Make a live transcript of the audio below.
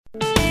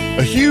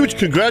A huge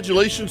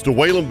congratulations to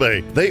Whalen Bay.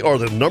 They are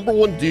the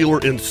 #1 dealer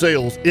in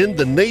sales in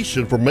the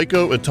nation for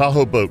Mako and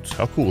Tahoe boats.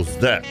 How cool is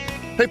that?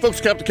 Hey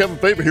folks, Captain Kevin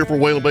Favor here for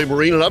Whalen Bay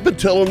Marine, and I've been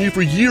telling you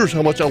for years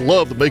how much I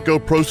love the Mako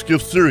Pro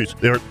Skiff series.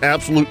 They're an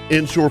absolute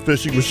inshore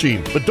fishing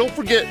machine. But don't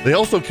forget, they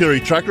also carry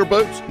tracker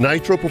boats,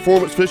 Nitro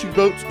Performance fishing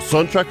boats,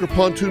 Sun Tracker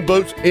pontoon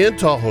boats, and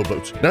Tahoe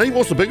boats. Now you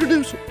want some bigger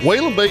news?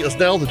 Whalen Bay is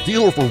now the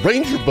dealer for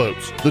Ranger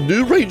boats. The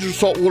new Ranger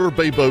saltwater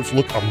bay boats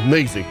look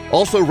amazing.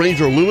 Also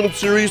Ranger aluminum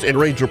series and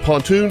Ranger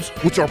pontoons,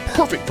 which are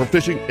perfect for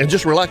fishing and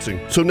just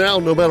relaxing. So now,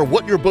 no matter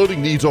what your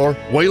boating needs are,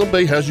 Whalen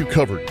Bay has you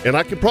covered. And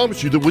I can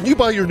promise you that when you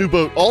buy your new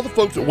boat, all the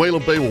folks at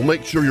Whalen Bay will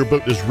make sure your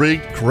boat is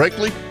rigged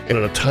correctly and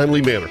in a timely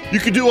manner. You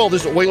can do all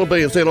this at Whalen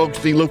Bay in St.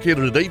 Augustine, located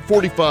at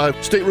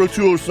 845 State Road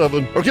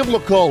 207, or give them a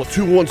call at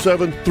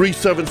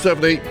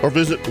 217-3778, or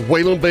visit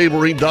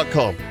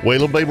WhalenBayMarine.com.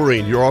 Whalen Bay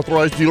Marine, your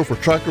authorized dealer for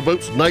tracker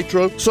boats,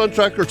 Nitro, Sun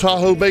Tracker,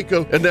 Tahoe,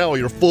 Mako, and now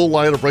your full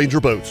line of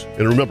Ranger boats.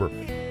 And remember,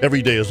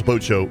 every day is a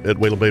boat show at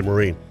Whalen Bay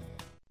Marine.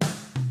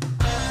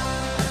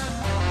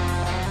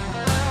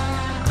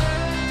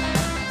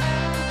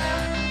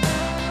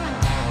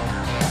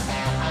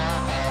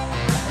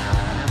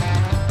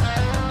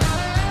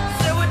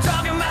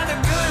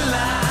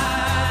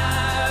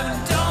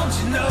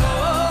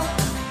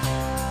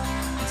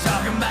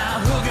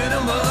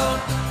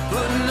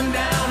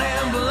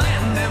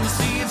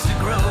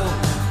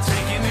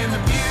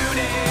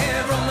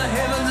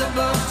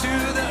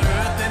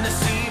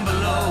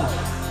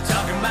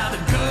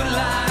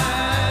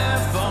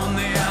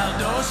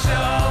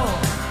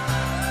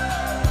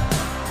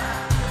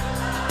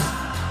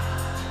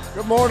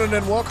 Good morning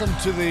and welcome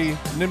to the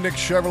Nimnik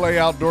Chevrolet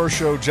Outdoor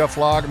Show. Jeff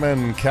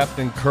Logman and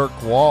Captain Kirk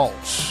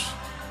Waltz.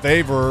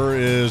 Favor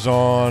is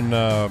on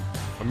a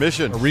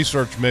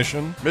research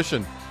mission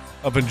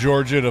up in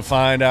Georgia to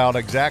find out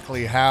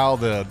exactly how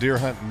the deer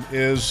hunting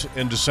is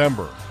in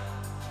December.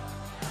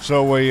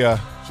 So we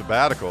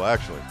sabbatical,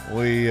 actually.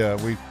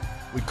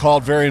 We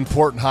called very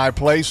important high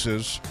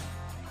places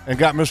and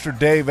got Mr.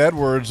 Dave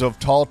Edwards of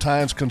Tall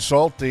Tines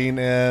Consulting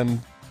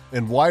in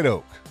White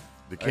Oak.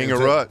 The king of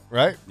rut.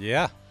 Right?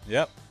 Yeah.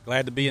 Yep.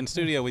 Glad to be in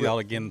studio with y'all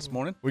again this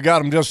morning. We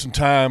got him just in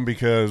time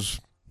because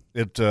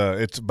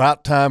it's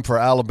about time for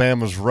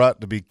Alabama's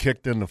rut to be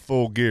kicked into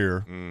full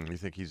gear. You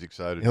think he's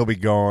excited? He'll be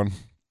gone.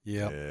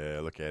 Yep. Yeah,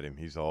 look at him.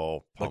 He's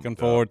all pumped looking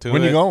forward to it.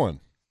 When you going?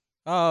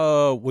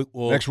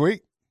 Next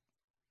week?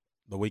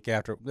 The week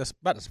after. That's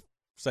about the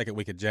second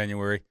week of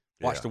January.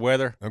 Watch the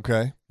weather.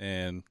 Okay.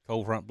 And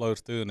cold front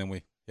blows through, and then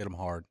we hit them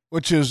hard.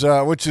 Which is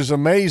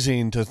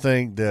amazing to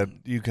think that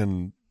you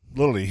can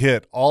literally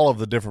hit all of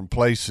the different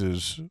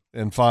places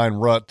and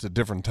find ruts at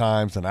different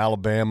times. And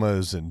Alabama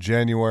is in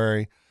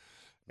January,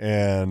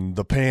 and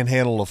the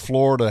Panhandle of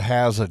Florida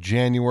has a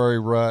January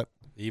rut,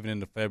 even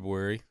into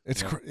February.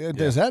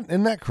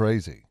 Isn't that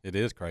crazy? It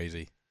is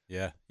crazy.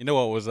 Yeah. You know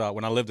what was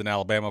when I lived in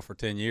Alabama for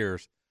 10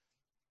 years,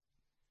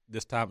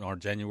 this time in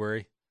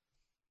January,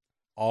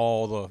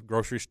 all the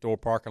grocery store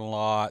parking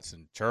lots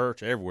and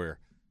church everywhere,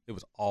 it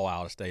was all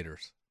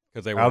out-of-staters.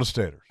 Because they were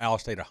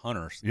out-of-stater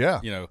hunters. Yeah.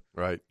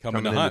 right.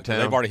 Coming to hunt.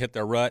 They've already hit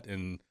their rut,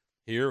 and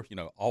here,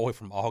 all the way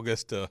from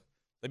August to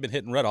 – they've been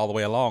hitting rut all the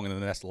way along, and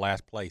then that's the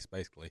last place,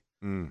 basically.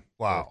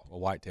 Wow. A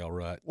whitetail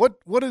rut.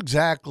 What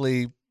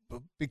exactly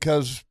 –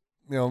 because,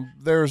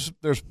 there's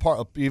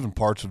even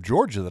parts of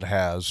Georgia that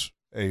has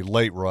a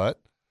late rut.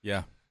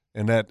 Yeah.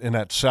 In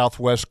that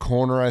southwest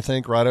corner, I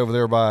think, right over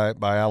there by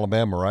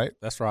Alabama, right?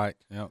 That's right,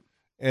 yeah.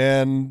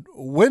 And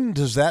when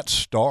does that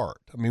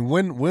start? I mean,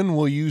 when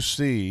will you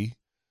see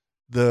 –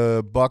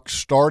 the bucks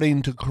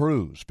starting to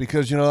cruise?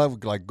 Because,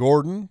 like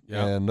Gordon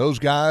and those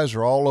guys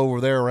are all over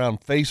there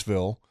around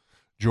Faceville,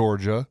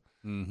 Georgia.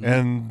 Mm-hmm.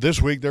 And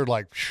this week they're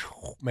like,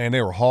 man,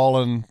 they were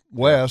hauling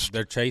west.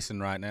 They're chasing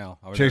right now.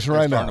 They're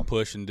starting to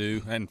push and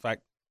do. And in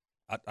fact,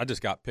 I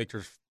just got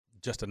pictures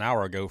just an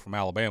hour ago from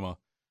Alabama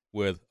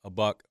with a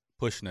buck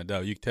pushing a doe.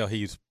 You can tell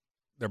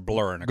they're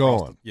blurring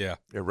across. They're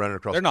running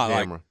across the camera. They're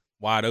not like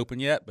wide open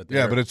yet, but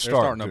it's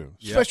starting to.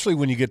 Especially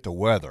when you get the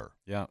weather.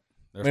 Yeah.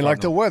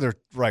 The weather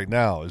right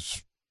now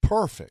is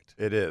perfect.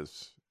 It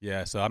is.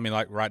 Yeah, so,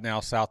 like right now,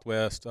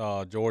 southwest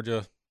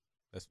Georgia,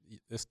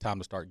 it's time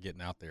to start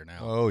getting out there now.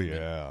 Oh,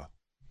 yeah.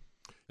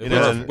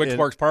 Which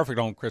works perfect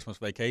on Christmas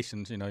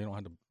vacations. You don't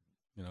have to,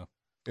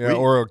 Yeah,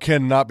 or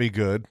can not be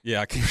good.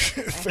 Yeah.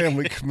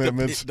 Family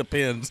commitments.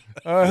 Depends.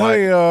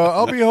 Hey,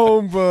 I'll be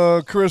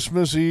home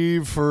Christmas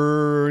Eve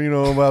for,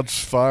 about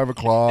 5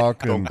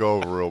 o'clock. Don't go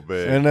over real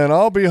big. And then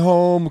I'll be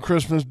home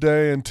Christmas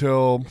Day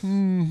until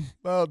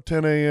about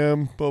 10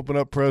 a.m., open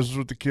up presents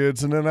with the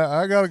kids, and then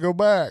I got to go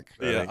back.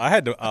 Yeah, I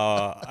had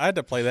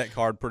to play that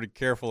card pretty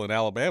careful in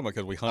Alabama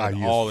because we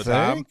hunted all the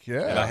time.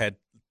 Yeah. And I had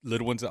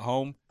little ones at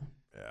home.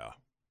 Yeah.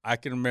 I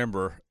can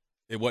remember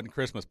it wasn't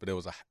Christmas, but it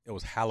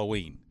was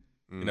Halloween.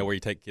 Where you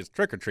take kids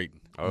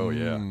trick-or-treating. Oh,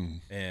 yeah.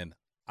 And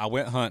I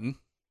went hunting,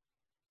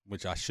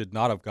 which I should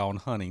not have gone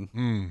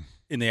hunting,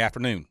 in the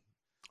afternoon.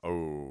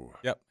 Oh.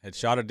 Yep. Had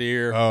shot a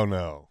deer. Oh,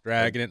 no.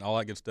 Dragging it and all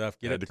that good stuff.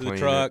 Get it to the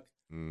truck.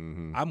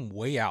 I'm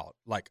way out.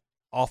 Like,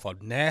 off a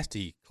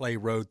nasty clay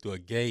road through a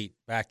gate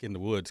back in the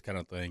woods kind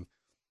of thing.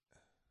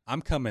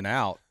 I'm coming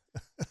out,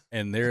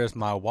 and there's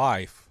my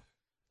wife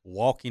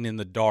walking in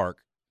the dark,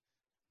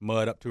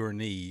 mud up to her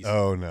knees.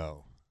 Oh,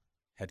 no.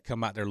 Had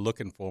come out there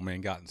looking for me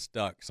and gotten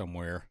stuck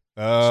somewhere.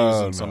 Oh, she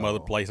was in some no. other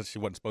place that she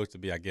wasn't supposed to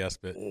be, I guess.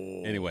 But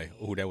anyway,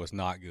 that was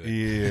not good.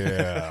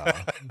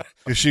 Yeah.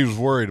 Because she was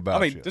worried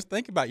about you. Just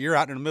think about you're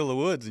out in the middle of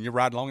the woods and you're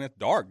riding along, and it's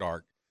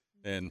dark.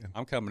 And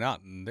I'm coming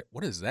out, and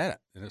what is that?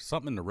 And there's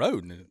something in the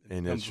road.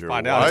 And it's your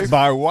find wife? out It's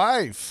my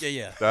wife.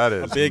 Yeah. That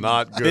is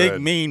not good.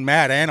 Big, mean,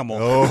 mad animal.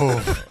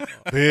 Oh,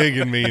 big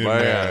and mean and Man.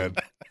 mad.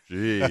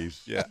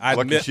 Jeez. Yeah, I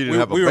Lucky admit, she didn't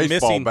have a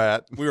baseball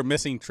bat. We were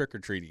missing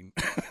trick-or-treating.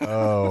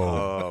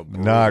 Oh, boy.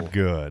 not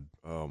good.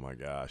 Oh, my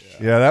gosh.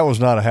 Yeah, that was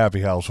not a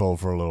happy household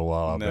for a little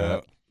while, I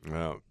bet.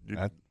 No. You'd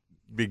That-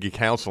 be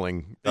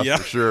counseling, that's Yeah.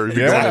 for sure. You'd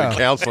be Yeah. going to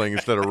counseling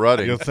instead of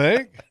rutting. You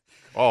think?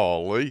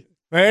 Oh, Lee.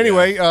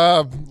 Anyway,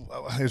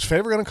 is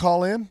Favor going to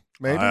call in?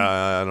 Maybe?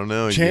 I don't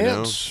know.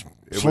 Chance?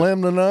 It was-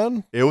 Slim to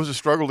none? It was a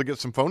struggle to get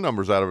some phone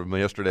numbers out of him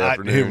yesterday It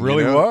afternoon.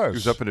 really was. He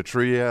was up in a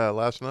tree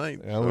last night.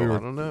 Yeah, So we were, I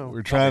don't know. We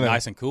were trying to.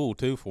 Nice and cool,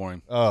 too, for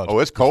him. Oh,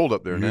 it's cold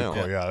up there now.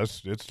 beautiful. Yeah,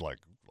 it's like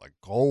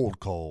cold,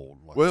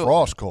 like Well-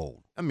 frost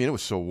cold. I mean, it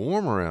was so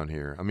warm around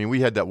here. I mean,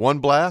 we had that one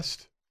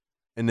blast,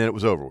 and then it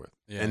was over with.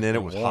 Yeah, and then it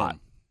it's was warm. hot.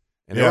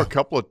 And there Yeah. were a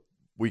couple of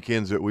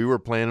weekends that we were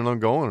planning on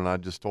going, and I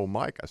just told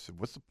Mike, I said,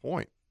 what's the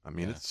point? I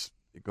mean, Yeah. it's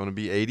going to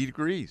be 80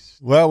 degrees.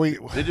 Well,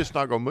 They're just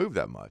not going to move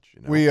that much.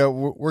 You know?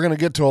 we're going to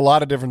get to a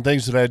lot of different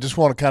things today. I just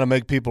want to kind of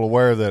make people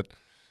aware that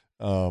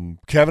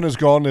Kevin is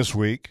gone this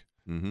week,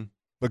 Mm-hmm.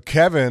 but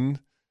Kevin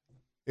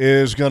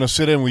is going to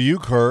sit in with you,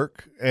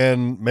 Kirk,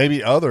 and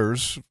maybe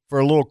others for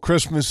a little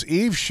Christmas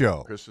Eve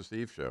show. Christmas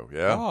Eve show.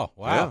 Yeah. Oh,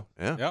 wow.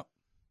 Yeah.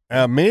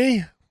 Yep.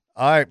 Me,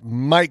 I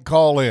might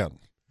call in.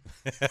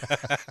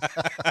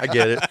 I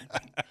get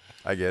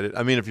it.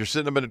 I mean, if you're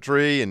sitting up in a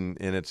tree and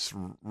it's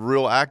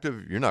real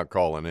active, you're not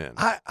calling in.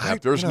 Now,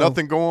 if there's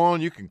nothing going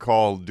on, you can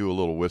call, do a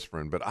little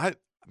whispering. But I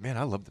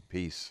love the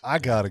peace. I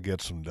got to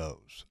get some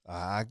does.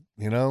 I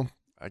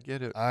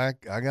get it. I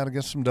got to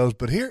get some does.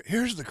 But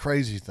here's the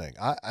crazy thing.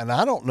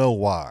 I don't know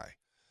why.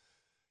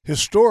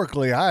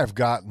 Historically, I have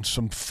gotten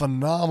some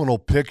phenomenal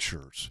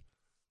pictures,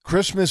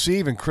 Christmas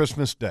Eve and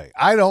Christmas Day.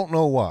 I don't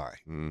know why.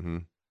 Mm-hmm.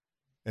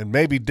 And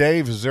maybe,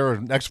 Dave, is there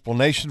an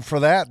explanation for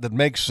that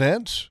makes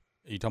sense?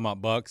 Are you talking about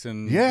bucks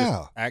and Yeah.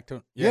 just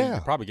acting? Yeah.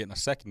 You're probably getting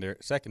a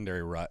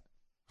secondary rut.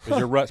 Because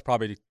your rut's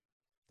probably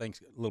a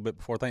little bit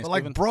before But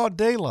Thanksgiving. like broad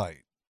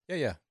daylight.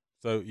 Yeah.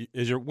 So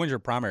when's your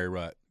primary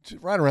rut? It's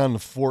right around the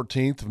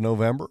 14th of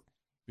November,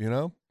 you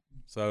know?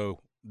 So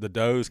the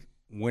does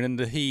went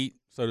into heat,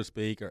 so to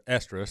speak, or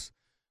estrus.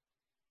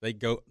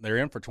 They're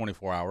in for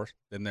 24 hours,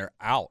 then they're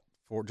out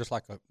for just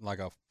like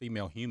a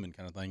female human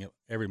kind of thing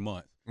every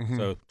month. Mhm.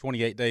 So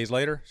 28 days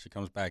later, she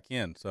comes back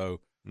in.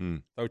 So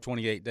Mm. throw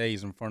 28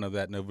 days in front of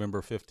that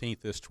November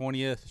 15th, this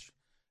 20th,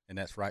 and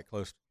that's right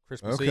close to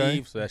Christmas Okay.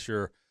 Eve. So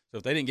so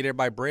if they didn't get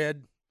everybody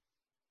bred,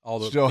 all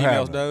the Still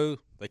females happening.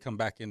 they come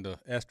back into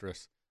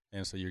estrus,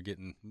 and so you're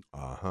getting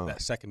Uh-huh.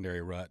 that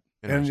secondary rut.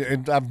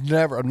 And I've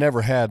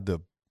never had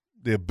the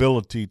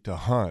ability to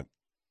hunt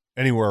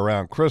anywhere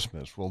around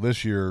Christmas. Well,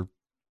 this year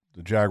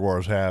the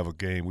Jaguars have a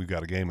game. We've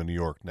got a game in New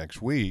York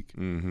next week,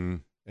 Mm-hmm.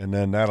 and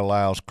then that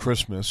allows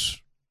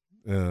Christmas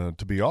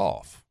to be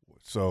off.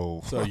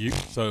 So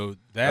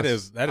that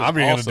is I'll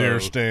be in a also, deer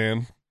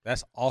stand.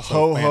 That's also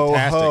Ho ho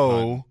fantastic. ho!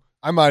 hunting.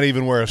 I might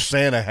even wear a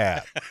Santa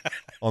hat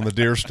on the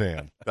deer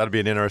stand. That'd be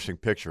an interesting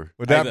picture.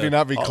 Would that Hey,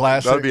 not be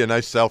classic? That'd be a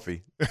nice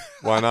selfie.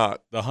 Why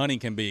not? The hunting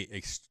can be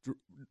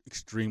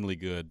extremely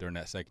good during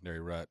that secondary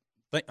rut.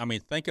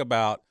 Think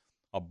about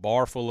a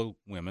bar full of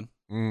women,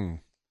 Mm.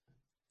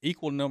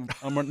 equal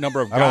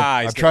number of I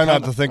guys. try that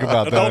not come- to think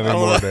about that Don't-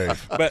 anymore,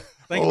 Dave. But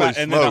think Holy about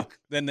and smoke.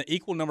 then the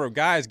equal number of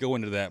guys go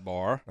into that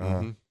bar,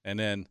 Uh-huh. and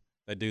then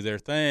they do their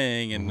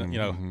thing, and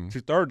Mhm.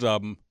 2/3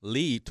 of them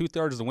leave.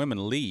 2/3 of the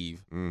women leave,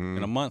 Mm-hmm.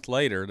 and a month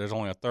later, there's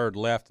only a third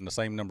left, and the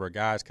same number of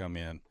guys come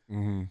in.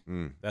 Mm-hmm.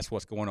 Mm. That's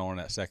what's going on in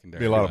that secondary.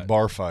 Be a lot rut. of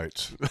bar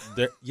fights.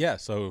 Yeah,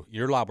 so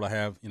you're liable to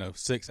have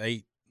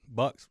 6-8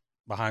 bucks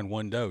behind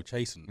one doe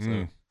chasing. So,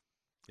 Mm.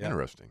 yeah.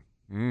 Interesting.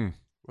 Mm.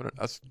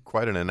 That's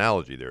quite an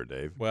analogy there,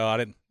 Dave. Well, I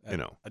didn't.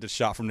 I just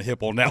shot from the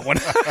hip on that one.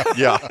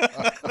 Yeah.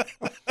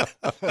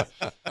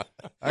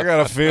 I got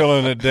a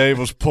feeling that Dave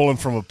was pulling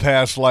from a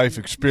past life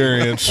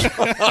experience.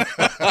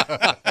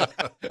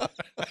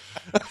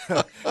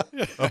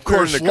 Of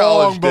course, In the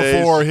college long days.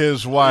 before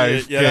his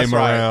wife Yeah, that's came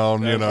right.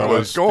 around, That's I right.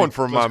 was going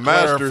for my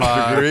master's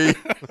degree.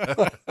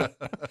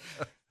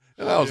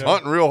 And I was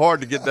hunting real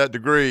hard to get that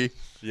degree.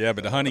 Yeah,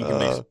 but the hunting can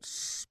be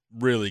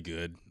really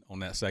good on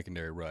that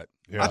secondary rut.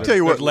 Yeah. I'll tell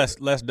you what, There's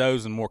less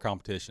does and more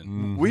competition.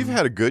 Mhm. we've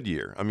had a good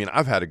year. I mean,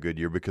 I've had a good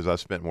year because I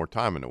spent more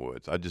time in the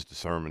woods. I just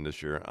determined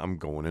this year I'm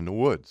going in the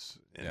woods.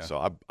 And Yeah.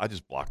 so I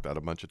just blocked out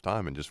a bunch of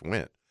time and just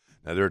went.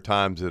 Now, there are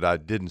times that I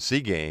didn't see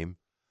game,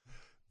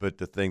 but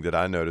the thing that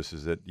I noticed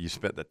is that you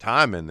spent the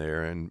time in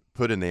there and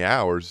put in the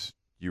hours,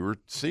 you were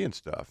seeing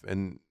stuff.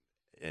 And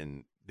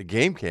the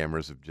game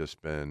cameras have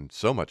just been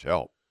so much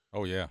help.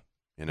 Oh yeah,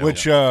 You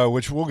know?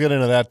 Which we'll get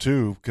into that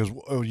too, because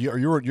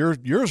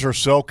yours are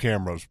cell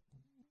cameras,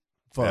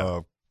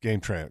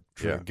 game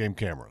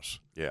cameras.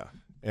 Yeah.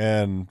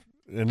 And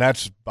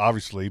that's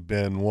obviously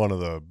been one of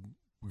the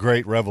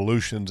great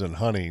revolutions in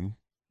hunting,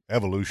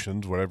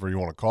 evolutions, whatever you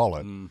want to call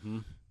it. Mm-hmm.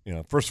 You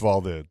know, first of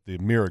all, the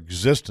mere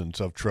existence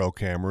of trail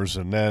cameras,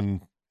 and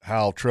then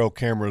how trail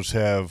cameras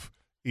have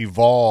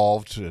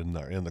evolved in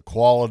the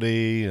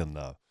quality and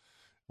the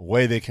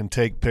way they can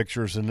take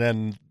pictures,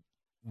 and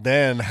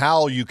then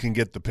how you can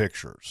get the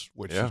pictures,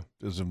 which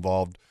is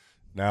involved.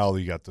 Now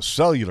you got the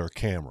cellular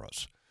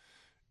cameras,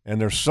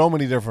 and there's so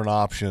many different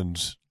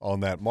options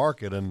on that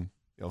market, and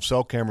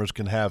cell cameras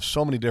can have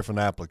so many different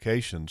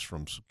applications,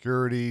 from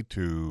security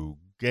to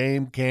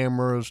game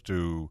cameras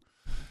to,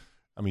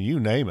 you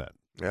name it.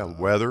 Yeah,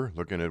 weather,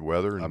 looking at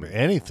weather. And,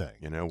 anything.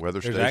 Weather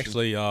There's stations.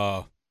 actually,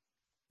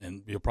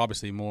 and you'll probably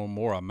see more and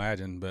more, I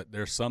imagine, but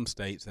there's some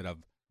states that have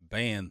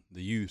banned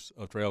the use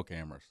of trail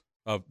cameras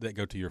that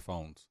go to your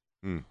phones.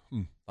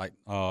 Like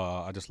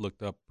I just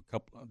looked up a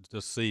couple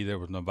to see there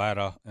was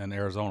Nevada and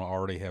Arizona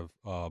already have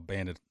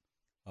banned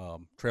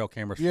trail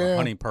cameras for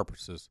hunting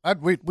purposes.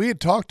 We had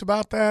talked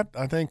about that,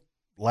 I think,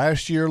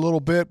 last year a little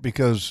bit,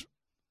 because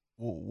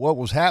what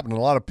was happening,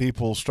 a lot of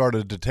people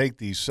started to take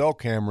these cell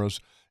cameras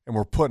and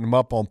were putting them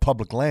up on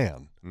public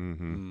land.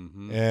 Mm-hmm.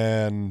 Mm-hmm.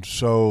 And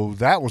so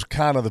that was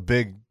kind of the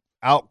big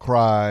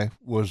outcry,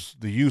 was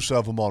the use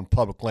of them on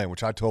public land,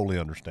 which I totally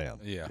understand.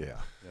 Yeah,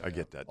 I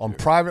get that. On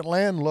private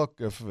land, look,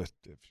 if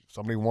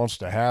somebody wants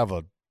to have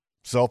a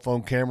cell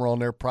phone camera on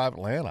their private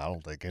land, I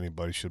don't think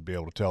anybody should be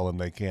able to tell them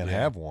they can't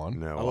have one.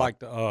 No, I like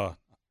to.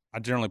 I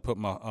generally put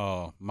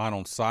my mine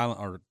on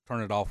silent or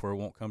turn it off where it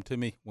won't come to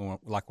me when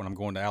I'm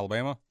going to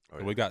Alabama.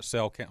 So we got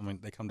cell cam.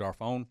 They come to our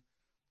phone,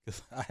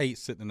 because I hate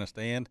sitting in a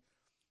stand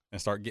and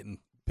start getting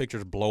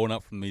pictures blowing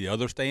up from the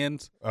other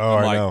stands. Oh,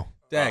 I know.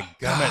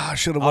 I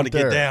should have went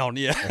there. Get down.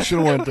 Yeah, I should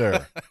have went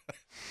there.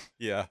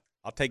 Yeah,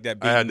 I'll take that.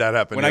 I had that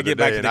happen when the I other get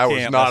back day, to and the I camp,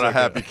 was not I a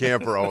happy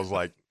camper. I was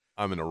like,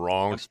 I'm in the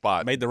wrong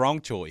spot. Made the wrong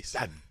choice.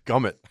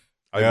 Dadgummit.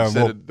 I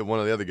said it to one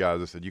of the other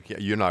guys. I said,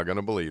 you're not going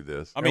to believe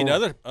this. I mean,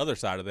 the other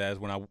side of that is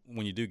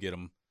when you do get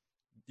them,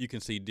 you can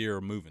see deer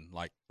moving.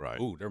 Like,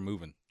 ooh, they're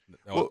moving.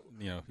 Well,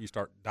 you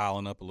start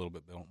dialing up a little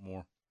bit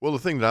more. Well, the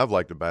thing that I've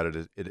liked about it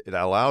is it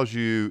allows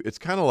you. It's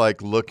kind of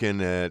like looking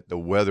at the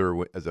weather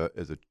as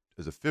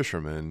a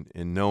fisherman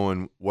and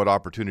knowing what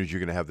opportunities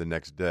you're going to have the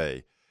next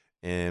day.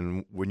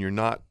 And when you're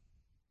not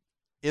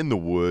in the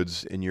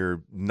woods and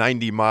you're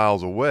 90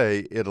 miles away,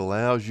 it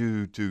allows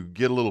you to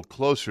get a little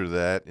closer to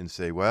that and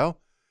say, well,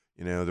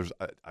 there's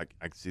I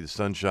can see the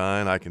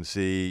sunshine. I can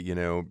see,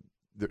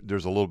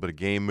 there's a little bit of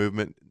game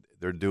movement.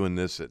 They're doing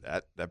this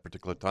at that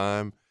particular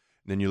time.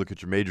 And then you look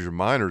at your majors and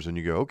minors and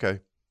you go, okay,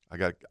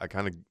 I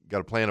kind of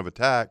got a plan of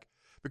attack,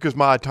 because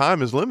my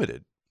time is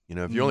limited.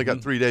 If you only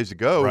got 3 days to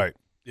go, right?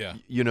 Yeah,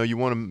 you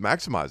want to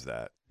maximize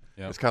that.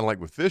 Yep. It's kind of like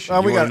with fishing.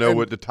 You want to know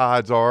what the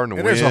tides are and the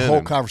wind. There's a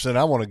whole conversation.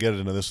 I want to get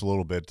into this a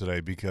little bit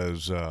today,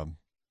 because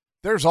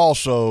there's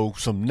also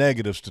some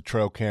negatives to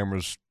trail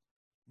cameras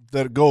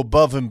that go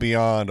above and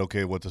beyond,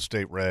 what the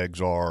state regs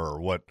are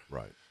or what.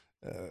 Right.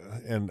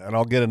 And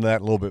I'll get into that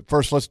in a little bit.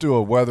 First, let's do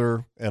a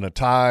weather and a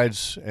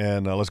tides,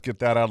 and let's get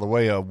that out of the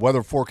way. A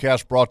weather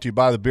forecast brought to you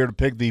by the Bearded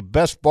Pig, the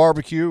best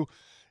barbecue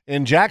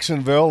in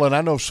Jacksonville. And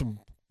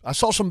I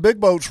saw some big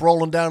boats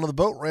rolling down to the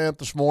boat ramp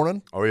this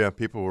morning. Oh, yeah,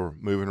 people were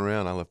moving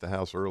around. I left the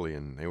house early,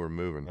 and they were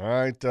moving. All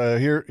right,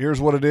 here's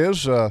what it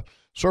is.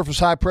 Surface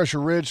high-pressure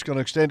ridge is going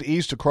to extend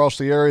east across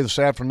the area this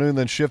afternoon,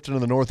 then shift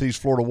into the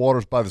northeast Florida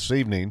waters by this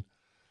evening.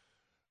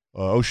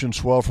 Ocean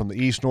swell from the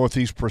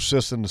east-northeast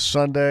persists into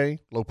Sunday.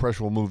 Low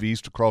pressure will move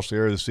east across the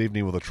area this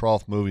evening, with a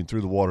trough moving through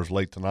the waters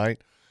late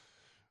tonight.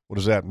 What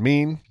does that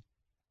mean?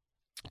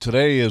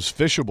 Today is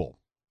fishable.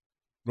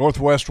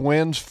 Northwest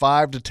winds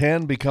 5 to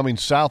 10, becoming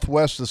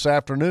southwest this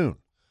afternoon.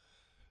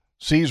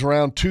 Seas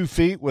around 2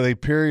 feet with a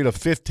period of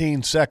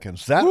 15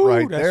 seconds. That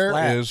right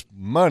there is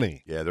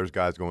money. Yeah, there's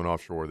guys going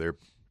offshore there.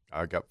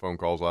 I got phone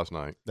calls last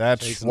night.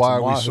 That's why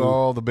we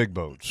saw the big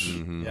boats.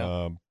 Mm-hmm.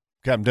 Yep.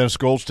 Captain Dennis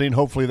Goldstein,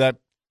 hopefully that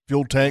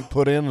fuel tank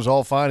put in is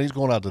all fine. He's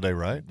going out today,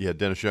 right? Yeah,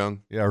 Dennis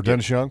Young. Yeah, or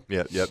Dennis Young.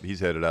 Yeah, yep. He's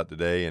headed out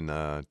today, and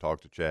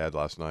talked to Chad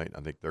last night.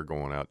 I think they're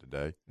going out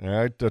today. All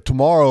right,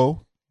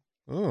 tomorrow,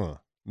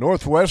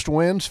 northwest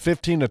winds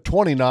 15 to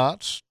 20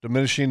 knots,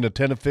 diminishing to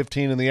 10 to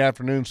 15 in the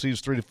afternoon,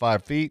 seas 3 to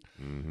 5 feet.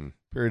 Mm-hmm.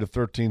 Period of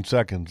 13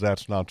 seconds.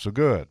 That's not so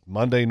good.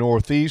 Monday,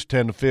 northeast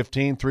 10 to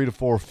 15, 3 to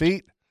 4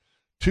 feet.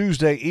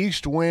 Tuesday,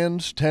 east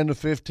winds 10 to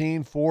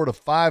 15, 4 to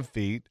 5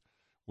 feet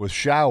with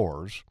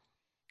showers.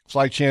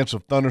 Slight chance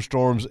of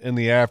thunderstorms in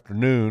the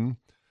afternoon.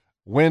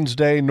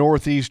 Wednesday,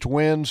 northeast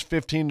winds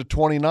 15 to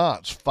 20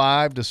 knots,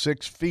 5 to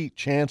 6 feet.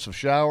 Chance of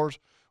showers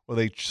with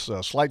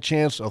a slight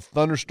chance of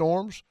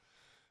thunderstorms.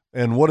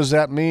 And what does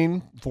that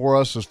mean for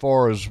us as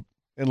far as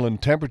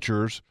inland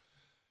temperatures?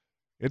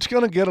 It's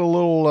going to get a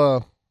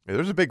little yeah,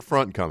 there's a big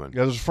front coming.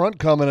 Yeah, there's a front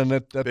coming, and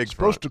that's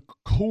supposed to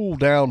cool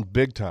down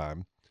big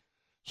time.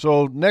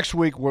 So next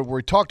week, what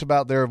we talked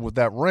about there with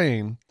that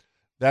rain,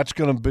 That's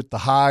going to be the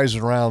highs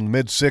around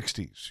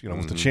mid-60s,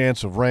 with the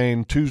chance of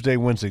rain Tuesday,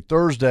 Wednesday,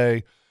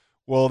 Thursday.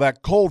 Well,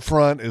 that cold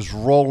front is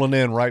rolling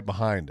in right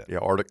behind it. Yeah,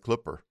 Arctic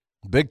Clipper.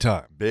 Big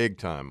time. Big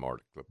time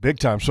Arctic Clipper. Big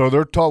time. So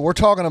we're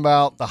talking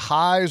about the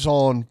highs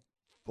on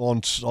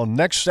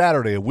next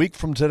Saturday, a week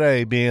from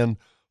today, being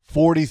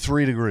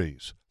 43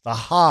 degrees. The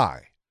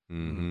high.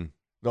 Mm-hmm.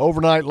 The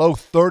overnight low,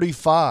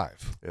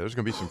 35. Yeah, there's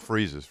going to be some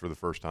freezes for the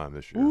first time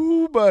this year.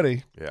 Ooh,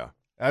 buddy. Yeah.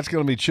 That's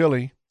going to be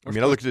chilly. I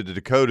mean, I looked at the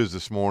Dakotas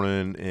this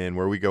morning, and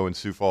where we go in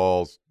Sioux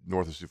Falls,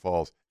 north of Sioux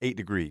Falls, 8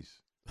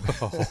 degrees.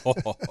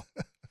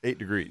 8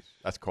 degrees.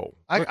 That's cold.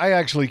 I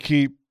actually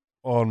keep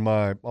on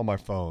my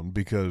phone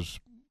because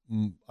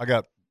I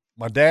got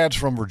my dad's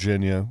from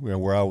Virginia,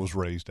 where I was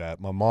raised at.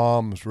 My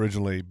mom was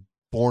originally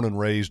born and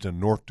raised in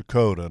North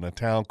Dakota, in a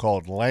town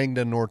called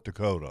Langdon, North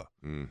Dakota,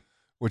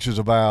 which is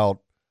about,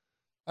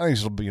 I think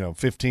it's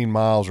 15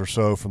 miles or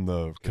so from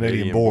the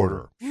Canadian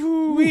border.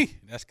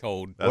 That's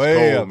cold. That's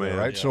way cold, up man. there,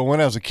 right? Yeah. So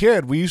when I was a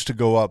kid, we used to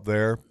go up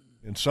there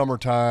in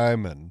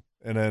summertime and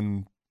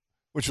then,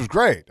 which was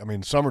great. I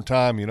mean,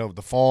 summertime,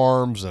 the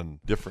farms and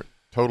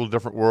Total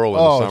different world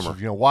in the summer.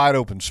 It's, wide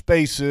open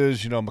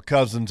spaces. My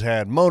cousins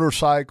had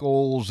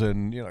motorcycles,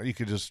 and you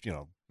could just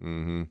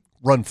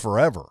run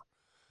forever.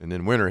 And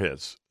then winter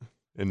hits,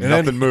 and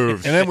nothing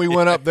moves. And then we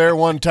went up there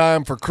one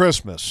time for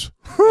Christmas.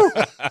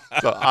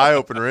 It's an eye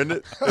opener, isn't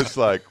it? It's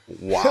like,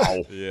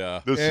 wow,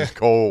 Yeah. this is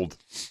cold.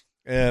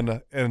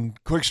 And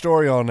quick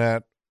story on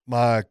that,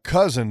 my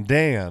cousin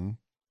Dan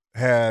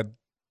had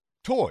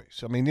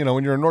toys. I mean,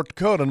 when you're in North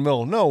Dakota in the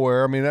middle of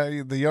nowhere, I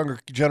mean, the younger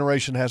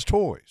generation has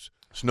toys.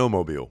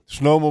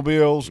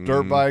 Snowmobiles,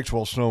 dirt bikes,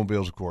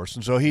 snowmobiles, of course.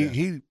 And so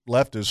he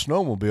left his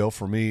snowmobile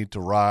for me to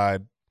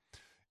ride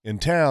in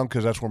town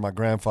because that's where my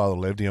grandfather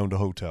lived. He owned a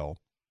hotel.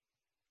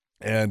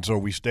 And so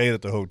we stayed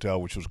at the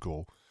hotel, which was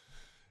cool.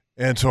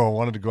 And so I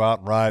wanted to go out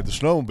and ride the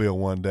snowmobile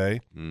one day.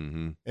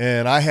 Mm-hmm.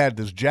 And I had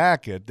this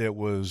jacket that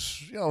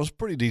was, it was a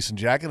pretty decent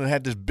jacket. And it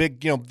had this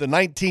big, the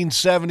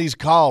 1970s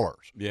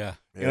collars. Yeah.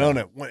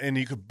 And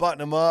you could button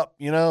them up,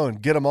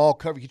 and get them all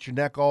covered, get your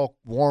neck all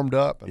warmed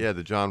up. And,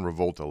 The John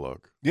Travolta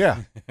look.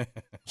 Yeah.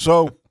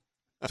 So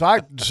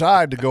I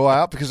decided to go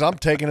out because I'm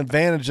taking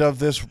advantage of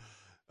this.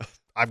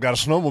 I've got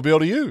a snowmobile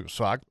to use.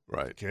 So I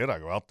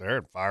go out there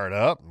and fire it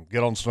up and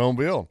get on the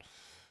snowmobile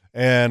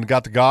and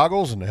got the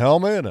goggles and the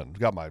helmet and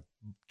got my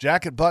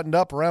jacket buttoned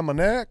up around my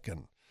neck.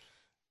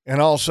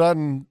 And all of a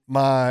sudden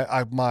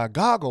my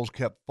goggles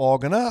kept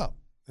fogging up.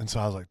 And so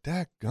I was like,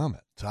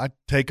 dadgummit. So I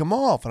take them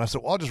off. And I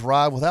said, well, I'll just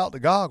ride without the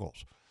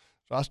goggles.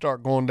 So I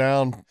start going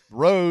down the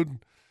road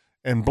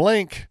and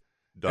blink.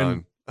 Done.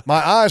 And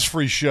my eyes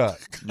freeze shut.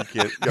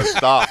 You gotta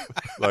stop.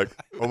 Like,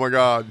 oh my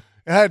God.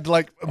 I had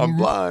I'm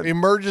blind.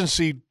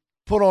 emergency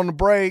put on the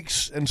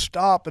brakes and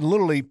stop and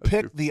literally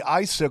pick the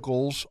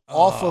icicles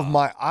off of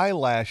my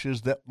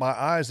eyelashes that my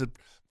eyes had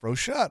froze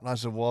shut. And I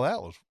said, well,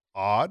 that was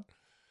odd.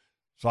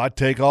 So I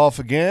take off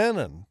again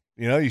and,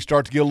 you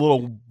start to get a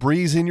little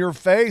breeze in your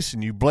face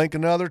and you blink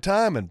another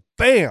time and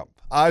bam,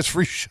 eyes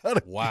freeze shut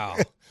again. Wow.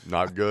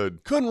 Not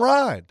good. Couldn't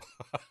ride.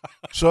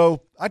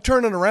 So I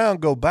turn it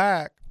around, go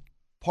back,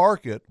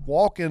 park it,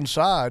 walk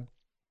inside,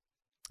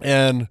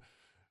 and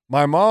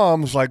my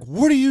mom's like,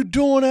 what are you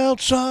doing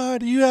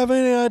outside? Do you have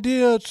any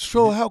idea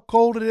how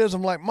cold it is?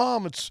 I'm like,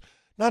 Mom, it's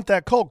not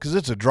that cold because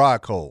it's a dry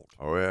cold.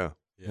 Oh,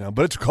 yeah.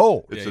 But it's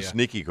cold. It's a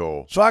sneaky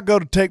cold. So I go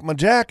to take my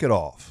jacket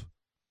off.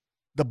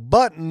 The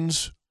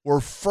buttons were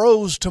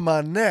froze to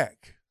my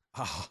neck.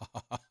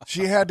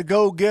 She had to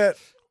go get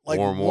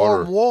warm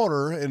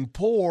water and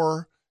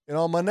pour it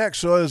on my neck.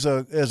 So as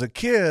a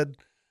kid,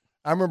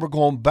 I remember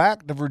going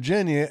back to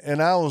Virginia,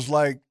 and I was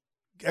like,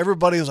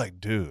 everybody was like,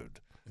 dude.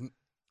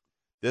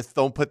 Just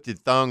don't put your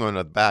tongue on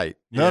a bite.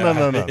 No.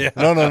 Yeah.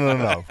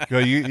 No.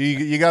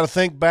 You got to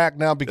think back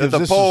now because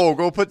the pole.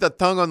 Go put the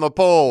tongue on the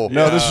pole.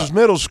 No, this is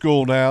middle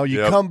school now.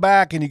 You come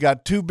back and you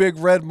got 2 big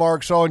red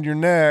marks on your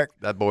neck.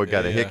 That boy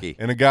got a hickey.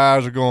 And the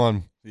guys are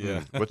going,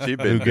 Yeah. What's he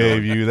been who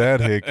gave you that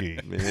hickey?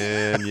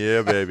 Man,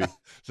 yeah, baby.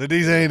 So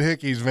these ain't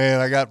hickeys, man.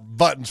 I got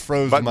buttons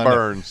frozen in my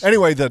burns. neck.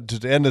 Anyway,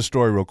 to end the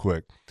story real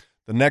quick,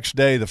 the next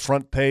day, the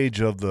front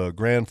page of the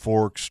Grand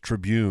Forks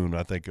Tribune,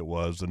 I think it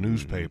was, the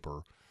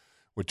newspaper,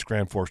 which is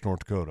Grand Forks, North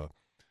Dakota,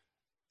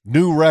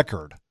 new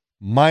record,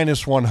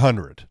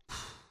 -100.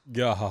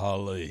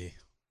 Golly.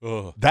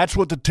 Ugh. That's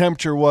what the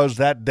temperature was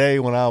that day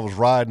when I was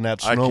riding that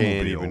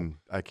snowmobile.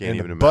 I can't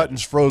even imagine.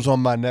 Buttons froze on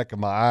my neck and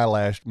my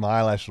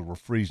eyelashes were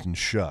freezing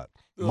shut.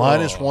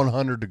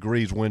 -100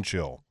 degrees wind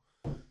chill.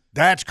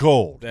 That's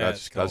cold.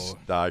 That's cold. That's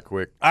die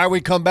quick. All right,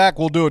 we come back.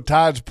 We'll do a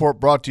Tide Report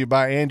brought to you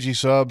by Angie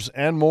Subs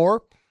and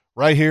more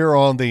right here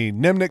on the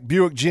Nimnik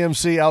Buick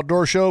GMC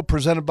Outdoor Show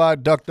presented by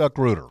Duck Duck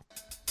Rooter.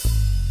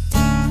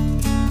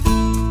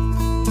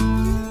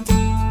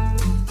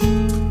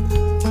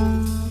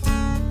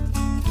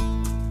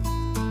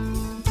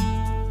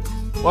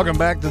 Welcome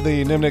back to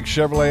the Nimnik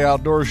Chevrolet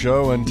Outdoor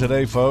Show, and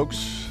today,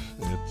 folks,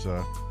 it's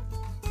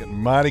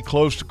getting mighty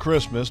close to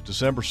Christmas,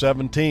 December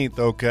 17th,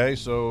 okay?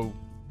 So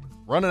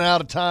running out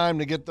of time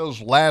to get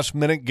those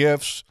last-minute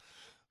gifts.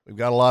 We've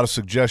got a lot of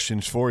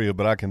suggestions for you,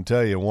 but I can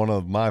tell you one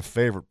of my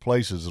favorite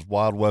places is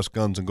Wild West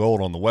Guns and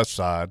Gold on the west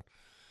side.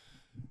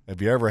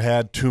 Have you ever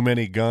had too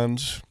many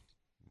guns?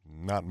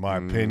 Not in my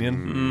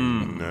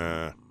opinion.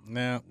 Nah.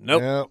 No.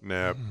 Nope.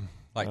 Nah.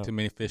 Like too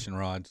many fishing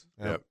rods.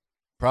 Yep.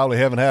 Probably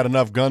haven't had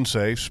enough gun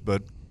safes,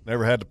 but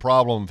never had the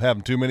problem of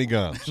having too many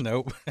guns.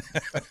 Nope.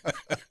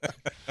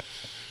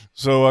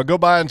 So go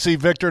by and see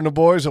Victor and the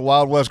boys at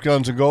Wild West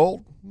Guns and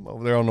Gold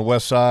over there on the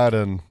west side,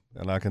 and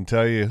I can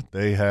tell you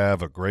they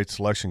have a great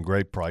selection,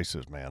 great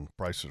prices, man.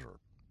 Prices are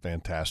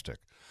fantastic.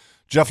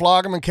 Jeff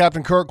Lagerman,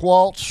 Captain Kirk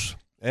Waltz,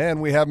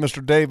 and we have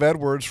Mr. Dave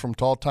Edwards from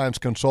Tall Times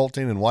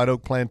Consulting in White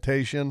Oak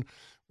Plantation.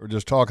 We were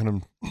just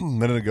talking a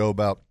minute ago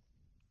about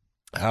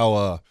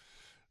how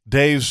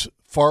Dave's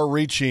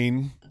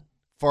far-reaching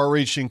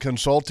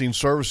consulting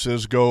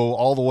services go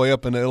all the way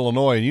up into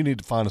Illinois, and you need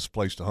to find us a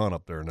place to hunt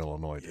up there in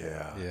Illinois.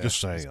 Yeah. Just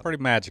saying. It's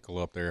pretty magical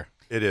up there.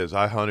 It is.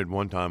 I hunted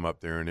one time up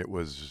there, and it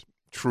was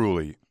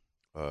truly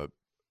a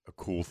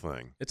cool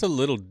thing. It's a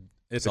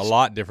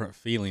lot different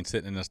feeling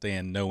sitting in a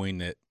stand knowing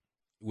that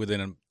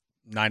within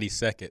 90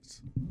 seconds,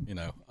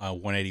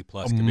 180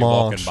 plus could be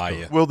walking by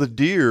you. Well, the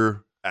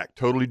deer act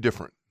totally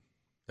different.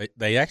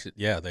 They actually,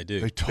 they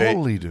do. They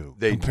totally do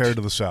they compared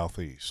to the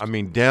southeast. I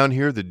mean, down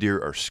here, the deer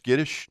are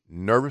skittish,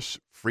 nervous,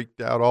 freaked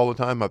out all the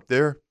time. Up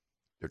there,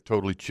 they're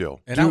totally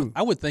chill. And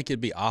I would think it'd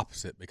be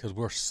opposite because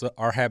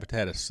our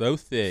habitat is so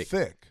thick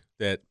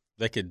that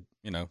they could,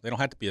 they don't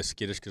have to be as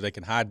skittish because they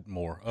can hide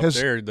more up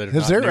there.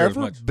 Has there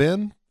ever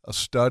been a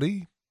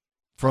study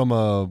from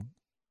a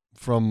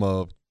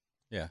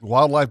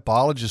wildlife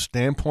biologist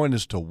standpoint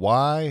as to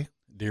why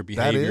deer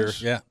behavior? That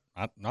is? Yeah,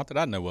 not that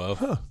I know of.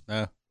 Huh.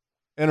 No.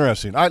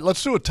 Interesting. All right,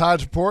 let's do a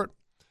Tides report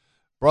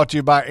brought to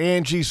you by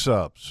Angie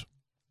Subs.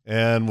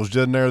 And was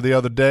in there the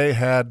other day,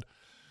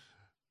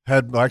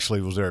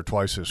 actually was there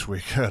twice this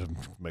week.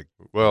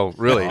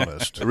 Really,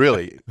 honest.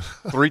 Really,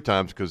 3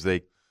 times because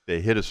they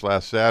hit us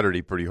last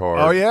Saturday pretty hard.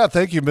 Oh, yeah.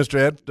 Thank you, Mr.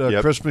 Ed.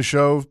 Yep. Christmas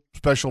show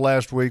special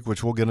last week,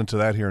 which we'll get into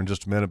that here in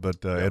just a minute.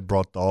 But Ed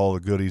brought all the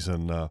goodies.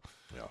 And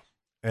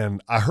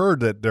I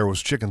heard that there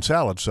was chicken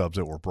salad subs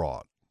that were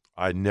brought.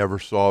 I never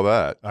saw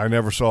that. I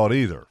never saw it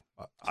either.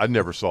 I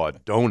never saw a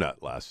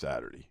donut last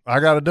Saturday. I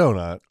got a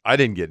donut. I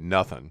didn't get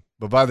nothing.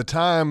 But by the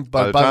time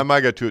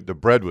I got to it, the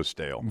bread was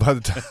stale. By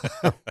the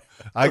time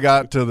I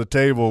got to the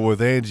table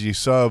with Angie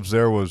Subs,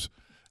 there was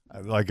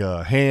like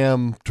a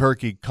ham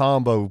turkey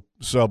combo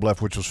sub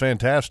left, which was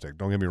fantastic.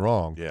 Don't get me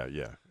wrong. Yeah,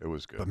 it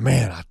was good. But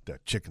man,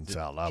 that chicken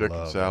salad, I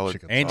love salad.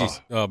 Chicken Angie's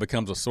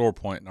becomes a sore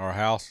point in our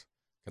house.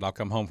 Cause I'll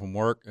come home from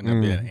work and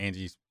there'll be an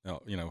Angie's, a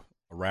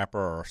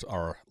wrapper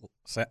or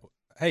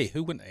hey,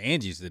 who went to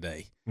Angie's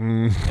today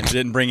and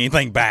didn't bring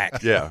anything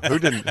back? Yeah, who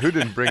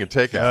didn't bring a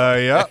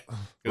takeout? Yeah.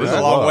 It's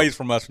a long ways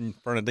from us from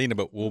Fernandina,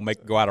 but we'll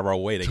go out of our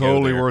way to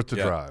totally go there. worth the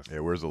drive. Yeah,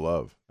 where's the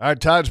love? All right,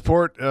 Tides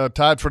Port,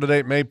 tide for today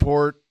at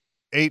Mayport,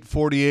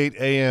 8:48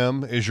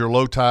 a.m. is your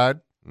low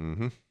tide.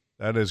 Mm-hmm.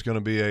 That is going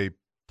to be a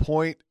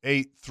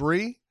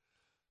 0.83,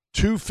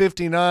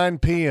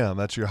 2:59 p.m.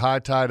 That's your high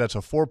tide. That's a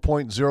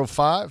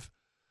 4.05.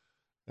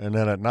 And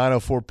then at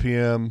 9:04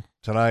 p.m.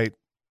 tonight,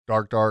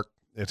 dark,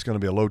 it's going to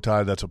be a low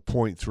tide. That's a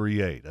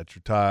 0.38. That's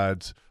your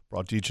tides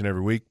brought to you each and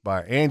every week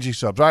by Angie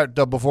Subs. All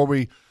right, before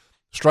we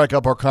strike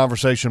up our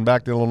conversation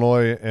back to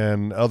Illinois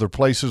and other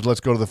places, let's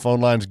go to the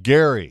phone lines.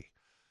 Gary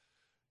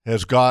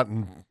has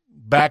gotten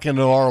back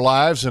into our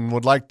lives and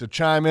would like to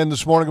chime in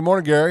this morning. Good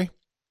morning, Gary.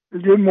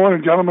 Good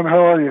morning, gentlemen. How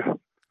are you?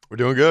 We're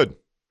doing good.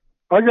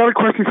 I got a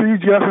question for you,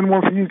 Jeff, and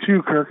one for you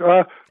too, Kirk.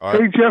 right.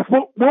 Hey, Jeff,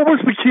 what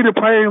was the key to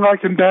playing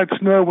like in bad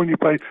snow when you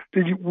played?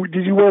 Did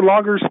you wear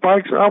longer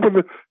spikes? How were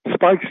the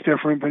spikes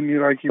different than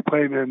you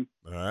played in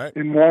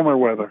warmer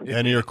weather?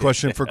 And your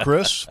question for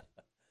Chris?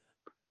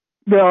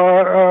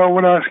 No,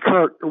 when I asked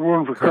Kirk,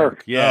 one for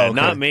Kirk. Yeah, okay.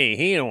 Not me.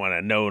 He didn't want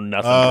to know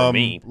nothing from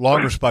me.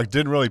 Longer spike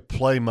didn't really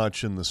play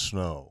much in the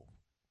snow.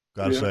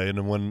 Gotta Yeah. say, and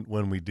then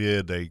when we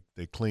did, they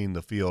cleaned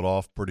the field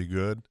off pretty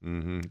good.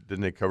 Mm-hmm.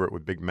 Didn't they cover it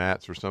with big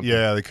mats or something?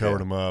 Yeah, they covered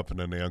them up, and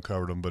then they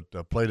uncovered them. But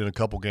played in a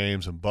couple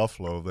games in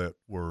Buffalo that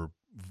were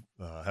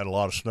had a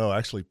lot of snow.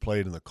 Actually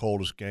played in the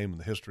coldest game in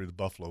the history of the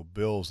Buffalo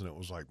Bills, and it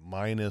was like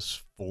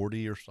minus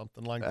 40 or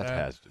something like that.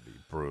 That has to be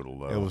brutal,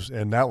 though. It was,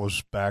 and that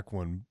was back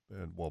when,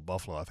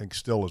 Buffalo I think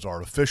still is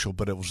artificial,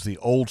 but it was the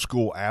old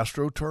school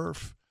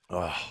AstroTurf.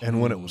 And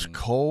when it was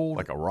cold,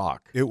 like a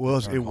rock. It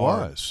was.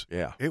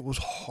 Yeah. It was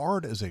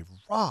hard as a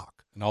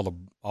rock. And all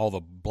the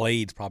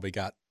blades probably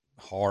got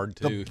hard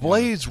too. The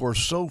blades were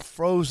so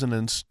frozen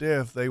and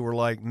stiff; they were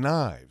like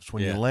knives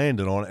when you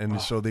landed on it,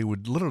 and so they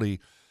would literally.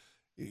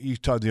 You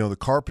talk, the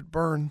carpet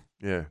burn.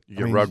 Yeah, you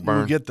get rug burn.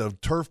 You get the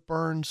turf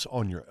burns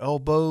on your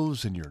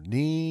elbows and your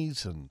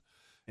knees, and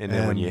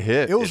then when you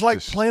hit, it was like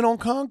playing on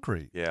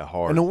concrete. Yeah,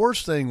 hard. And the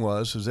worst thing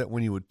is that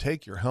when you would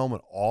take your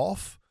helmet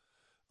off.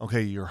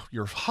 Okay, you're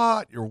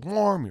hot, you're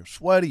warm, you're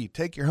sweaty, you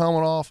take your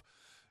helmet off,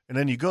 and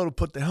then you go to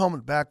put the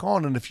helmet back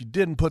on, and if you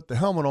didn't put the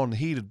helmet on the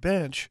heated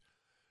bench,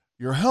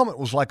 your helmet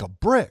was like a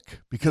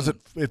brick because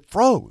it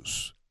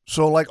froze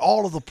So like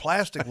all of the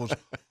plastic was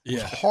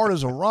hard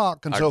as a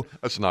rock, and so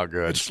that's not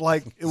good.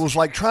 It was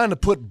like trying to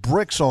put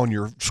bricks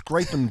on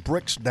scraping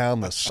bricks down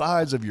the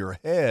sides of your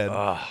head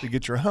to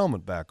get your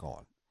helmet back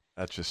on.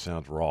 That just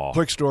sounds raw.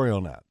 Quick story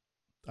on that.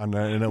 And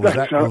it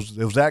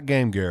was that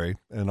game, Gary,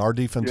 and our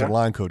defensive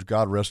line coach,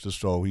 God rest his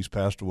soul, he's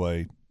passed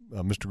away,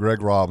 Mr.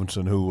 Greg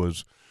Robinson, who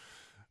was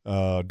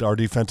our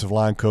defensive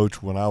line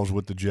coach when I was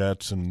with the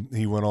Jets, and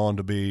he went on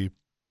to be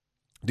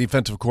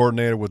defensive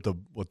coordinator with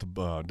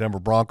the Denver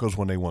Broncos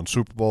when they won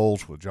Super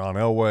Bowls with John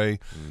Elway,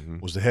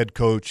 was the head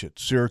coach at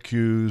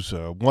Syracuse,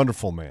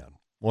 wonderful man.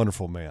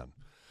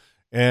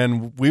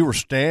 And we were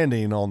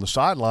standing on the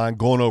sideline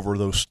going over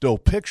those still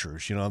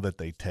pictures, that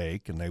they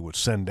take and they would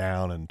send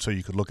down, and so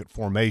you could look at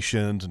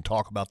formations and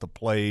talk about the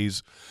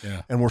plays.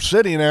 Yeah. And we're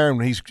sitting there,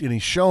 and he's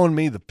showing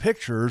me the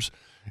pictures,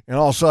 and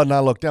all of a sudden I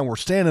look down. We're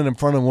standing in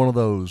front of one of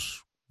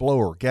those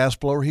gas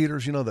blower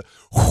heaters, like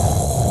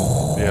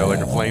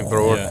a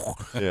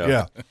flamethrower.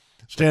 Yeah.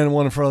 Standing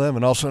one in front of them,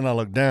 and all of a sudden I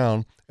look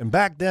down, and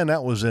back then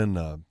that was in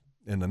the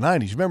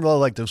 90s. You remember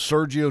like the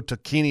Sergio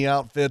Tacchini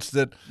outfits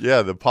that?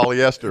 Yeah, the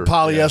polyester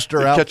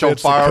outfits. Catch on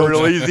fire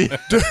real easy.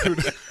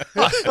 Dude,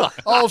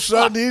 all of a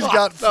sudden he's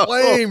got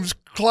flames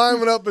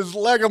climbing up his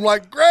leg. I'm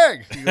like,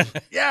 Greg. He goes,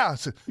 yeah. I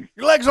said,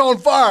 your leg's on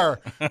fire.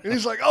 And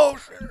he's like, oh,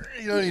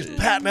 he's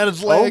patting at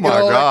his leg.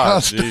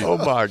 Oh,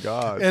 my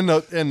God. And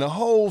the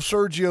whole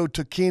Sergio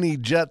Tacchini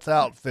Jets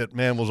outfit,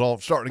 man,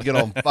 was starting to get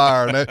on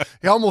fire. And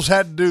he almost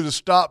had to do the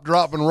stop,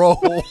 drop, and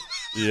roll.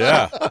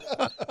 Yeah.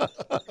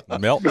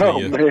 Melt to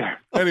you. Man.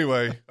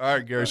 Anyway, all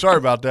right, Gary. Sorry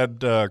about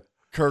that.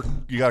 Kirk,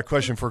 you got a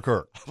question for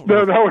Kirk?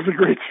 No, that was a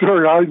great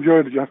story. I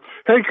enjoyed it, Jeff.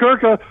 Hey,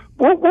 Kirk,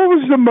 what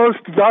was the most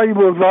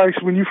valuable advice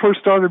when you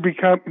first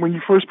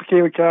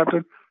became a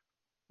captain?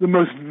 The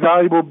most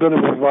valuable bit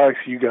of advice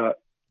you got?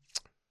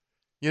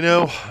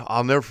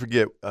 I'll never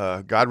forget.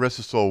 God rest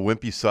his soul,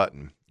 Wimpy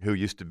Sutton, who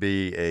used to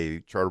be a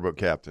charter boat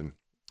captain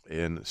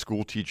and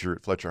school teacher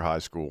at Fletcher High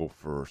School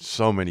for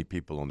so many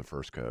people on the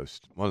First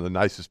Coast. One of the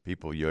nicest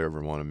people you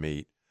ever want to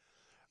meet.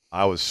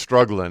 I was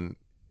struggling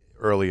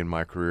early in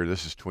my career.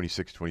 This is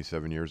 26,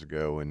 27 years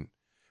ago. And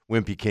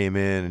Wimpy came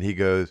in and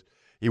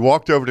he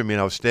walked over to me,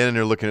 and I was standing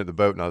there looking at the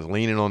boat, and I was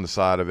leaning on the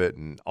side of it,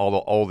 and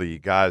all the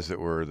guys that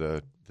were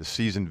the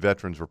seasoned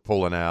veterans were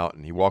pulling out.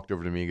 And he walked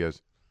over to me,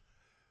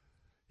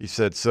 he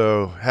said,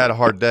 so had a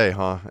hard day,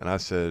 huh? And I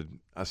said,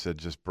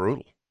 just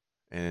brutal.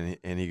 And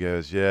he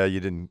goes, yeah, you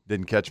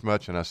didn't catch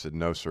much? And I said,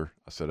 no, sir.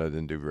 I said, I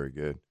didn't do very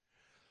good.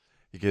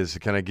 He goes,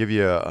 can I give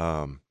you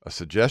a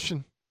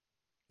suggestion?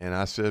 And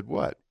I said,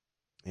 what?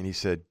 And he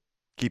said,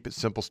 keep it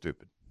simple,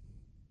 stupid.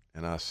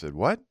 And I said,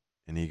 what?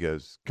 And he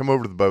goes, come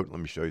over to the boat and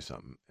let me show you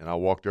something. And I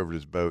walked over to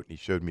his boat, and he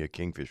showed me a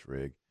kingfish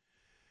rig.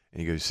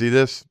 And he goes, see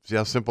this? See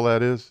how simple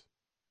that is?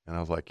 And I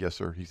was like, yes,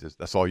 sir. He says,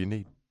 that's all you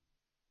need.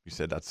 He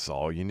said, that's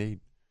all you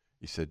need.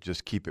 He said,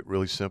 just keep it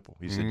really simple.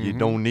 He said, you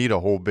don't need a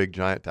whole big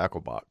giant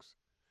tackle box.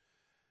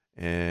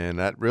 And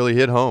that really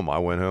hit home. I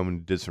went home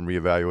and did some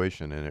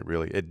reevaluation,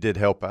 and it did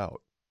help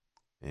out.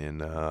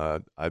 And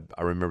I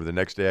remember the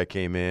next day I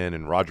came in,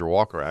 and Roger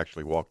Walker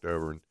actually walked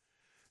over and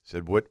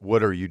said,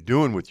 "What are you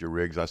doing with your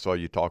rigs? I saw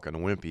you talking to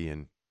Wimpy."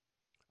 And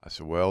I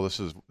said, "Well, this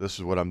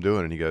is what I'm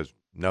doing." And he goes,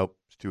 "Nope,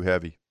 it's too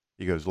heavy."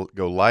 He goes,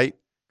 "Go light,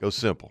 go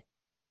simple."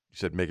 He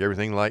said, "Make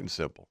everything light and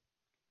simple."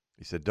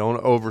 He said,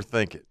 "Don't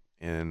overthink it."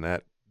 And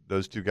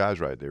those two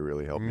guys right there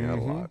really helped me out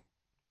a lot.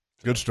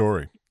 Good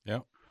story. Yeah.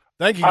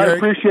 Thank you, Gary. I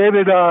appreciate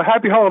it.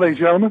 Happy holidays,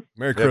 gentlemen.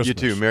 Merry Christmas. You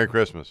too. Merry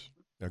Christmas.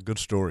 Yeah, good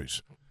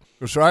stories.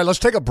 So, all right, let's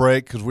take a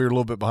break because we were a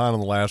little bit behind on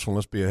the last one.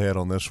 Let's be ahead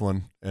on this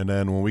one. And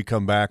then when we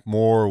come back,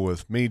 more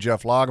with me,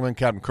 Jeff Lageman,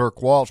 Captain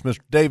Kirk Waltz, Mr.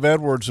 Dave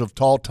Edwards of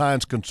Tall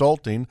Tines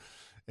Consulting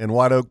in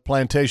White Oak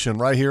Plantation,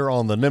 right here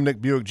on the Nimnick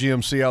Buick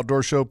GMC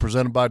Outdoor Show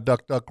presented by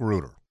Duck Duck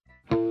Rooter.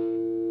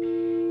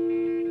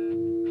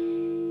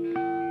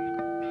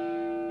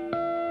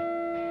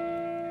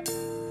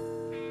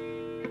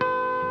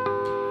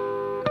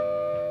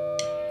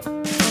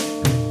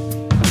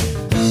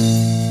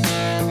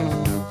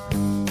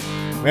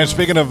 Man,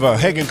 speaking of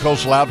Hagen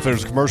Coastal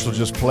Outfitters, commercial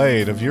just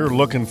played. If you're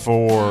looking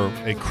for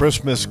a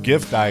Christmas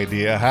gift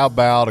idea, how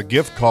about a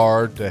gift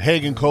card to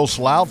Hagen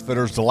Coastal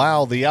Outfitters to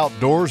allow the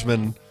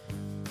outdoorsman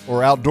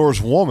or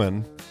outdoors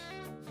woman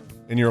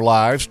in your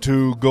lives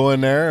to go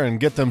in there and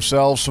get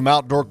themselves some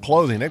outdoor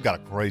clothing. They've got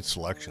a great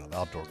selection of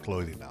outdoor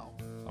clothing now.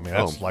 I mean,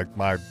 that's like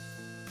that's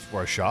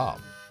where I shop.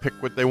 Pick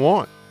what they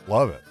want.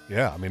 Love it.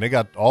 Yeah, I mean, they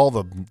got all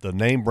the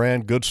name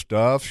brand good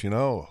stuff,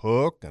 a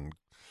hook and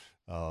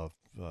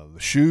the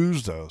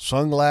shoes, the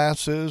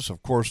sunglasses,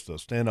 of course, the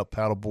stand-up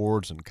paddle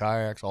boards and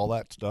kayaks, all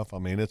that stuff. I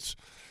mean, it's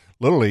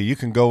literally you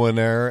can go in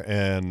there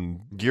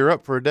and gear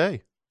up for a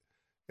day.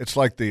 It's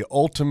like the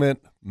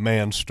ultimate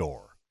man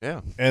store,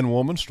 and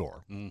woman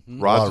store.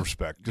 Mm-hmm. A lot of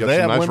respect. They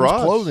have women's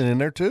clothing in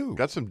there too.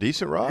 Got some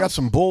decent rods. Got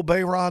some Bull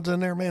Bay rods in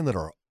there, man, that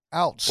are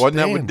outstanding.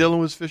 Wasn't that what Dylan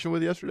was fishing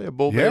with yesterday? A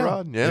Bull Bay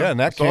rod. Yeah, and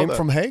that came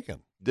from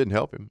Hagen. Didn't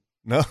help him.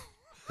 No.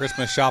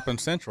 Christmas shopping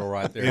central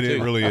right there,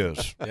 It really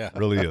is. Yeah.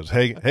 Really is.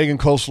 Hagen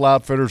Coastal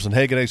Outfitters and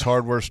Hagen Ace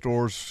Hardware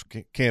stores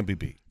can't be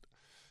beat.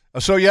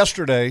 So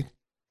yesterday,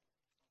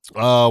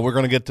 we're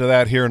going to get to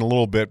that here in a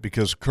little bit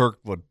because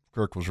what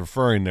Kirk was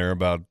referring there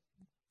about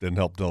didn't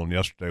help Dylan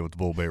yesterday with the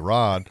Bull Bay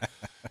rod.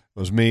 It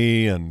was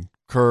me and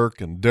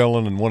Kirk and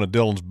Dylan and one of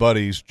Dylan's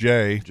buddies,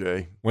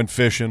 Jay. Went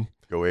fishing.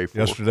 Go A4.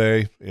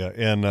 Yesterday. Yeah,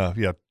 and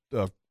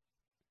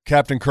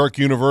Captain Kirk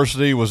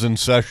University was in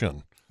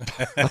session.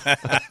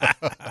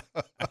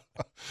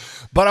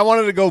 But I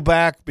wanted to go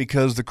back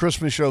because the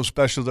Christmas show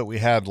special that we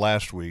had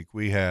last week,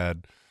 we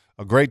had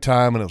a great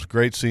time, and it was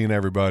great seeing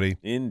everybody.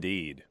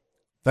 Indeed.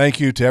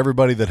 Thank you to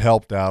everybody that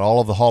helped out, all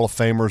of the Hall of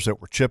Famers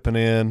that were chipping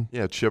in.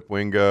 Yeah, Chip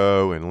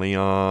Wingo and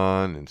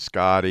Leon and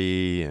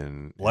Scotty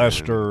and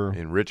Lester.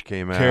 And Rich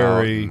came out.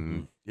 Carrie.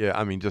 And, yeah,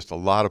 I mean, just a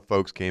lot of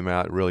folks came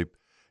out, really,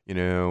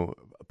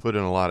 put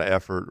in a lot of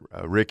effort.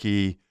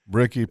 Ricky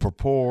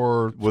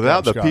Purport.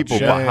 Without the people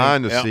Shea.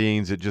 behind the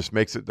scenes, it just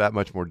makes it that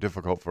much more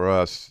difficult for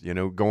us,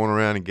 going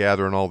around and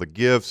gathering all the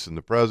gifts and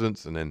the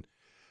presents, and then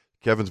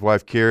Kevin's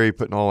wife, Carrie,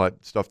 putting all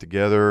that stuff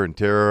together, and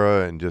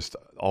Tara, and just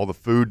all the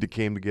food that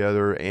came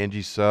together,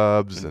 Angie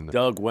Subs. And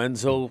Doug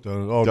Wenzel.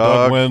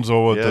 Doug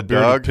Wenzel with the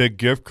Bearded Pig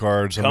gift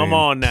cards. Come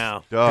on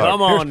now.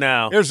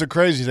 Here's the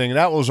crazy thing.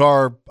 That was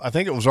I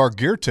think it was our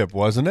gear tip,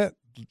 wasn't it?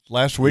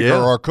 Last week, or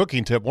our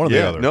cooking tip, one or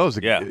the other. No, it was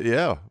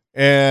yeah.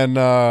 And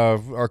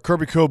our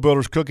Kirby Co.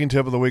 Builders cooking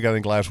tip of the week, I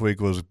think last week,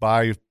 was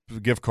buy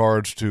gift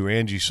cards to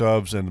Angie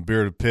Subs and the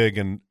Bearded Pig.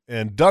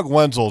 And Doug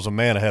Wenzel is a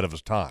man ahead of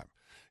his time.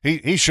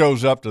 He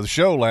shows up to the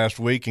show last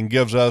week and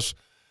gives us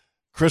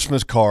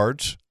Christmas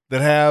cards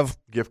that have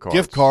gift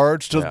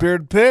cards to the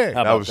Bearded Pig.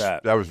 How about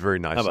that? That was very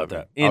nice. How about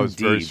that? I was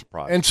very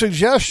surprised. And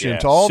suggestion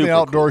to all the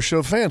Outdoor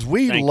Show fans.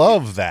 We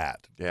love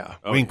that. Yeah.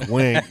 Wink,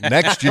 wink.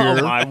 Next year.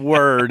 Oh, my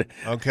word.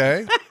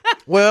 Okay.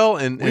 Well,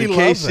 and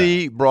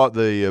Casey brought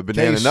the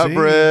banana nut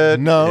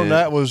bread. No,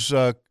 that was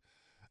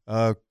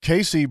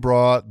Casey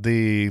brought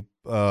the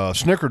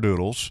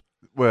snickerdoodles.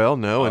 Well,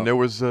 no, and there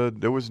was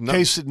nut.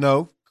 Casey,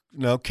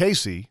 no,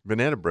 Casey.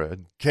 Banana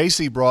bread.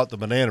 Casey brought the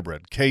banana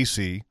bread.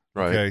 Casey.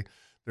 Right. Okay.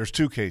 There's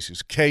two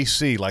Caseys.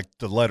 KC, like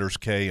the letters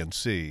K and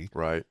C.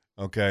 Right.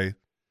 Okay.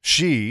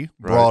 She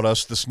brought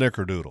us the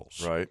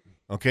snickerdoodles. Right.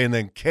 Okay. And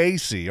then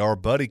Casey, our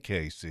buddy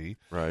Casey.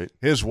 Right.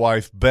 His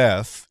wife,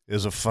 Beth,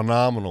 is a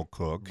phenomenal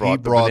cook. He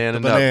brought the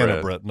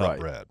banana nut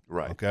bread.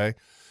 Right. Okay.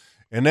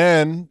 And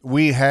then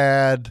we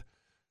had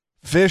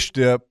fish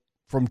dip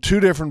from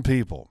two different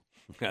people.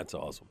 That's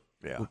awesome.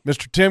 Yeah.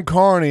 Mr. Tim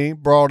Carney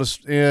brought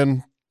us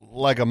in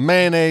like a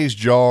mayonnaise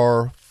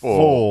jar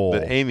full.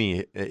 That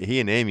he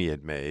and Amy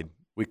had made.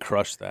 We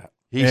crushed that.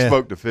 He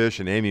smoked the fish,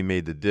 and Amy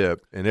made the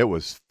dip, and it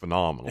was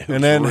phenomenal. It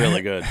was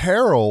really good.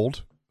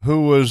 Harold,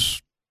 who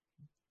was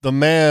the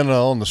man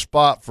on the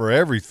spot for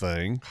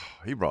everything,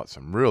 he brought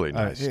some really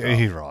nice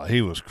stuff.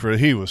 He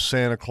was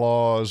Santa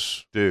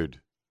Claus, dude.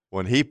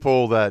 When he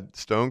pulled that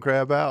stone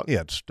crab out, he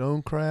had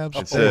stone crabs.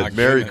 It said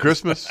 "Merry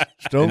Christmas."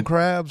 Stone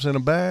crabs in a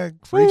bag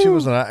for each of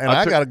us, and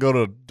I got to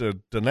go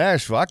to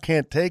Nashville. I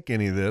can't take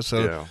any of this.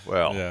 So,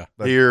 I'll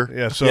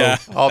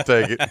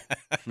take it.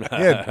 He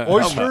had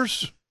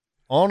oysters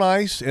on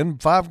ice in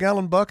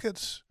 5-gallon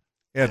buckets.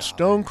 He had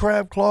stone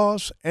crab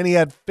claws, and he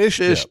had fish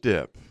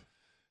dip.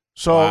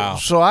 So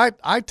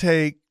I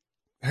take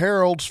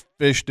Harold's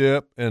fish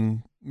dip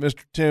and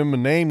Mr. Tim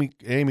and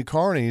Amy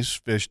Carney's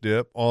fish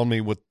dip on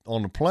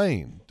the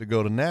plane to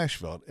go to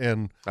Nashville,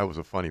 and that was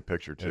a funny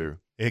picture too.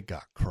 It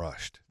got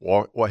crushed.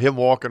 Him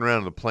walking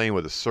around the plane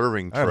with a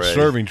serving tray. I had a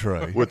serving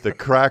tray with the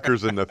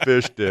crackers and the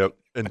fish dip,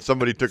 and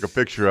somebody took a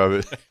picture of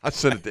it. I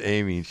sent it to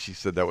Amy, and she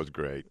said that was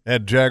great.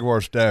 Had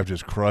Jaguar staff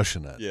just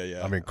crushing it.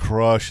 Yeah. I mean,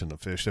 crushing the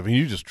fish dip. I mean,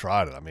 you just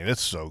tried it. I mean,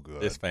 it's so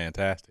good. It's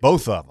fantastic.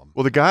 Both of them.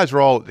 Well, the guys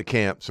were all at the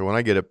camp, so when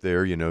I get up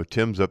there,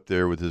 Tim's up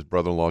there with his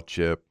brother-in-law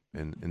Chip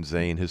and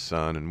Zane, his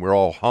son, and we're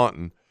all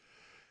hunting.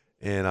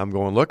 And I'm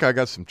going, look, I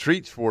got some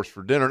treats for us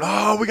for dinner.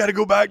 And, we got to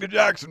go back to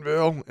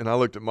Jacksonville. And I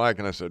looked at Mike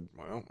and I said,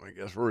 well, I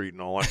guess we're eating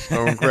all that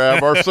stone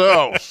crab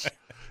ourselves.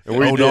 And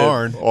we did.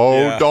 Darn.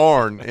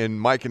 Darn. And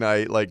Mike and I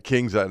ate like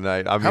kings that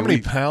night. I mean, how many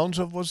pounds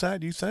was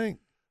that, do you think?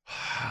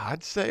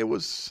 I'd say it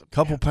was a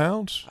couple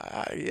pounds.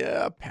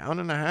 A pound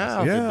and a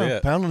half. Yeah, a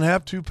pound and a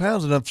half, 2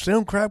 pounds. And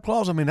stone crab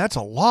claws, I mean, that's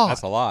a lot.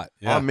 That's a lot.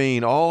 Yeah. I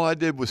mean, all I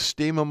did was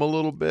steam them a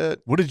little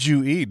bit. What did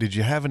you eat? Did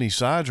you have any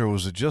sides, or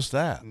was it just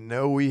that?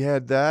 No, we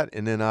had that,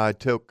 and then I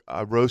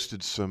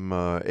roasted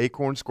some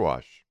acorn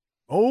squash.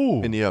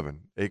 Oh, in the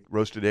oven,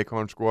 roasted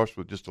acorn squash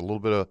with just a little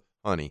bit of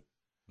honey.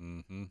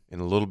 Mm-hmm.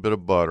 And a little bit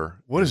of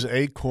butter. What is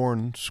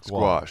acorn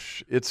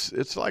squash?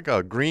 It's like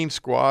a green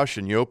squash,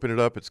 and you open it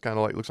up. It's kind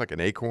of looks like an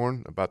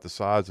acorn, about the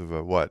size of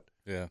a what?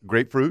 Yeah,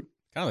 grapefruit.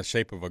 Kind of the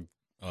shape of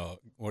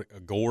a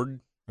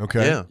gourd.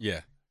 Okay. Yeah.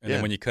 And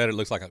then when you cut it, it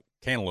looks like a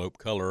cantaloupe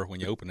color when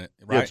you open it.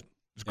 Right. Yeah,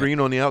 it's green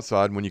on the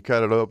outside. And when you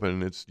cut it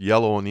open, it's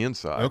yellow on the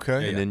inside.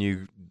 Okay. And then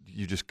you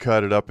just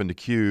cut it up into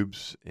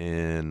cubes.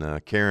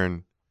 And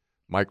Karen,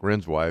 Mike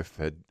Wren's wife,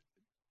 had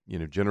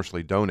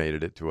generously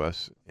donated it to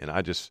us, and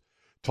I just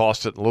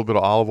tossed it in a little bit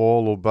of olive oil,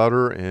 a little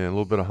butter, and a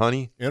little bit of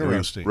honey.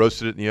 Interesting.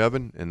 Roasted it in the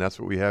oven, and that's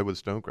what we had with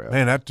stone crab.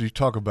 Man, you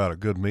talk about a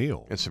good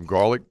meal. And some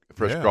garlic,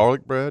 fresh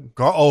garlic bread.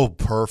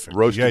 Perfect.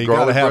 Roasted you got to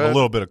garlic have bread. a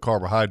little bit of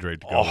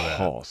carbohydrate to go with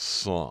that. Oh,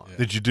 son. Yeah.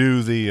 Did you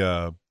do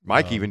the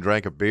Mike even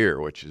drank a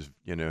beer, which is,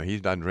 he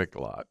doesn't drink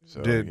a lot.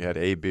 So he had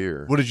a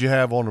beer. What did you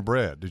have on the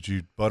bread? Did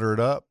you butter it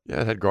up?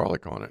 Yeah, it had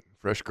garlic on it.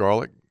 Fresh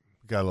garlic.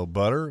 Got a little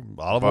butter?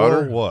 Olive Butter.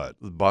 oil? What?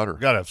 Butter.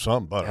 Got to have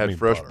some butter. Had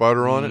fresh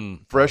butter on it.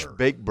 Fresh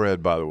baked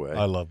bread, by the way.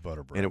 I love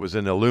butter bread. And it was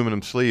in the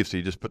aluminum sleeve, so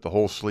you just put the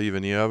whole sleeve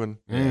in the oven.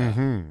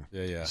 Mm-hmm.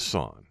 Yeah.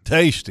 Son.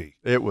 Tasty.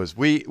 It was.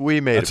 We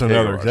made That's it.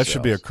 That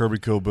should be a Kirby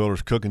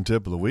Co-Builders cooking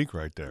tip of the week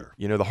right there.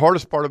 The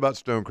hardest part about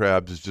stone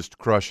crabs is just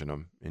crushing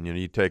them. And,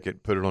 you take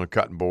it, put it on a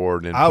cutting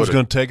board. And I was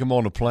going to take them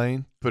on the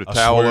plane. Put a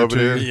towel over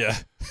there. Yeah.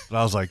 And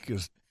I was like, you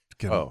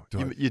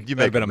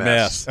make a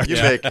mess. You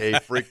make a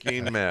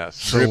freaking mess.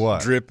 So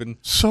what? Dripping.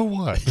 So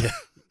what?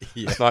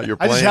 It's not your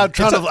plane.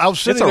 I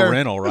was sitting there. It's a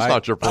rental, right? It's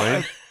not your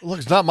plane. Look,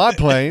 it's not my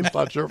plane. It's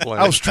not your plane.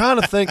 I was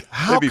trying to think,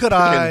 how They'd be could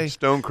picking I,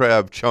 stone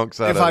crab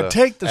chunks out if of I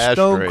take the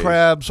stone ashtrays.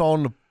 crabs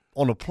on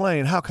the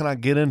plane, how can I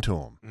get into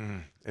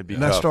them? It'd be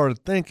And tough. I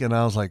started thinking,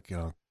 I was like,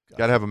 Got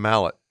to have a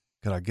mallet.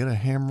 could I get a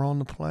hammer on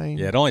the plane?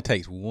 Yeah, it only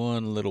takes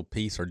one little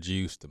piece or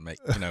juice to make,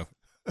 A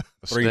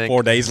 3 stink.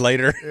 4 days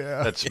later.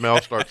 Yeah. That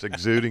smell starts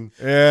exuding.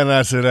 And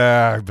I said,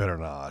 I better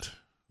not.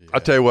 I'll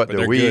tell you what, But though,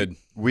 they're good.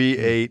 we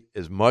ate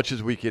as much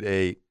as we could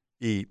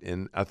eat,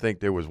 and I think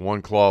there was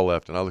one claw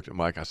left, and I looked at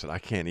Mike. I said, I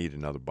can't eat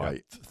another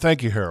bite.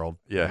 Thank you, Harold.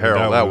 Yeah, I mean,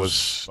 Harold, that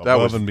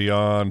above was and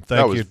beyond. that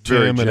Thank was you,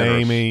 very Tim and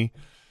generous. Amy.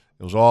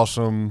 It was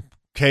awesome.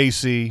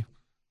 Casey,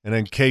 and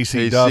then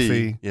Casey KC.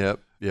 Duffy. Yep.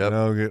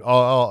 It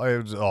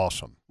was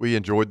awesome. We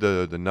enjoyed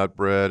the nut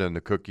bread and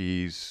the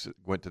cookies.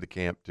 Went to the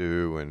camp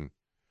too, and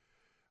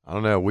I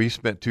don't know. We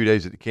spent 2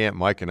 days at the camp.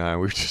 Mike and I.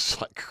 We were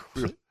just like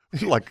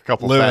like a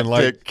couple Living fat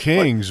like tick,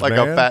 kings, like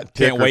man. a fat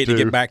tick. Can't wait or to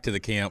two. get back to the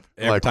camp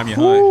every Like, time you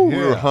whoo, hunt.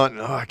 we were Yeah. hunting.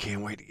 Oh, I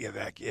can't wait to get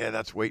back. Yeah,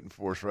 that's waiting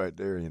for us right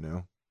there.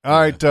 All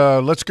right,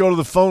 let's go to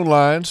the phone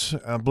lines.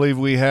 I believe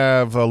we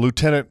have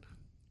Lieutenant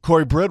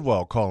Corey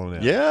Bridwell calling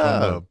in.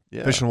 Yeah, from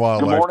the Fish and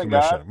Wildlife Good morning,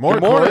 Commission. guys.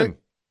 Morning, Good morning.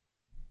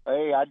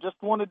 Corey. Hey, I just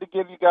wanted to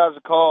give you guys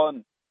a call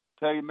and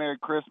tell you Merry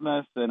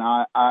Christmas, and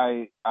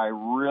I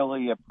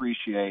really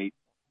appreciate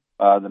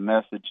the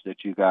message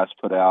that you guys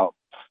put out,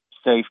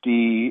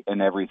 safety and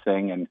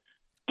everything, and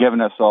giving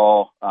us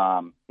all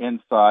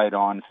insight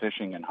on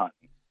fishing and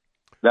hunting.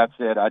 That's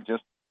it. I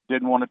just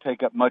didn't want to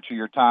take up much of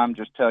your time.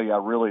 Just tell you I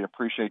really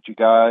appreciate you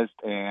guys,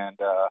 and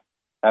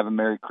have a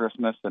Merry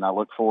Christmas, and I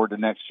look forward to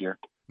next year.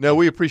 No,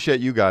 we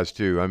appreciate you guys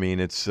too. I mean,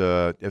 it's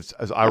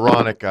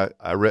ironic.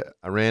 I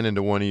ran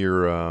into one of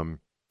your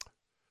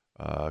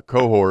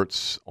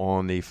cohorts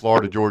on the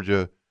Florida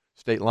Georgia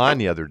state line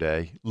the other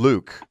day,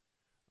 Luke.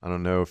 I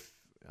don't know if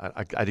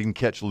I didn't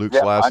catch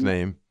Luke's last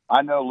name.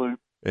 I know, Luke.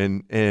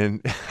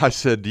 And I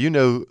said, "Do you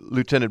know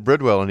Lieutenant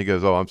Bridwell?" And he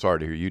goes, "Oh, I'm sorry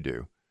to hear you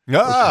do."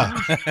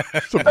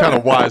 Some kind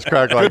of wise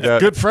crack like that.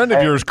 Good friend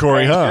of yours,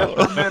 Corey, huh?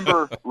 Just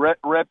remember,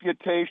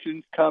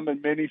 reputations come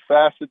in many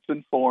facets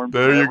and forms.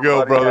 There you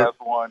go, Everybody brother. has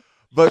one.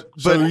 But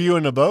So are you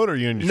in the boat or are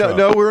you in your truck?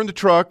 No, we were in the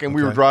truck and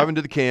we were Okay. driving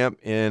to the camp,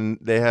 and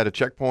they had a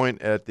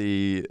checkpoint at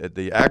the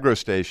agro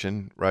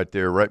station right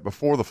there, right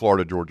before the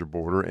Florida Georgia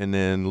border, and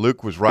then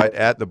Luke was right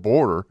at the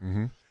border,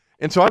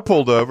 and so I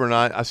pulled over and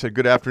I said,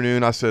 "Good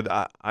afternoon." I said,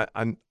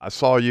 "I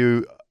saw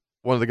you,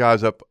 one of the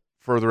guys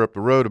further up the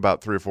road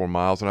about 3 or 4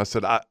 miles," and I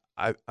said,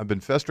 I've been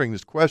festering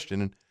this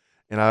question,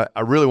 and I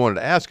really wanted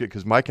to ask it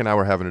because Mike and I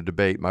were having a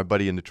debate, my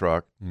buddy in the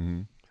truck.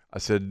 I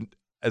said,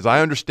 as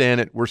I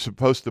understand it, we're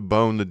supposed to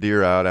bone the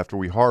deer out after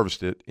we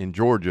harvest it in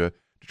Georgia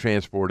to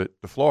transport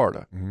it to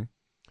Florida.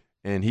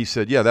 And he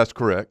said, yeah, that's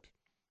correct.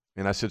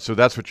 And I said, so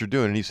that's what you're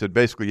doing? And he said,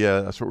 basically, yeah,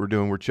 that's what we're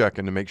doing. We're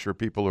checking to make sure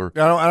people are.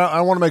 I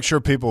want to make sure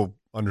people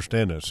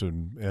understand this,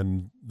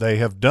 and they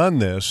have done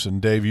this,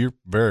 and Dave, you're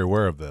very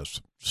aware of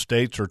this.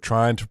 States are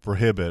trying to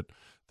prohibit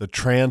the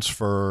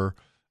transfer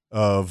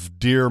of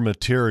deer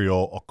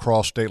material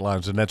across state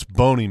lines, and that's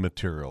bony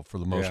material for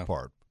the most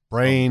part.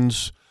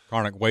 Brains,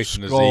 Chronic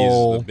wasting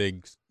skull,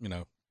 disease, the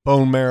big,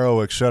 bone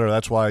marrow, et cetera.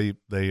 That's why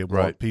they want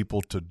Right.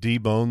 people to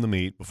debone the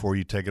meat before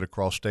you take it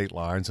across state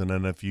lines. And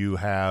then if you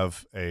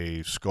have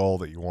a skull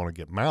that you want to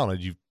get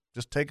mounted, you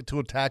just take it to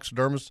a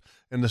taxidermist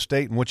in the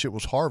state in which it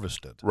was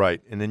harvested.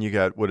 Right. And then you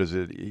got, what is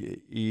it,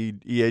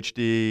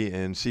 EHD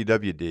and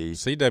CWD.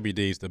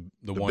 CWD is the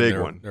one big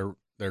they're, one.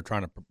 they're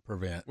trying to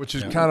prevent. Which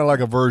is kind of like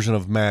a version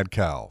of mad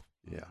cow.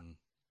 Yeah.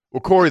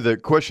 Well, Corey, the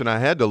question I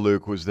had to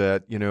Luke was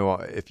that,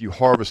 if you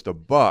harvest a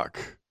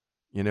buck,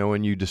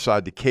 and you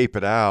decide to cape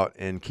it out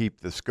and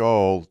keep the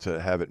skull to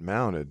have it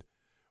mounted,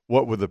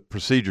 what were the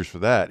procedures for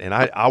that? And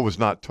I was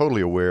not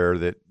totally aware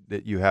that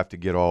you have to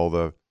get all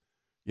the,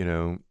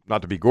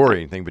 not to be gory or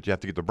anything, but you have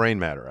to get the brain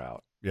matter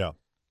out. Yeah.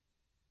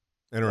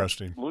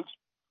 Interesting.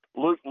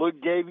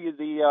 Luke gave you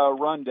the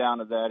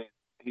rundown of that.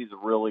 He's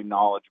a really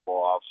knowledgeable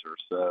officer,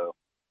 so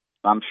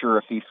I'm sure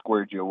if he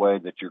squared you away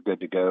that you're good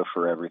to go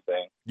for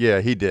everything.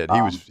 Yeah, he did.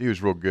 He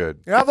was real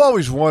good. Yeah, I've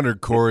always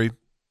wondered, Corey,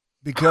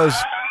 because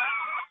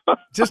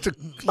Just a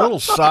little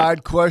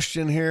side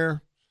question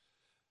here.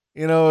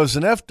 You know, as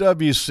an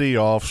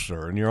FWC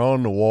officer and you're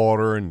on the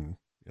water and,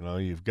 you know,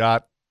 you've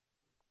got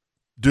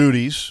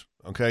duties,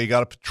 okay, you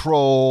got to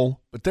patrol,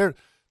 but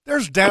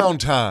there's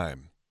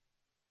downtime,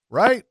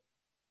 right?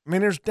 I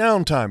mean, there's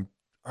downtime.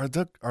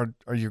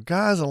 Are your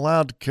guys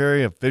allowed to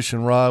carry a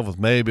fishing rod with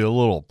maybe a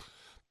little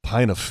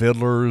pint of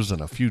fiddlers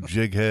and a few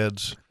jig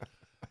heads?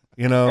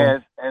 You know,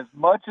 as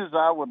much as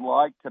I would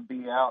like to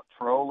be out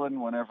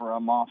trolling whenever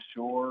I'm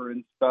offshore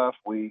and stuff,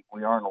 we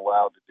aren't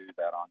allowed to do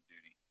that on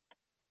duty.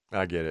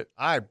 I get it.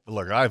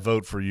 I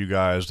vote for you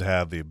guys to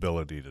have the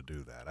ability to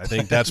do that. I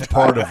think that's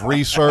part of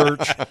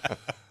research.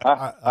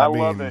 I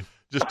love it.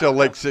 Just tell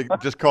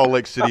just call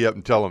Lake City up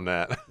and tell them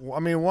that. I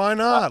mean, why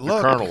not?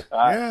 Look, Colonel.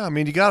 Yeah, I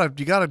mean, you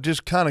gotta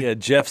just kind of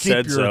Jeff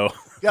said so.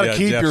 You gotta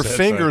keep your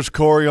fingers,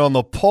 Corey, on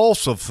the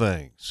pulse of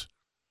things.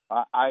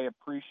 I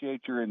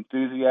appreciate your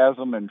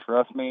enthusiasm, and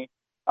trust me,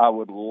 I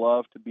would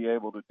love to be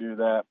able to do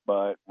that,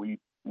 but we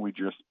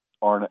just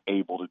aren't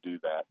able to do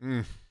that.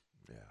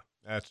 Yeah,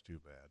 that's too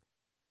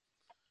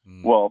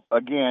bad. Well,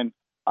 again,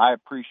 I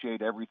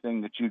appreciate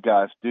everything that you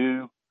guys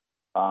do,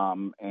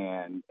 and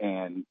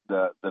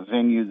the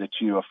venue that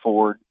you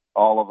afford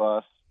all of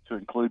us, to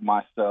include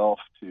myself,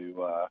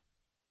 to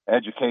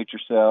educate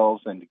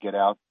yourselves and to get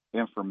out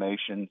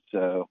information.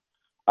 So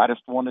I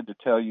just wanted to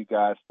tell you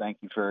guys thank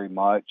you very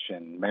much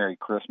and Merry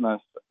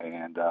Christmas.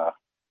 And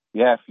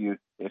if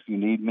you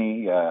need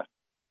me,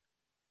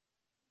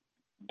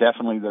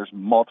 definitely there's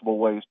multiple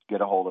ways to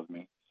get a hold of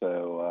me.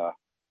 So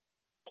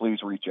please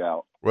reach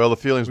out. Well, the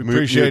feelings we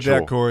appreciate mutual.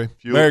 That, Corey.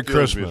 Merry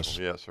Christmas.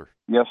 Mutual. Yes, sir.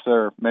 Yes,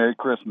 sir. Merry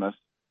Christmas.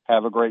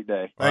 Have a great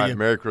day. All right,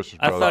 Merry Christmas,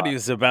 brother. I thought he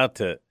was about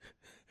to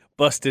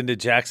bust into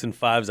Jackson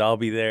 5's I'll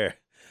Be There.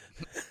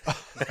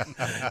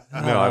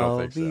 No, I don't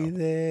think so. I'll be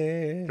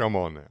there. Come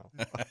on now.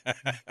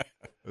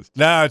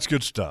 Nah, it's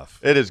good stuff.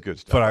 It is good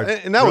stuff.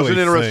 But and that was an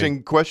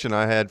interesting question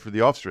I had for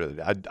the officer.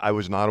 I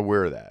was not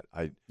aware of that.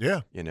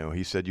 You know,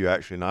 he said you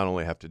actually not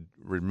only have to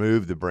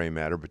remove the brain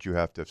matter, but you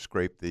have to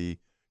scrape the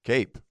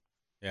cape.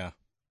 Yeah.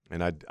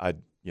 And I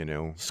you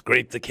know.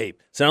 Scrape the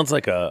cape. Sounds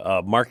like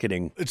a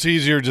marketing. It's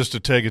easier just to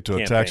take it to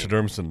campaign. a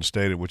taxidermist and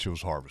state it which it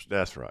was harvested.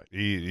 That's right.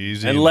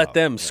 Easy and enough. let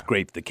them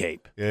scrape the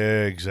cape.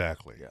 Yeah,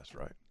 exactly. That's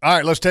right. All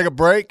right, let's take a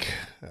break.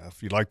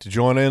 If you'd like to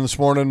join in this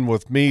morning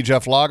with me,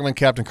 Jeff Loggeman,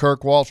 Captain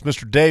Kirk Waltz,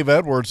 Mr. Dave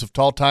Edwards of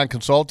Tall Time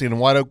Consulting and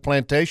White Oak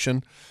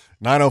Plantation,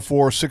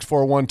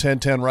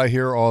 904-641-1010 right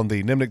here on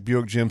the Nimnik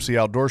Buick GMC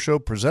Outdoor Show,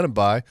 presented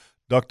by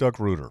Duck Duck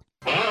Rooter.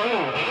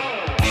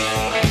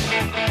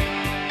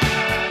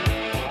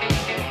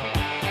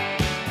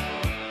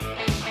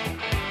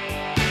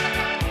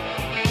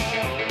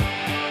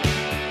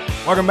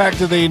 Welcome back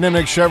to the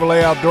Nimnik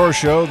Chevrolet Outdoor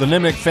Show, the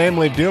Nimnik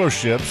family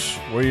dealerships,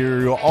 where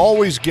you'll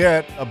always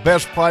get a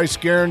best price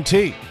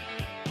guarantee.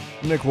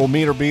 Nimnik will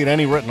meet or beat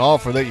any written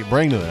offer that you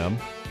bring to them.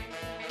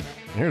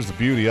 And here's the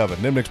beauty of it.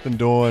 Nimnik's been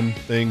doing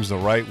things the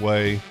right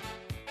way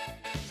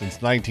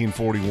since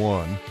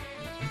 1941.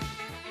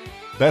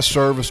 Best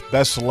service,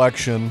 best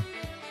selection,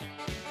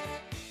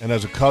 and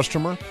as a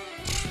customer,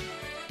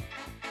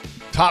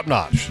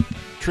 top-notch.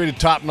 Treated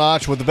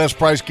top-notch with the best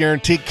price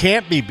guarantee,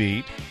 can't be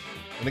beat.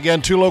 And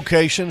again, 2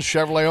 locations,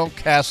 Chevrolet on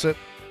Cassett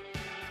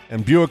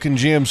and Buick and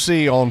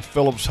GMC on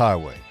Phillips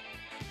Highway.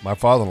 My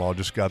father-in-law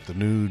just got the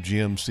new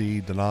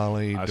GMC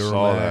Denali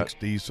Duramax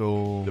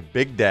diesel. The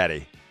Big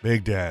Daddy.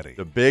 Big Daddy.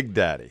 The Big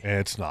Daddy.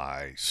 It's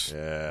nice.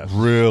 Yeah.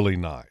 Really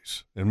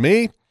nice. And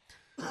me,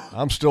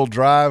 I'm still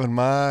driving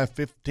my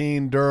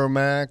 15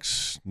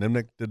 Duramax.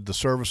 Nimnik did the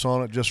service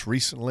on it just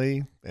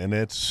recently, and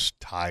it's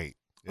tight.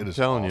 I'm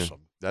telling you.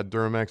 That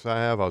Duramax I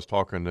have, I was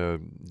talking to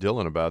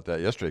Dylan about that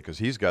yesterday because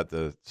he's got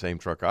the same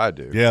truck I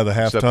do. Yeah, the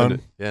half-ton.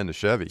 And the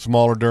Chevy.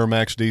 Smaller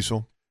Duramax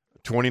diesel.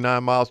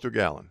 29 miles to a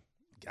gallon.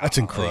 That's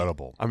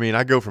incredible. I mean,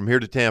 I go from here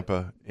to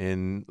Tampa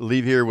and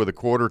leave here with a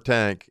quarter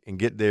tank and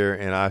get there,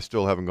 and I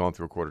still haven't gone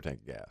through a quarter tank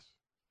of gas.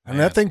 And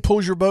that thing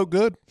pulls your boat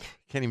good?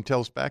 Can't even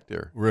tell it's back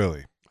there.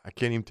 Really? I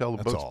can't even tell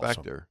the boat's awesome.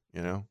 back there,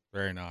 you know?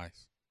 Very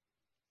nice.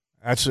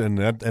 That's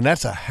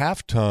a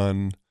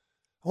half-ton.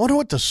 I wonder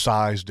what the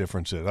size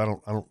difference is. I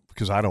don't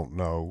because I don't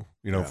know.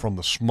 You know, from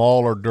the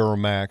smaller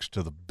Duramax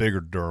to the bigger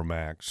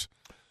Duramax.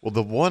 Well,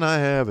 the one I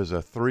have is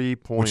a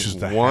 3.1. Which is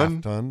the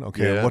half-ton?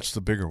 Okay, yeah. what's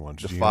the bigger one?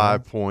 The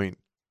 5.2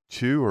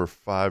 or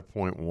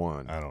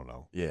 5.1. I don't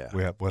know. Yeah.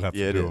 We'll have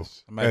to do. It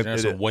is. I imagine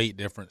there's a weight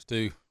difference,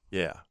 too.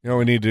 Yeah. You know what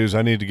we need to do is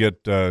I need to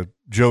get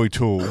Joey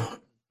Toole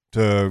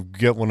to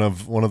get one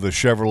of the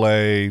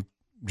Chevrolet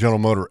General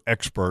Motor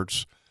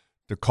experts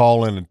to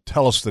call in and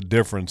tell us the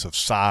difference of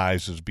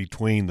sizes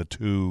between the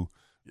two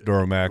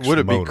Duramax Would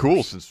it motors. be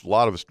cool, since a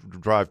lot of us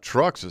drive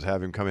trucks, is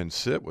have him come in and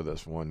sit with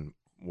us one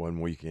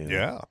weekend?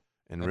 Yeah.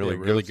 And That'd really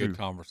be a really go through. good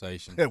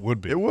conversation. It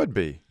would be. It would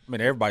be. I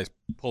mean, everybody's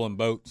pulling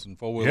boats and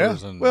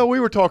four-wheelers. And Well, we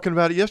were talking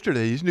about it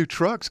yesterday. These new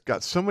trucks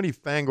got so many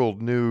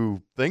fangled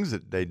new things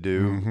that they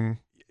do. Mm-hmm.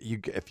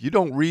 If you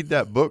don't read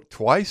that book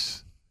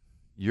twice,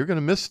 you're going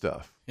to miss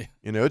stuff.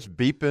 You know, it's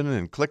beeping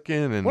and clicking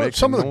and Well, making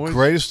some of noise. the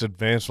greatest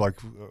advancements,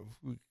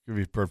 like give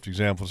you a perfect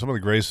example, some of the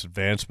greatest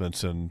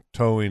advancements in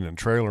towing and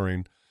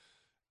trailering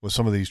with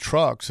some of these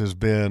trucks has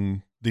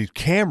been these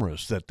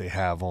cameras that they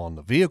have on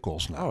the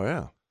vehicles now. Oh,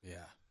 yeah.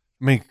 Yeah.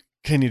 I mean,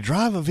 can you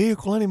drive a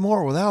vehicle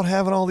anymore without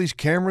having all these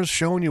cameras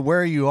showing you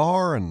where you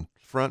are and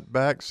Front,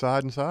 back,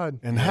 side, and side.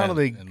 how do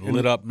they and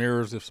lit up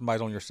mirrors if somebody's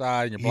on your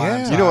side and your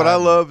blind side. You know what I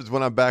love is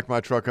when I back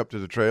my truck up to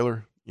the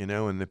trailer, you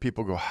know, and the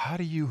people go, "How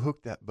do you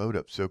hook that boat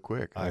up so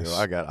quick?" I go,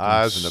 "I got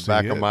eyes in the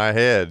back of my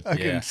head." I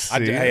can see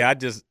it. Hey, I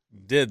just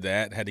did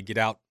that. Had to get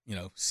out,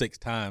 6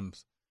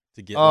 times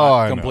to get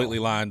I know. completely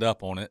lined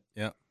up on it.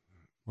 Yeah,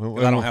 Well,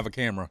 'cause I don't have a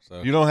camera.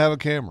 So You don't have a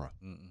camera.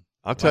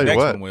 I'll tell you next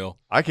what, one will.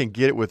 I can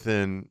get it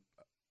within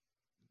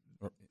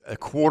a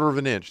quarter of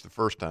an inch the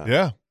first time.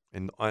 Yeah,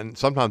 and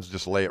sometimes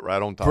just lay it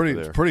right on top of it's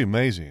there. pretty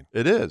amazing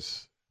It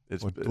is.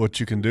 It's what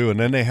you can do. And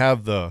then they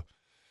have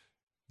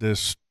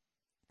this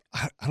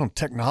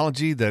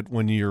technology that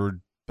when you're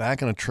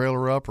backing a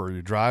trailer up or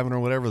you're driving or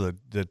whatever,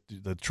 that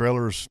the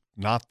trailer's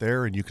not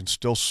there and you can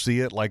still see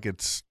it like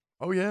it's.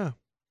 Oh yeah.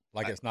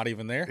 Like it's not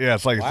even there. Yeah,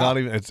 it's like Wow. it's not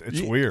even.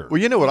 It's weird. Well,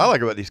 you know what I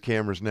like about these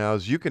cameras now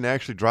is you can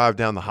actually drive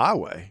down the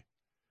highway,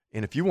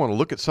 and if you want to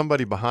look at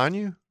somebody behind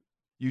you,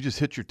 you just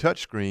hit your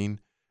touch screen,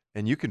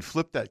 and you can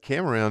flip that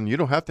camera around. You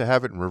don't have to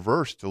have it in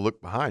reverse to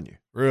look behind you.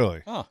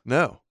 Really? Huh.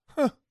 No.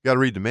 You got to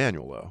read the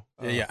manual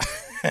though. Yeah.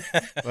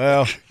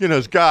 Well, You know,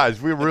 as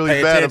guys, we're really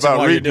Pay bad attention about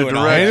while you're reading the doing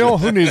all that. directions. manual?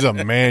 Who needs a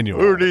manual?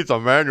 Who needs a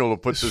manual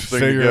to put this thing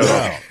Figure it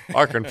together? out.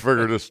 I can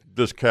figure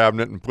this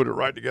cabinet and put it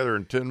right together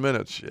in 10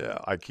 minutes. Yeah,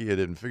 IKEA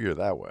didn't figure it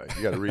that way.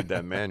 You got to read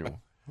that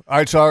manual. All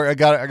right, so I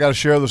got to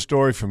share the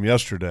story from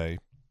yesterday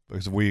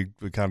because we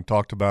kind of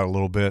talked about it a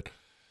little bit.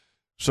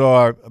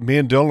 So me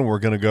and Dylan were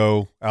going to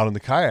go out in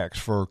the kayaks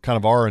for kind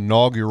of our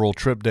inaugural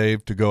trip,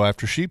 Dave, to go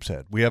after sheep's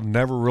head. We have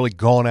never really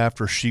gone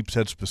after sheep's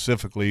head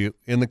specifically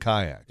in the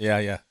kayak.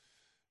 Yeah.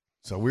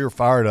 So we were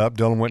fired up.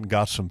 Dylan went and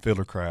got some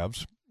fiddler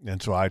crabs, and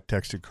so I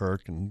texted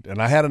Kirk, and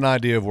I had an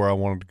idea of where I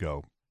wanted to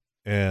go.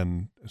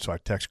 And so I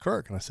texted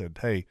Kirk, and I said,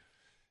 hey,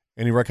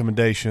 any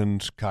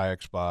recommendations,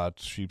 kayak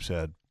spots, sheep's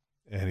head?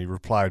 And he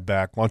replied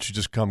back, why don't you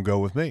just come go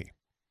with me?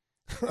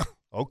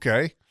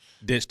 Okay.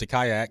 Ditch the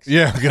kayaks.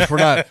 Yeah, because we're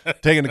not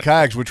taking the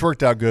kayaks, which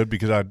worked out good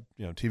because I,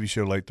 TV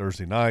show late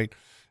Thursday night,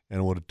 and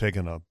it would have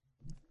taken a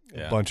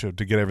bunch to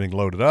get everything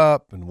loaded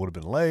up, and would have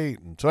been late.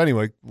 And so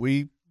anyway,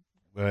 we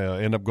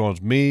end up going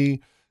as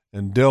me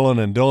and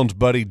Dylan's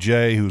buddy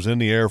Jay, who's in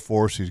the Air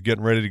Force. He's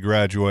getting ready to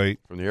graduate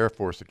From the Air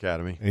Force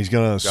Academy. And he's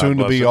going to God soon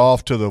to bless be him.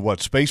 off to the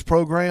space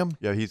program?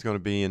 Yeah, he's going to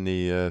be in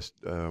the,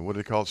 what do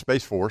they call it,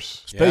 Space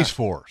Force. Space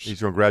Force.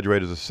 He's going to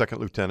graduate as a second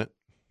lieutenant.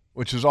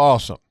 Which is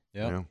awesome.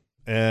 Yeah. You know?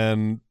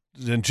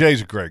 And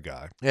Jay's a great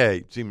guy. Yeah,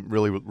 he seemed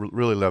really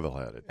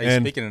level-headed. Hey,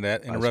 And- speaking of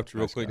that, interrupt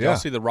you real quick. Did Yeah. y'all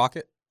see the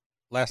rocket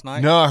last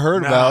night? No, I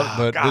heard about it, Nah,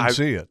 but God, didn't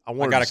see it. I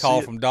wanted got a to call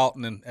see it. from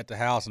Dalton at the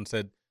house and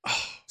said,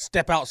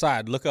 "Step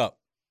outside, look up,"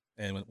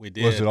 and we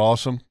did. Was it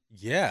awesome?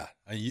 Yeah,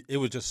 it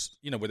was just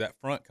with that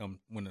front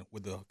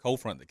with the cold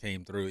front that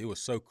came through, it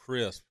was so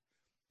crisp,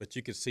 but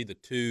you could see the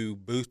 2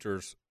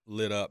 boosters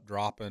lit up,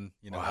 dropping.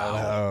 All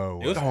that. Oh,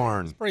 It was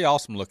darn. pretty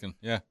awesome looking.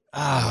 Yeah.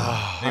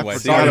 I Anyway,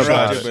 forgot sorry to about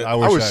interrupt it. you, but I I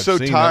wish was I'd so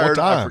seen that. tired, What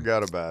I time?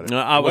 forgot about it. No,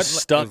 I it was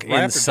wasn't- stuck it was right after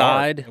dark.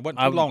 inside. It wasn't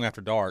too long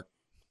after dark.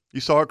 You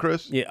saw it,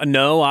 Chris? Yeah,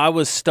 no, I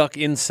was stuck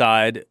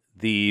inside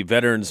the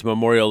Veterans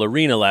Memorial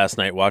Arena last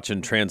night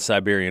watching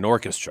Trans-Siberian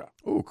Orchestra.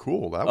 Oh,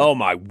 cool. That Oh,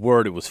 my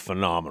word, it was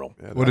phenomenal.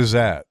 yeah, What is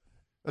that?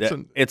 that's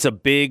It's a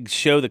big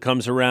show that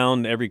comes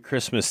around every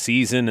Christmas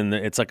season, and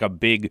it's like a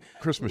big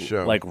a Christmas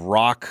show. like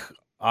rock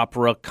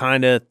opera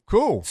kind of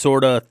Cool.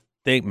 sort of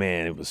thing.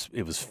 Man, it was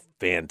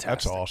fantastic.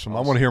 That's awesome. I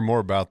want to hear more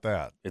about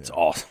that. It's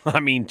awesome. I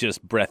mean,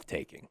 just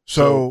breathtaking.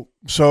 So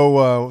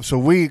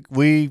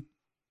we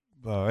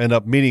end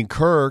up meeting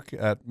Kirk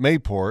at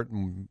Mayport,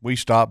 and we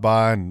stopped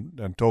by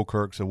and told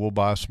Kirk, said we'll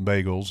buy some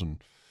bagels,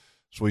 and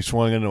so we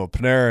swung into a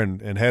Panera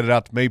and headed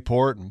out to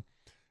Mayport and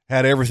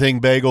had everything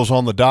bagels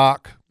on the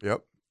dock.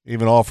 Yep.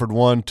 Even offered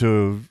one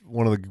to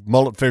one of the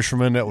mullet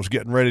fishermen that was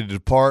getting ready to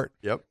depart.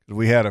 Yep.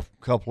 We had a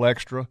couple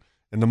extra,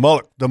 and the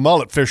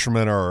mullet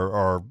fishermen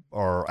are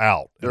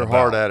out. They're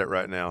hard at it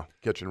right now,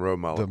 catching roe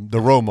mullet. the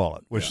roe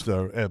mullet, which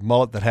the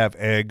mullet that have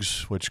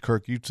eggs, which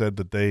Kirk, you said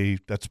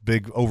that's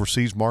big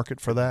overseas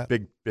market for that.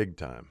 Big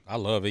time. I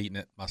love eating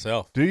it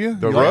myself. Do you?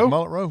 The You like roe?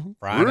 mullet roe?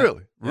 Frying it.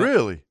 Really? Yeah.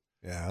 Really?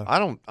 Yeah.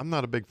 I'm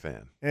not a big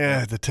fan.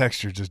 Yeah, the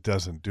texture just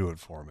doesn't do it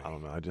for me. I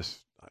don't know.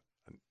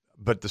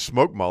 But the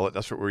smoked mullet,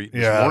 that's what we're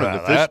eating Yeah, this morning,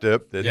 the fish that-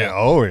 dip that Yeah.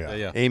 Oh yeah.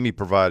 Yeah. Amy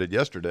provided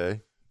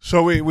yesterday.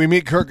 So we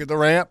meet Kirk at the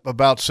ramp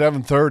about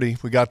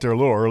 7:30. We got there a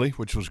little early,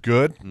 which was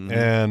good,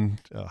 and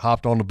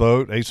hopped on the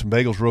boat, ate some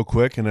bagels real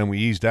quick, and then we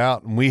eased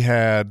out. And we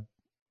had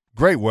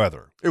great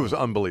weather. It was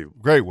unbelievable.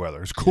 Great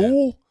weather. It's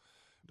cool,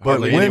 but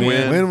Hardly any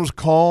wind was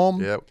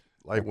calm. Yep.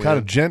 Light wind. Kind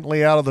of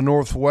gently out of the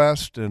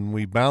northwest, and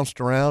we bounced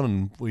around,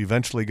 and we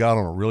eventually got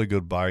on a really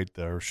good bite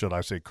there. Should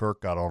I say Kirk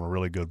got on a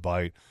really good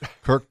bite.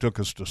 Kirk took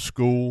us to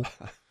school.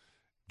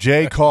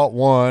 Jay caught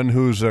one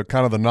who's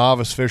kind of the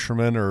novice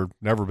fisherman or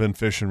never been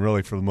fishing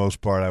really for the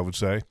most part, I would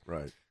say.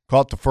 Right.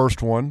 Caught the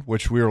first one,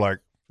 which we were like,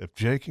 if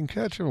Jay can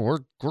catch him, we're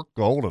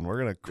golden. We're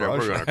going to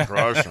crush him. We're going to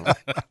crush him.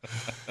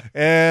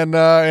 And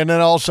then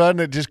all of a sudden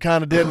it just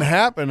kind of didn't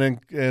happen.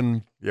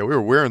 And yeah, we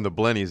were wearing the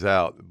blennies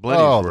out. The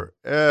blennies were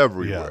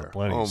everywhere. Yeah, the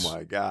blennies. Oh,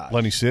 my God.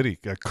 Blenny City.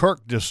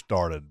 Kirk just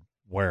started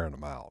wearing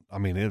them out. I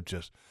mean, it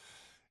just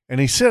 – and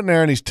he's sitting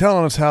there and he's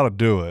telling us how to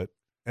do it.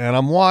 And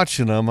I'm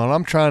watching him and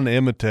I'm trying to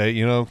imitate,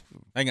 you know.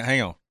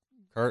 Hang on.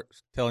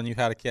 Kirk's telling you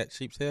how to catch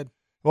sheep's head?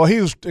 Well,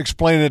 he was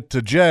explaining it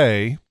to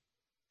Jay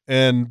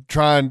and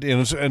trying,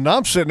 and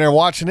I'm sitting there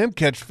watching him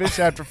catch fish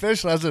after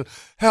fish. And I said,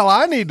 hell,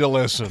 I need to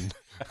listen.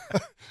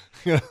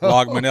 You know?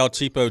 Logman El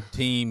Cheapo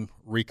Team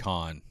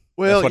Recon.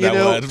 Well, you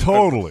know,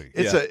 totally.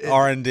 It's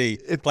R&D.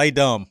 Play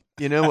dumb.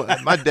 You know,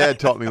 my dad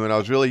taught me when I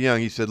was really young,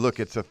 he said,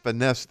 look, it's a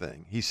finesse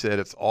thing. He said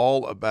it's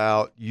all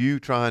about you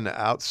trying to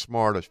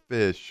outsmart a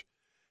fish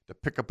to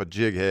pick up a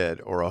jig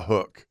head or a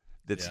hook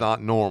that's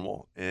not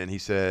normal. And he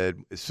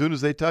said, as soon as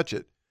they touch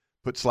it,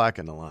 put slack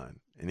in the line.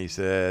 And he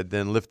said,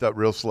 then lift up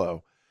real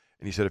slow.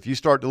 And he said, if you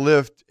start to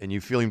lift and you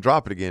feel him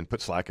drop it again,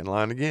 put slack in the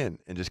line again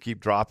and just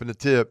keep dropping the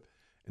tip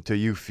until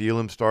you feel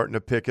him starting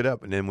to pick it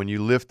up. And then when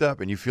you lift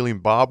up and you feel him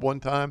bob one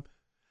time,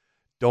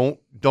 don't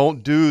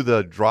do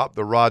the drop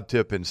the rod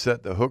tip and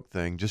set the hook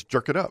thing. Just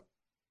jerk it up.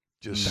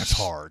 That's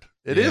hard.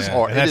 It is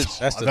hard.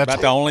 That's about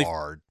the only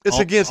hard. It's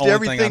against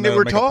everything that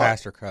we're taught.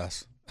 Pastor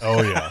cuss.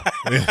 Oh,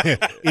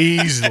 yeah.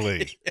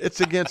 Easily.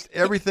 It's against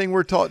everything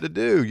we're taught to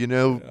do. You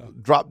know,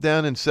 drop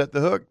down and set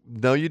the hook.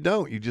 No, you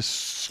don't. You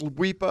just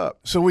sweep up.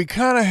 So we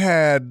kind of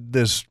had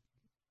this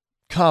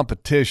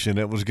competition.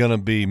 It was going to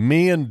be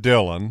me and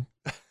Dylan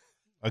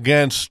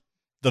against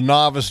the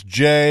novice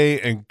Jay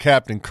and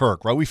Captain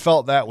Kirk, right? We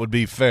felt that would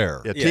be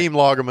fair. Yeah, Team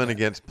Loggerman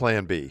against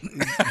Plan B.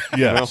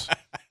 Yes.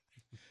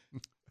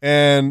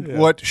 And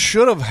what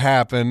should have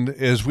happened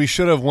is we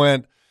should have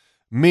went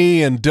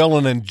me and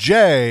Dylan and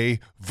Jay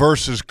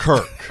versus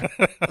Kirk.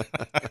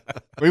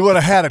 We would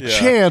have had a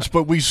chance,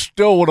 but we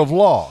still would have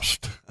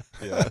lost.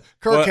 Yeah.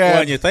 Kirk well,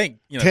 had and you think,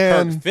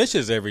 10, Kirk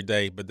fishes every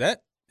day,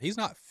 but he's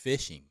not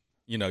fishing.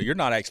 You know, you're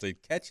not actually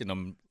catching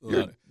them.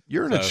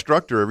 You're an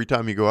instructor every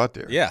time you go out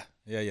there. Yeah.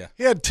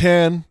 He had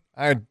 10.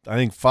 I had, I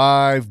think,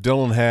 5.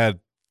 Dylan had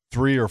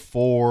 3 or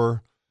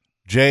 4.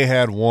 Jay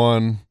had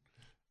 1.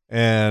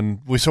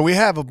 And we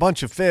have a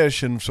bunch of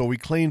fish, and so we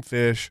clean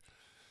fish,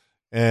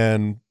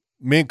 and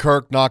me and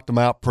Kirk knocked them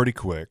out pretty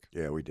quick.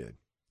 Yeah, we did.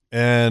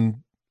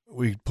 And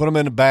we put them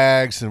in the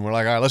bags, and we're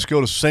like, all right, let's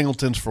go to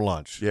Singleton's for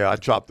lunch. Yeah, I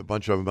chopped a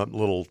bunch of them up in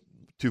little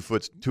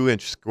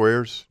 2-inch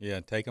squares. Yeah,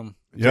 take them.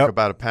 Took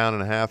about 1.5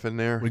 pounds in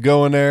there. We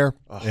go in there,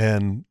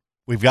 and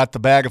we've got the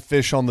bag of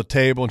fish on the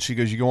table, and she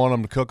goes, you want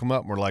them to cook them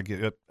up? And we're like,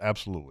 yeah,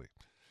 absolutely.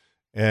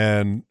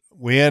 And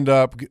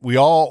we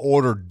all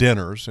ordered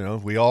dinners. You know,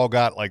 we all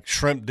got like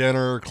shrimp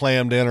dinner,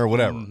 clam dinner,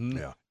 whatever. Mm-hmm.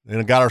 Yeah.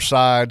 And got our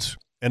sides.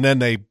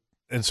 And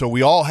so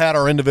we all had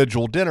our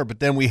individual dinner, but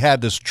then we had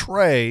this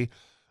tray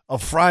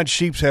of fried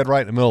sheep's head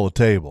right in the middle of the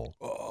table.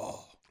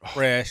 Oh,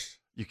 fresh.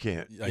 You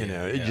can't,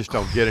 you just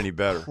don't get any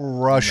better.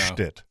 Crushed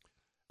it.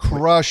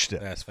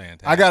 That's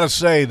fantastic. I got to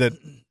say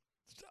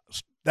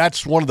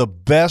that's one of the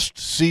best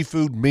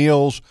seafood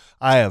meals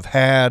I have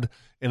had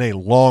in a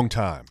long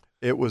time.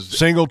 It was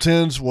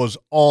Singleton's was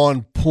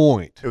on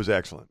point. It was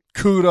excellent.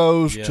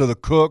 Kudos to the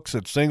cooks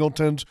at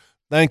Singleton's.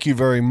 Thank you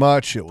very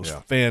much. It was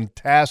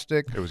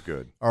fantastic. It was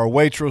good. Our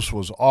waitress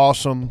was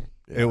awesome.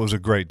 Yeah. It was a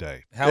great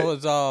day. How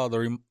was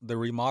the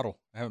remodel?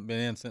 I haven't been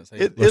in since.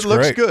 It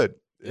looks good.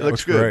 It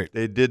looks good. Great.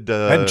 They did.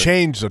 Hadn't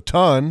changed a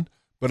ton,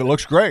 but it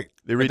looks great.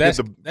 They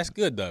redid that's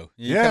good though.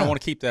 You kind of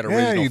want to keep that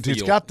original feel.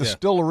 It's got the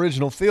still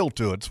original feel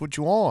to it. It's what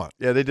you want.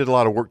 Yeah, they did a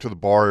lot of work to the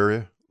bar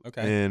area.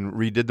 Okay. And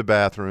redid the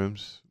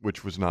bathrooms,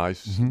 which was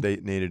nice. Mm-hmm. They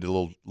needed a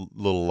little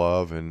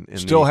love, and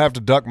still have to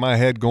duck my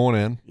head going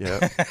in.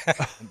 Yeah,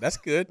 that's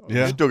good.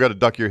 Yeah, you still got to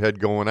duck your head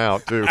going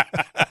out too.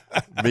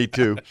 Me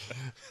too.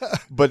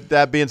 But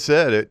that being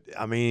said,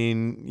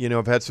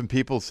 I've had some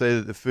people say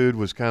that the food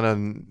was kind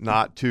of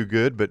not too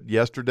good. But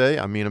yesterday,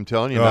 I'm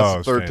telling you, that's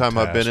the third time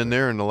I've been in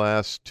there in the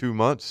last 2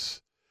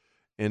 months,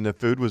 and the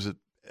food was.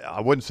 I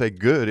wouldn't say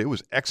good. It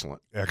was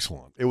excellent.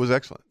 Excellent. It was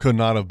excellent. Could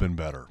not have been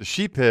better. The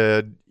sheep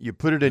head, you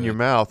put it in your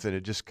mouth, and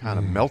it just kind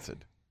of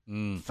melted.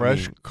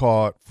 Fresh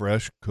caught,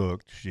 fresh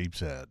cooked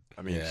sheep's head.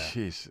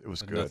 Jeez, it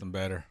was good. Nothing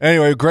better.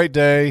 Anyway, great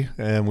day,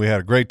 and we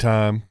had a great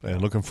time,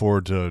 and looking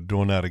forward to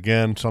doing that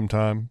again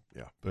sometime.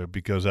 Yeah.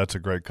 Because that's a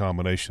great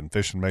combination,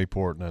 fishing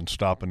Mayport and then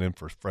stopping in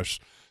for a fresh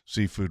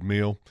seafood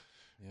meal.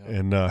 Yeah.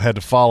 And had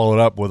to follow it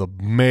up with a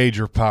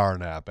major power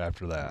nap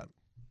after that.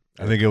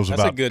 I think it was That's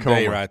about a good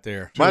day right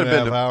there. Might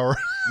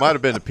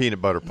have been the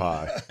peanut butter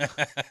pie.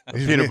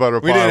 Peanut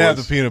butter pie. We did have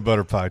the peanut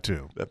butter pie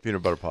too. That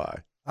peanut butter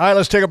pie. All right,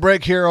 let's take a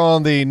break here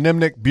on the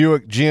Nimnick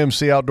Buick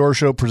GMC Outdoor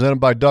Show presented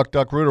by Duck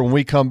Duck Rooter. When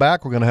we come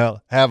back, we're going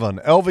to have an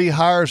LV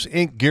Hires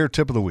Inc. Gear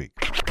Tip of the Week.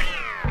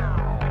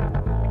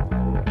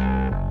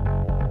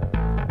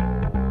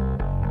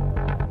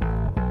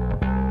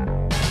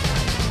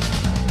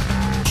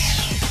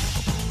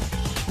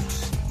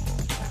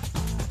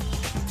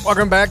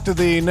 Welcome back to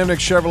the Nimnick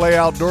Chevrolet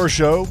Outdoor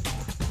Show,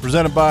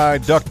 presented by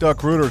Duck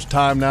Duck Rooters.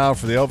 Time now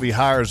for the LV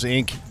Hires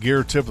Inc.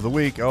 Gear Tip of the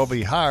Week.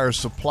 LV Hires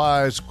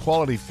supplies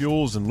quality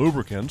fuels and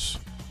lubricants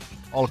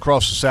all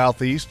across the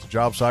Southeast,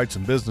 job sites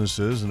and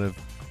businesses. And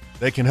if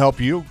they can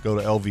help you, go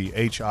to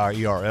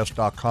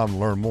lvhires.com to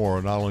learn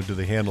more. Not only do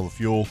they handle the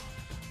fuel,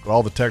 but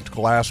all the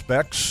technical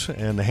aspects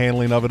and the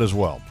handling of it as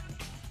well.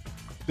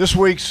 This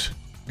week's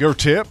Gear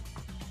Tip,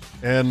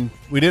 and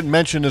we didn't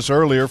mention this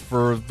earlier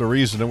for the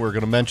reason that we're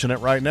going to mention it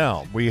right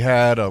now. We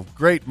had a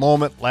great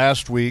moment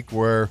last week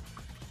where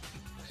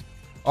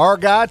our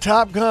guy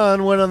Top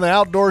Gun went in the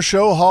Outdoor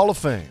Show Hall of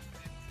Fame.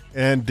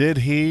 And did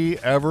he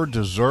ever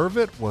deserve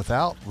it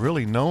without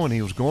really knowing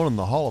he was going in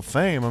the Hall of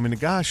Fame? I mean, the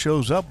guy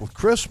shows up with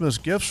Christmas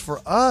gifts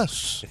for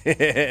us.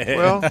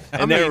 Well,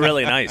 and they're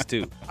really nice,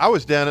 too. I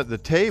was down at the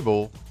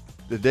table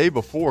the day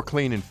before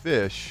cleaning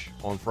fish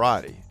on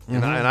Friday,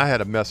 and I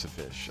had a mess of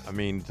fish. I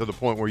mean, to the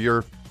point where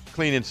you're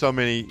cleaning so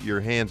many,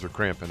 your hands are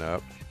cramping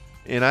up.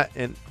 And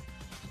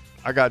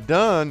I got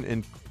done,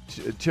 and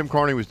Tim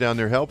Carney was down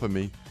there helping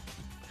me,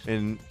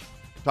 and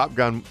Top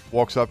Gun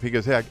walks up. He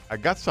goes, "Hey, I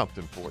got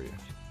something for you."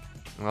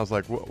 And I was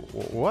like,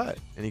 "What?"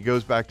 And he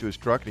goes back to his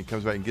truck, and he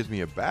comes back and gives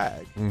me a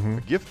bag,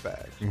 a gift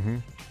bag.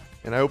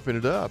 And I open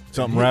it up.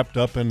 Something wrapped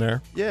up in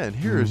there. Yeah, and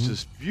here is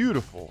this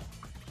beautiful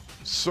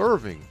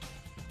serving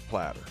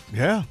platter.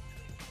 Yeah.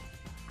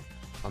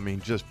 I mean,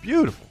 just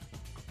beautiful.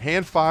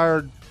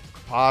 Hand-fired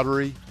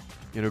pottery,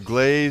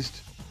 glazed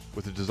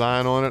with a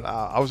design on it.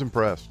 I was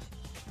impressed.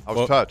 I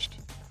was touched.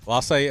 Well,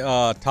 I'll say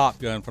Top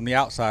Gun, from the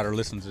outsider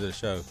listening to this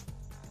show,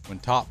 when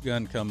Top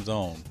Gun comes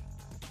on,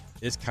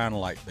 it's kind of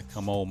like the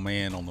Come On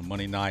Man on the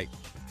Monday night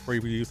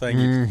preview thing.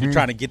 You're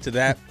trying to get to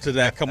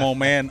that Come On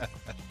Man.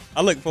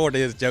 I look forward to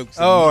his jokes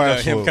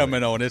and him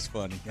coming on. It's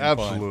funny.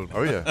 Absolutely.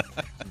 Oh, yeah.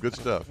 Good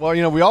stuff.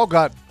 Well, we all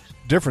got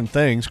different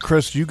things.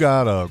 Chris, you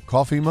got a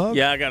coffee mug?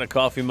 Yeah, I got a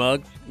coffee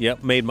mug.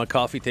 Yep, made my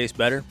coffee taste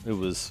better. It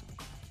was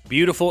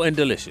beautiful and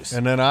delicious.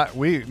 And then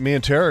me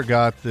and Tara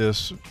got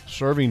this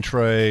serving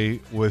tray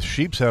with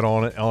sheep's head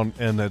on it,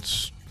 and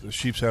that's the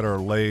sheep's head are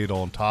laid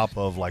on top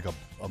of like a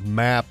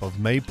map of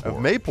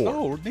Mayport.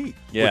 Oh, neat.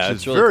 Yeah, which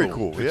it's is really very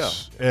cool. Yeah.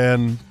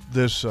 And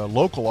this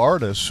local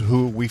artist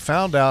who we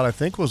found out, I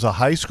think, was a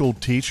high school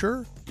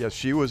teacher. Yeah,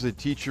 she was a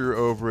teacher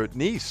over at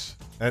Nice.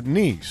 At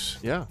Nice.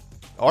 Yeah.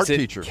 Art Is it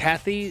teacher.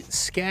 Kathy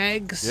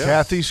Skaggs? Yeah.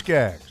 Kathy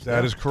Skaggs.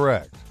 That is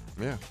correct.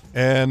 Yeah.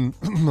 And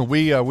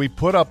we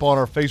put up on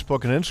our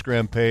Facebook and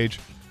Instagram page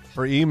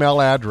her email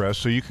address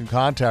so you can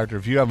contact her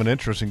if you have an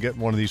interest in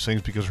getting one of these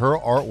things, because her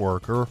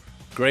artwork,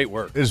 Great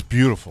work. is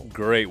beautiful.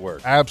 Great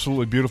work.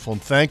 Absolutely beautiful.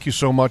 And thank you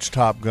so much,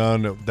 Top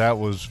Gun. That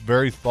was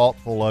very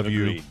thoughtful of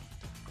you. Agreed.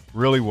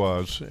 Really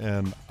was.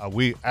 And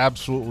we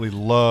absolutely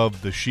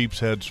love the sheep's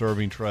head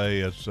serving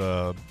tray. It's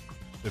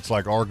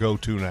like our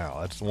go-to now.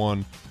 That's the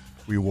one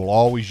we will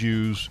always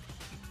use.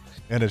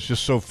 And it's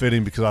just so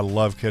fitting because I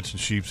love catching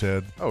sheep's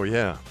head. Oh,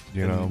 yeah.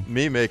 And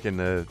me making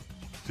the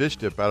fish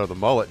dip out of the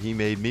mullet, he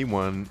made me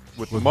one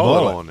with the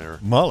mullet on there.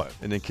 Mullet.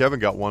 And then Kevin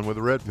got one with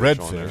the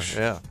redfish on there. Redfish.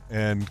 Yeah.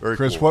 And Very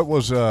Chris, cool. what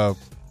was the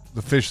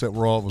fish that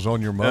was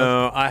on your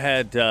mug? I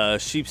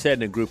had sheep's head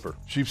and a grouper.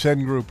 Sheep's head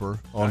and grouper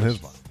on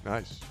his mug.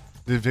 Nice.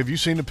 Have you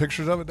seen the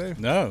pictures of it, Dave?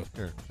 No.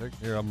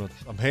 Here,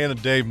 I'm handing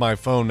Dave my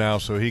phone now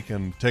so he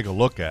can take a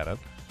look at it.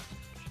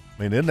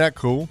 I mean, isn't that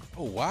cool?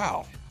 Oh,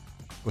 wow.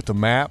 With the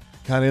map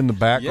kind of in the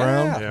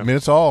background. Yeah. I mean,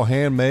 it's all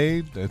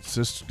handmade. It's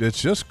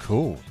just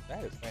cool.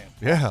 That is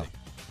fantastic.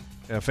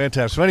 Yeah,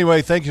 fantastic. So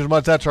anyway, thank you so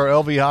much. That's our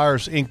LV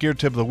Hires Inc. Gear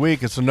Tip of the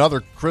Week. It's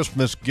another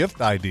Christmas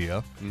gift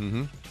idea.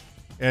 Mm-hmm.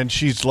 And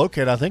she's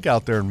located, I think,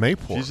 out there in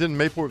Mayport. She's in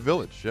Mayport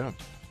Village, yeah.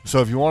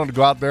 So if you wanted to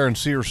go out there and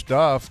see her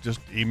stuff, just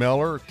email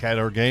her.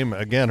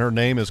 Again, her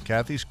name is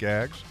Kathy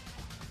Skaggs.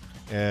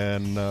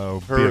 And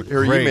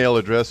her email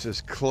address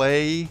is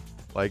Clay,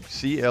 like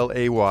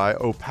C-L-A-Y,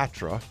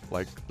 Opatra,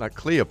 like not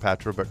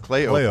Cleopatra, but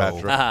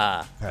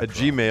Cleopatra at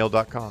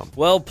gmail.com.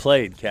 Well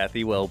played,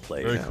 Kathy. Well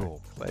played. Very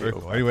cool. Very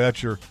cool. Anyway,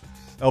 that's your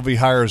LV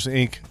Hires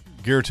Inc.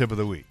 Gear Tip of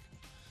the Week.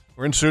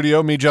 We're in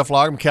studio. Me, Jeff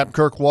Logum, Captain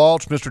Kirk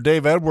Walsh, Mr.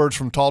 Dave Edwards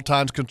from Tall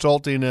Tines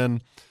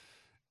Consulting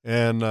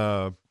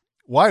and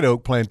White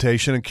Oak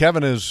Plantation, and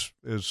Kevin is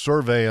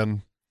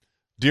surveying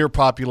deer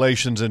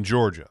populations in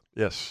Georgia.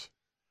 Yes.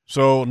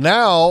 So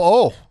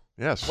now,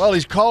 yes. Well,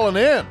 he's calling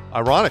in.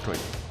 Ironically.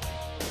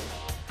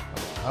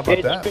 How about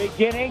it's that?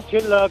 beginning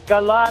to look a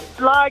lot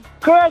like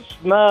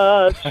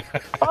Christmas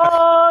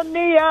on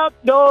the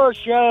Outdoor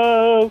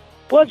Show.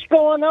 What's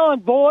going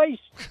on, boys?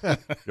 Good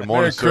morning,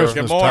 Merry sir.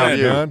 Christmas, Good morning.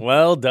 Top Gun.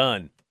 Well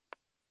done.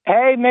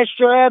 Hey,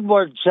 Mr.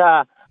 Edwards,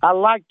 I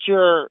liked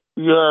your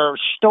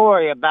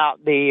story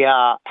about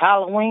the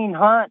Halloween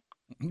hunt.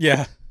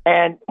 Yeah.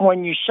 And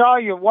when you saw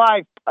your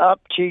wife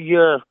up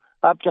to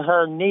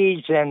her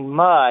knees in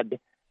mud,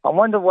 I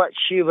wonder what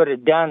she would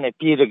have done if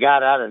you'd have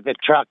got out of the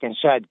truck and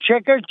said,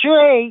 "Trick or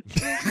treat."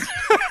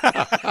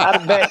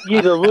 I bet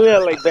you'd have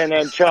really been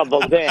in trouble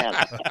then.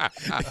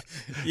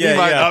 You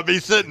might not be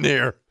sitting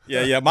here.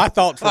 Yeah. My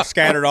thoughts were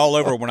scattered all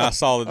over when I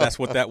saw that that's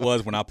what that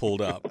was when I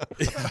pulled up.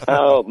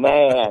 Oh,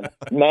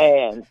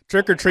 man.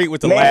 Trick or treat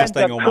was the last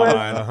thing on my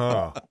mind.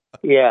 Uh-huh.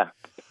 Yeah.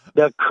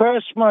 The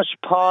Christmas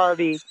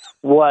party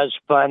was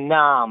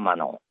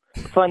phenomenal.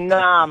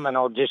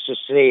 Phenomenal just to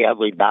see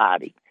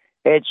everybody.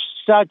 It's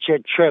such a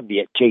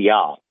tribute to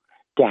y'all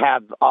to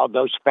have all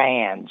those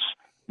fans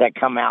that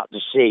come out to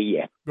see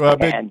you. Well,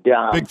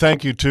 big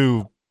thank you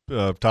to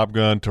Top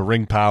Gun, to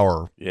Ring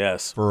Power,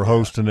 Yes, for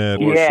hosting it.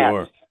 for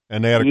sure.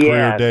 And they had a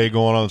career day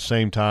going on at the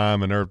same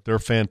time, and they're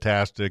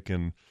fantastic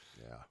and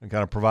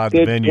kind of provide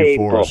the venue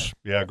for us.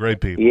 Yeah, great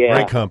people,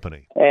 great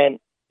company, and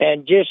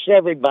just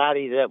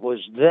everybody that was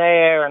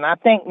there. And I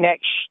think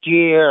next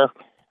year,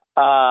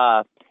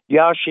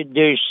 y'all should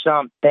do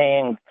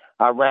something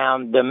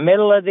around the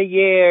middle of the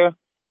year,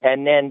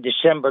 and then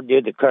December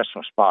do the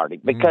Christmas party,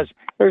 because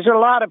there's a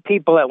lot of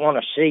people that want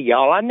to see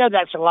y'all. I know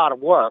that's a lot of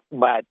work,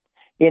 but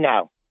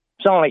it's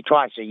only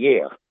twice a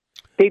year.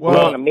 People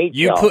want to meet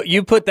y'all.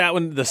 You put that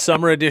one, the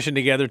summer edition,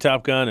 together,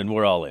 Top Gun, and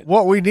we're all in.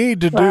 What we need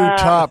to do,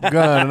 Top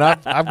Gun, and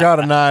I've got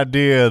an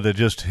idea that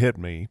just hit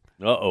me.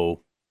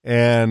 Uh-oh.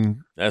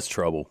 And that's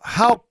trouble.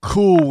 How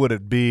cool would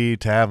it be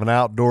to have an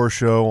outdoor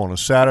show on a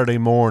Saturday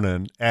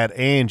morning at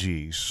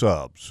Angie's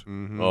Subs?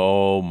 Mm-hmm.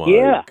 Oh my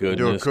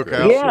goodness! Do a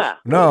cookout. Yeah.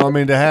 No, I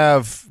mean to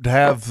have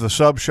the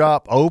sub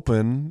shop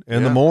open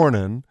in the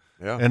morning.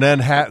 Yeah. And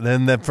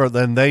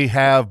then they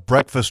have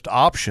breakfast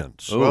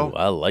options. Oh,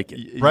 I like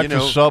it.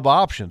 Breakfast sub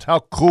options. How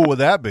cool would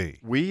that be?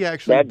 We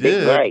actually That'd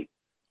be great.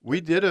 We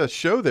did a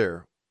show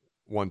there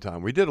one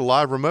time. We did a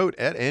live remote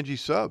at Angie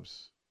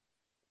Subs.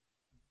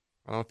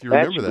 I don't know if you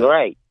remember that. That's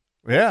great.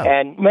 Yeah.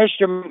 And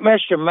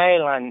Mr.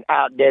 Malin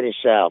outdid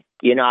himself.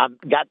 I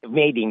got to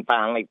meet him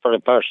finally for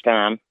the first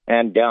time,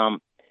 and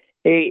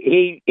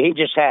he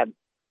just had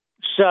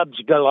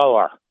subs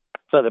galore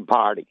for the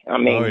party. I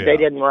mean, they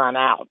didn't run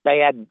out. They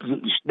had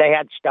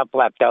stuff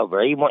left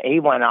over. He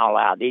went all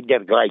out. He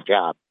did a great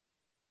job.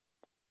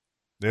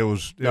 It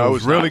was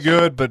really nice.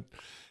 Good, but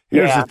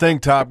here's the thing,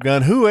 Top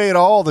Gun. Who ate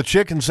all the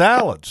chicken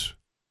salads?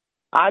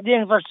 I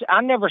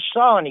never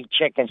saw any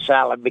chicken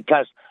salad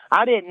because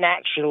I didn't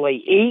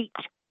actually eat.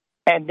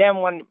 And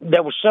then when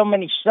there were so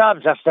many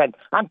subs, I said,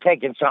 I'm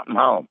taking something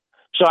home.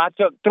 So I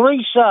took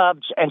 3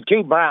 subs and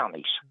 2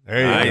 brownies.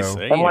 There you go.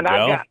 And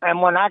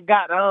when I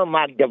got home,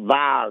 I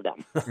devoured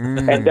them.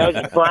 And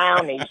those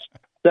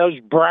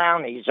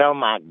brownies, oh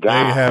my God.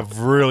 They have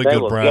really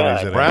good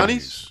brownies. Good.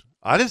 Brownies?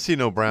 I didn't see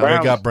no brownies.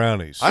 They got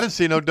brownies. I didn't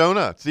see no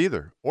donuts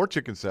either, or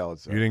chicken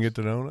salads. You didn't get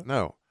the donut?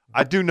 No.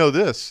 I do know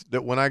this,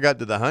 that when I got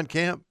to the hunt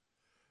camp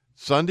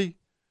Sunday,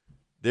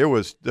 there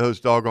was those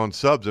doggone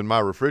subs in my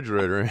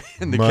refrigerator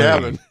in the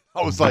cabin.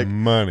 I was like,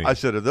 I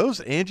said, are those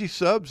Angie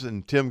subs?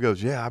 And Tim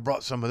goes, yeah, I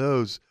brought some of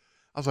those.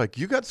 I was like,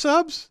 you got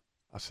subs?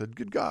 I said,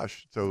 good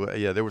gosh. So,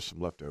 there were some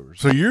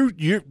leftovers. So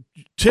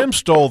Tim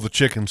stole the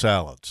chicken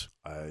salads.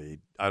 I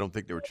don't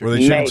think they were chicken. Were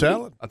they chicken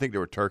salad? I think they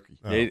were turkey.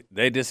 Oh.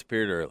 They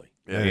disappeared early.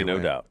 Yeah, no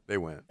doubt. They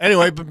went.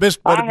 Anyway, but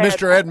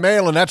Mr. Ed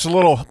Malin, that's a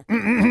little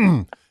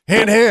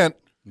hint.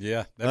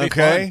 Yeah. That'd be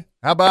fun.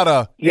 How about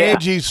a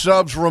Angie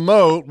Subs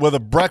remote with a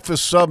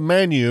breakfast sub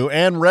menu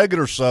and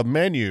regular sub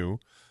menu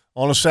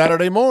on a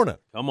Saturday morning?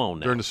 Come on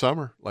now. During the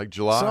summer, like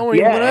July.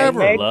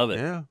 Whatever. Love it.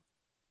 Yeah.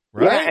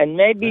 Right? Yeah, and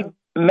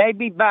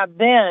maybe by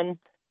then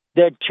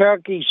the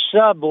turkey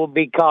sub will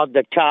be called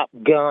the Top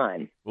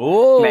Gun.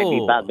 Oh,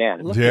 maybe by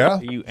then. Look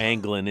at you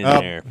angling in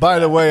there. By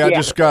the way, I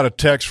just got a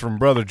text from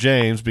Brother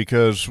James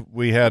because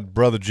we had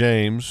Brother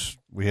James,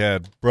 we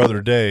had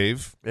Brother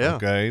Dave. Yeah.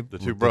 Okay. The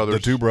two brothers.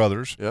 The 2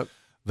 brothers. Yep.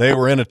 They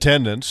were in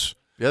attendance.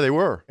 Yeah, they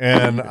were.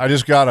 And I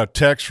just got a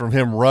text from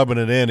him rubbing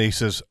it in. He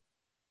says,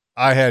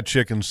 I had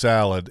chicken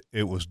salad.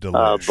 It was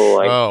delicious.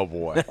 Oh,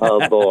 boy.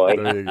 Oh, boy.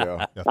 There you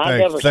go. Yeah, I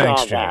never saw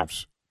James.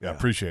 that. Yeah,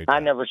 appreciate that. I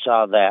never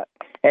saw that.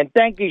 And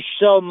thank you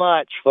so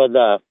much for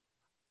the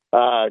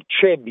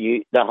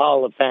tribute, the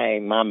Hall of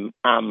Fame.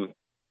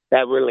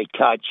 That really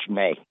touched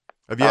me.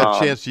 Have you had a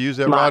chance to use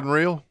that rod and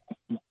reel?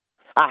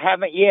 I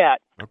haven't yet.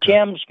 Okay.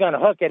 Tim's going to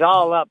hook it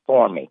all up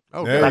for me.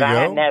 Oh, there but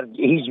you go.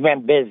 He's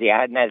been busy.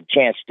 I hadn't had a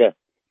chance to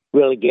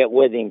really get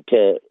with him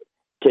to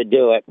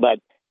do it. But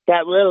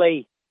that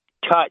really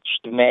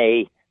touched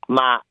me,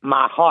 my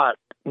heart,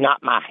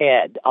 not my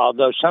head.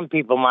 Although some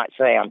people might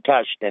say I'm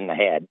touched in the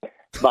head,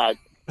 but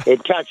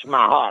it touched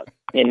my heart.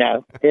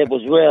 It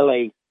was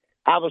really,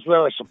 I was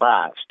really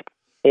surprised.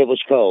 It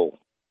was cool.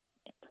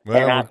 Well,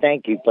 and I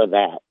thank you for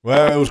that.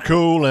 Well, it was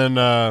cool, and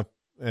I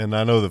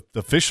know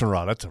the fishing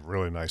rod. That's a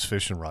really nice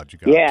fishing rod you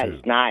got. Yeah, too.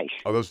 it's nice.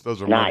 Oh,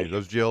 those are Nice. money.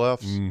 Those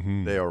GLFs,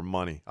 Mhm. they are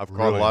money. I've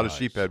caught Really a lot of nice.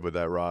 sheephead with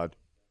that rod.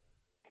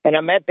 And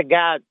I met the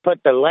guy that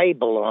put the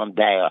label on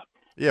there.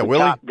 Yeah, the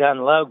Willie? Top Gun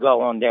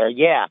logo on there,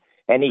 yeah.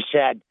 And he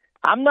said,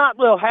 I'm not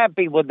real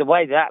happy with the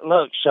way that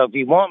looks, so if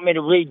you want me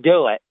to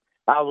redo it,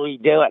 I'll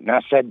redo it. And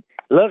I said,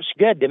 looks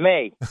good to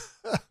me.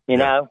 He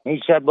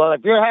said, well,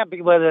 if you're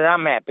happy with it,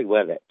 I'm happy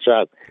with it.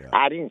 So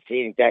I didn't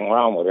see anything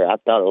wrong with it. I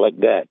thought it looked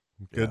good.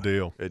 Good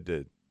deal. It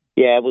did.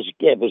 Yeah, it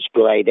was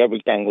great.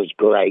 Everything was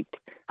great.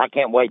 I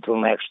can't wait till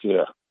next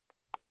year.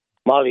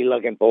 Mighty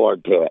looking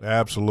forward to it.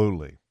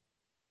 Absolutely.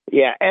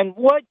 Yeah, and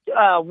what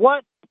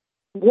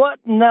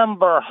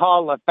number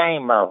Hall of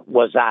Famer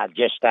was I,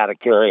 just out of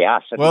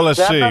curiosity? Well, let's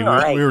see. 7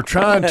 or 8? We were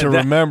trying to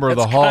remember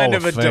the Hall kind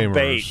of of a Famers.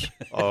 debate.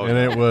 And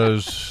it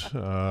was,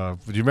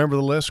 do you remember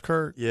the list,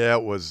 Kurt? Yeah,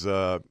 it was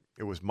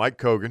Mike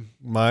Cogan,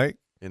 Mike,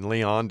 and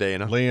Leon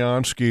Dana,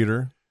 Leon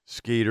Skeeter.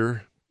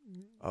 Skeeter.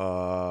 Who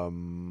are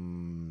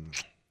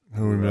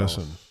we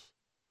missing?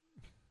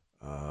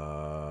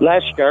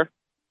 Lester.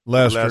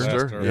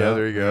 Lester. Yeah,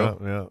 there you go.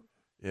 Yeah.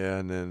 Yeah,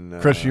 and then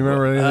Chris, you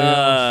remember anything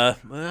else?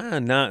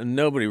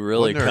 Nobody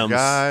really wasn't there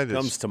a guy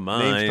comes to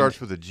mind. Name starts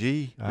with a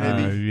G,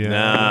 maybe.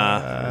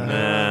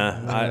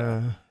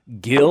 Nah.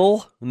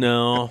 Gil?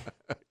 No.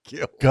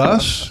 Gil.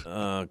 Gus?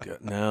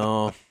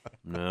 No.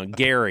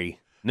 Gary?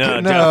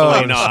 No, No,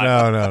 definitely not.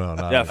 No.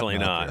 Definitely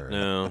not. Gary.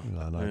 No.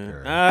 No, not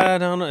Gary. I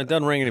don't know. It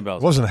doesn't ring any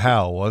bells. It wasn't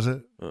Hal, was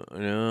it?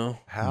 No.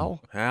 Hal?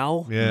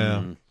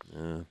 Yeah.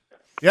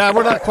 Yeah,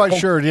 we're not quite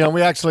sure.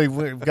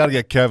 We've got to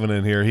get Kevin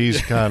in here.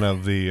 He's kind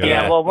of the.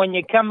 Yeah, well, when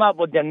you come up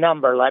with the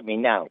number, let me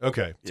know.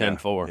 Okay.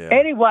 10-4. Yeah.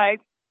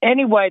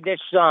 Anyway, this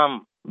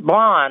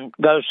blonde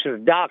goes to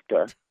the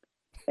doctor,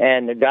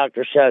 and the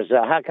doctor says,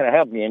 "How can I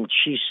help you?" And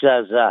she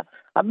says,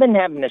 "I've been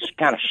having this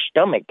kind of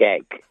stomach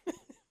ache."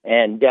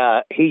 And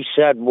he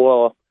said,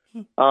 "Well,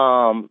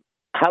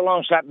 how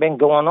long's that been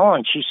going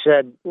on?" She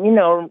said,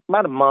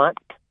 "About a month."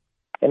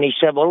 And he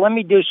said, "Well, let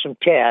me do some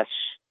tests."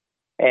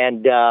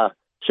 And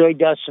so he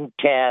does some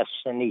tests,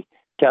 and he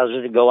tells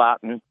her to go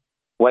out and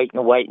wait in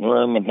the waiting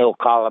room, and he'll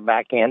call her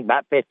back in.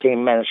 About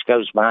 15 minutes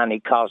goes by, and he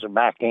calls her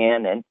back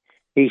in, and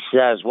he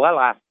says, "Well,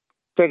 I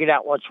figured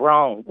out what's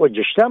wrong with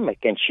your stomach."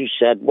 And she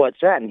said, "What's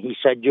that?" And he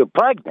said, "You're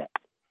pregnant."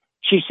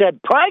 She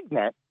said,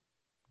 "Pregnant?"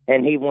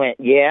 And he went,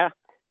 "Yeah."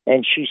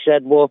 And she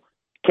said, "Well,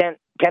 can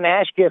I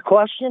ask you a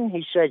question?"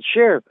 He said,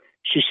 "Sure."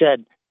 She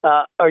said,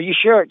 "Are you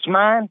sure it's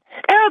mine?"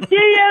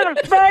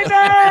 LDS, baby!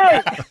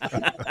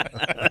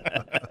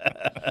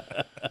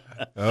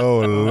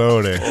 Oh,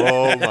 Lordy.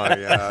 Oh, my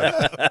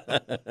gosh.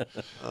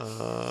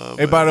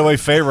 Hey, by the way,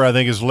 Favor, I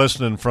think, is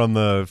listening from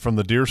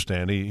the deer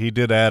stand. He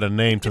did add a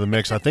name to the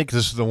mix. I think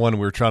this is the one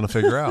we were trying to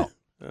figure out.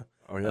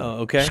 Oh, yeah.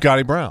 Okay.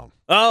 Scotty Brown.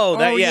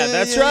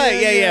 That's right.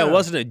 Yeah. It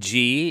wasn't a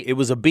G. It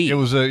was a B. It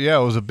was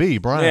a B,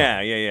 Brown.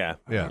 Yeah.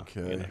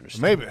 Okay.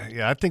 Maybe.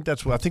 Yeah, I think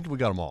we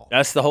got them all.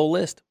 That's the whole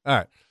list.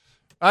 All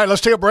right,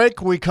 let's take a break.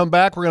 When we come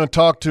back, we're going to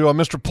talk to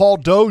Mr. Paul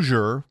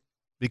Dozier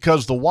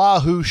because the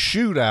Wahoo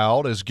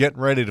Shootout is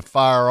getting ready to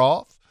fire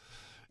off,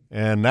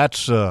 and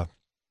it's a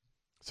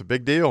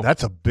big deal.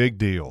 That's a big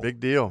deal. Big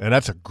deal. And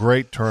that's a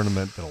great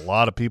tournament that a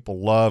lot of people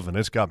love, and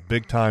it's got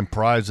big-time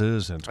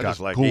prizes, and it's got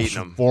cool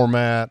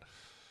format.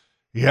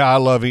 Yeah, I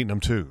love eating them,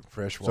 too.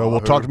 Fresh So we'll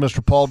talk to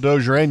Mr. Paul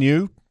Dozier and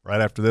you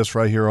right after this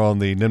right here on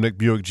the Nimnik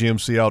Buick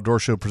GMC Outdoor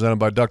Show presented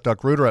by Duck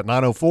Duck Rooter at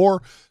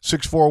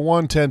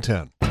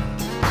 904-641-1010.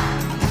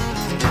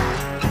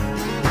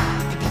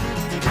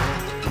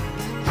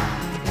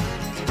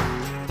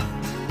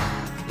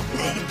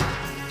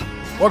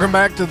 Welcome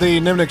back to the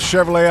Nimnik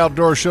Chevrolet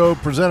Outdoor Show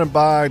presented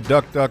by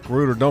Duck Duck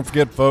Rooter. Don't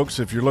forget, folks,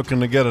 if you're looking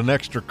to get an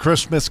extra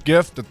Christmas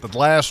gift at the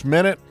last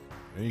minute,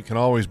 you can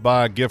always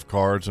buy gift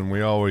cards, and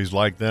we always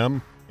like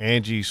them.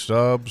 Angie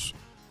Subs,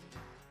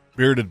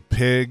 Bearded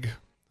Pig,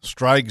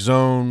 Strike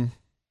Zone,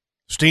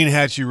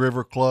 Steinhatchee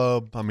River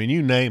Club. I mean,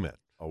 you name it.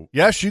 Oh.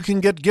 Yes, you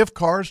can get gift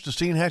cards to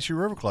Steinhatchee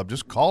River Club.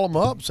 Just call them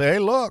up. Say, hey,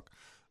 look,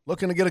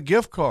 looking to get a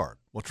gift card.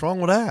 What's wrong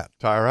with that?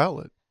 Tire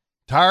Outlet.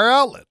 Tire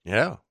Outlet.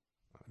 Yeah.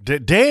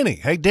 Danny.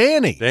 Hey,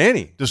 Danny.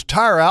 Danny. Does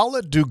Tire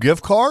Outlet do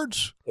gift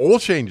cards? Oil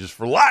changes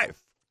for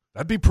life.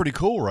 That'd be pretty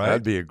cool, right?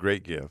 That'd be a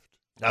great gift.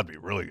 That'd be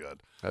really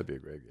good. That'd be a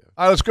great gift.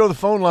 All right, let's go to the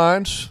phone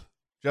lines.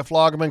 Jeff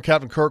Lagerman,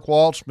 Captain Kirk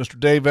Waltz, Mr.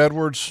 Dave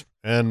Edwards,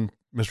 and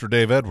Mr.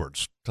 Dave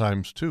Edwards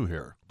times 2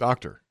 here.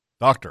 Doctor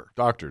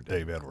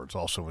Dave Edwards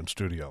also in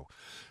studio.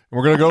 And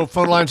we're going to go to the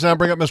phone lines now and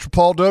bring up Mr.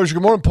 Paul Dozier.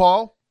 Good morning,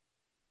 Paul.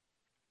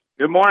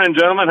 Good morning,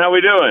 gentlemen. How we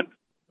doing?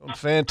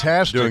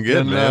 Fantastic. Doing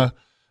good, man.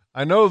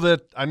 I know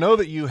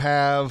that you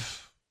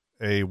have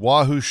a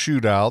Wahoo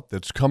Shootout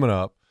that's coming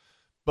up,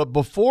 but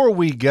before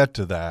we get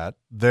to that,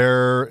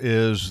 there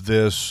is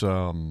this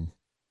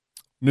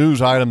news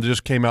item that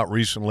just came out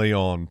recently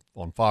on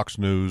Fox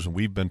News, and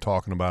we've been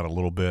talking about it a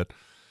little bit,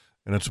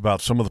 and it's about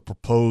some of the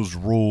proposed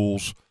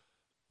rules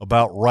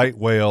about right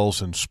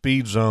whales and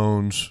speed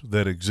zones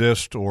that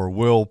exist or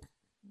will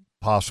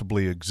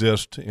possibly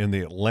exist in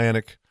the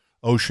Atlantic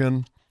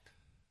Ocean.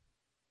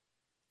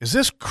 Is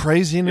this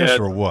craziness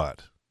or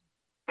what?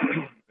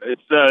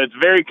 It's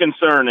very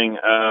concerning.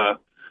 I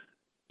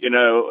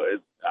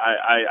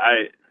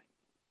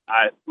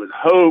would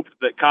hope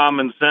that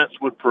common sense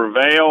would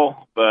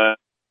prevail, but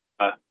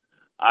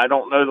I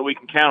don't know that we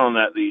can count on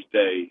that these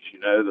days.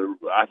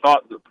 I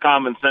thought that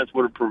common sense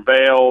would have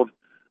prevailed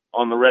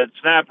on the red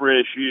snapper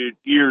issue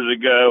years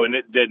ago, and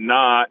it did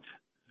not.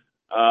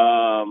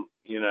 And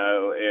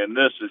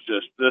this is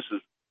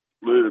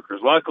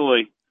ludicrous.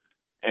 Luckily,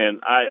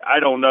 and I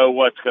don't know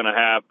what's going to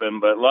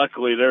happen, but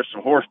luckily there's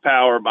some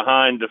horsepower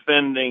behind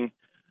defending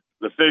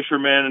the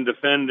fishermen and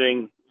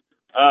defending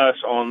us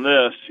on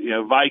this.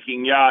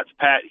 Viking Yachts,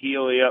 Pat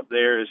Healy up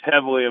there is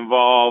heavily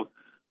involved.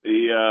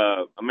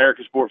 The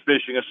American Sport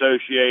Fishing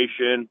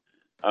Association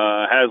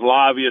has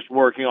lobbyists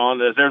working on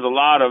this.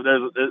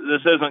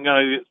 This isn't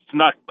going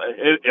to,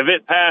 if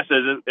it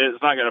passes,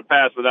 it's not going to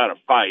pass without a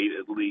fight,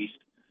 at least.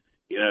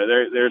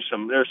 There's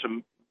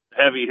some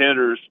heavy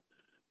hitters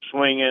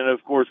swinging.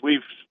 Of course,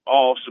 we've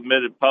all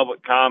submitted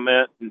public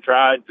comment and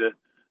tried to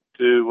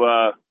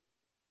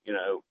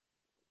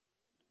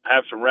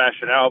have some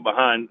rationale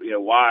behind,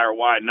 why or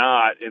why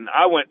not. And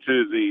I went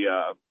to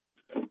the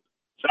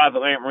South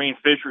Atlantic Marine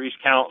Fisheries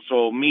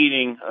Council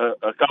meeting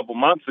a couple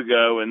months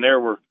ago, and there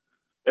were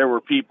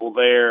people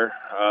there.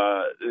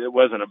 It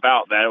wasn't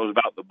about that. It was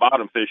about the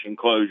bottom fishing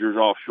closures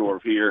offshore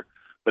of here.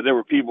 But there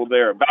were people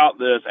there about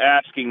this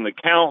asking the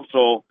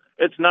council.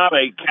 It's not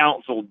a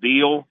council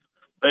deal.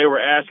 They were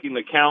asking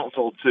the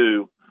council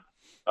to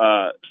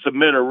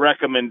submit a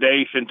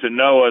recommendation to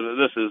NOAA that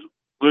this is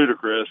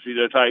ludicrous,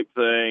 type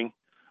thing.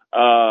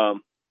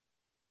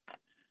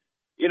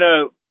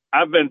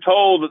 I've been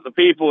told that the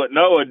people at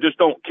NOAA just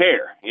don't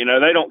care.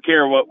 They don't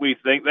care what we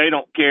think. They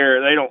don't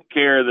care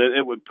that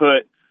it would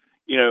put,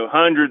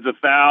 hundreds of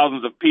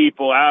thousands of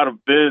people out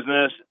of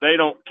business. They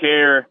don't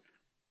care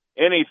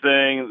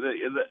anything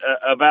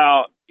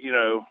about,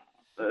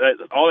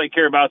 all they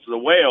care about is the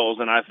whales.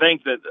 And I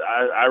think that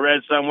I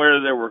read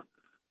somewhere there were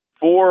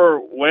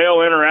 4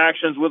 whale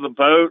interactions with a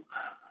boat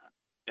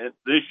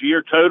this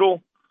year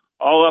total,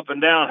 all up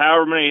and down,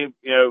 however many,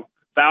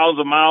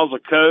 1,000 miles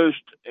of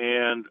coast.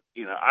 And,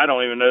 I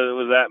don't even know there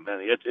was that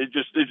many. It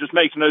just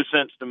makes no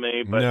sense to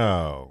me. But,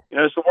 no.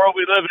 It's the world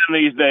we live in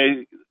these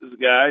days,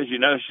 guys.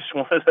 It's just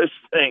one of those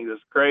things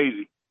that's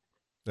crazy.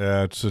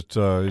 Yeah,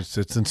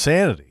 it's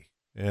insanity.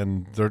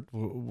 And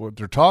what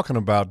they're talking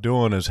about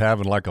doing is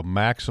having like a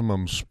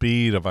maximum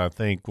speed of, I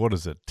think, what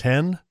is it,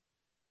 10?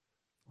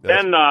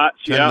 10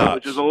 knots, 10 knots.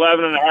 Which is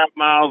 11.5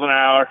 miles an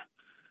hour.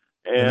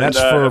 And that's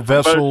for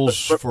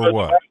vessels for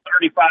what?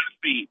 35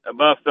 feet,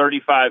 above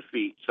 35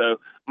 feet.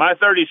 So my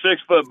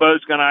 36-foot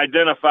boat's going to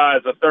identify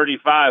as a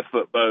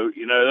 35-foot boat.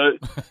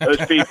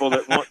 Those people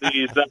that want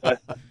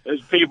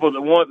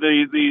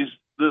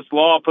this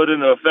law put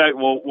into effect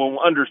will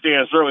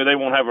understand. Certainly, they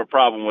won't have a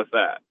problem with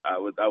that. I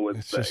would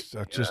say.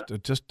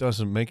 It just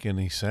doesn't make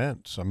any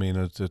sense. I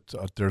mean,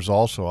 there's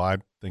also, I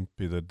think,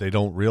 that they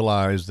don't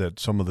realize that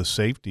some of the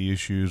safety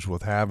issues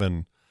with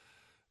having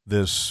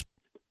this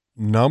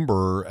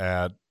number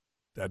at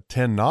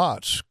 10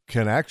 knots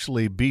can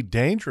actually be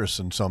dangerous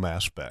in some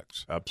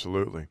aspects.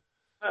 Absolutely.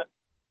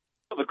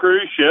 The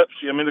cruise ships,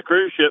 the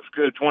cruise ships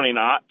go 20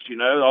 knots,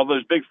 all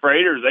those big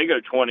freighters, they go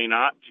 20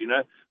 knots, you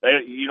don't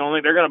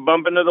think they're going to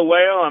bump into the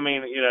whale? Are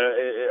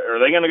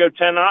they going to go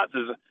 10 knots?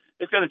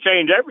 It's going to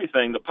change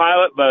everything. The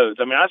pilot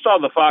boats. I saw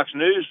the Fox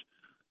News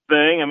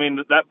thing.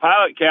 That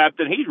pilot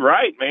captain, he's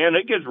right, man.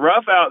 It gets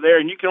rough out there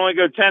and you can only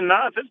go 10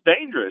 knots. It's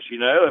dangerous, you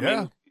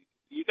got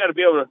to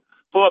be able to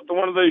pull up to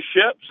one of those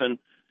ships and,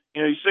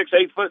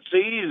 6-8 foot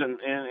seas, and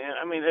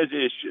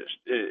it's just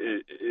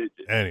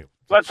anyway.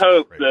 Let's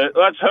hope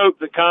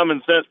that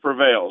common sense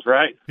prevails,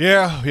 right?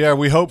 Yeah,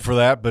 we hope for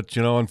that, but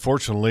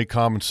unfortunately,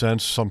 common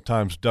sense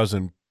sometimes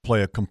doesn't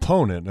play a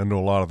component into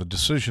a lot of the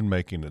decision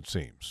making. It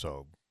seems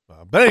so.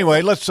 But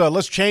anyway,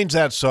 let's change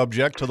that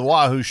subject to the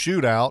Wahoo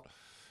Shootout,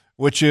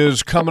 which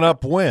is coming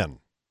up when.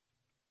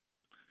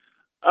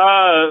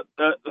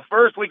 The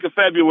first week of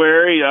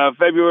February,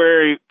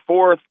 February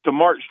 4th to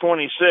March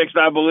 26th,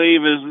 I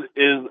believe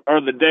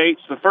are the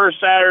dates. The first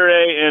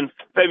Saturday in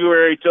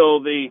February till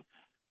the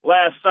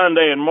last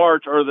Sunday in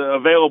March are the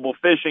available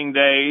fishing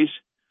days.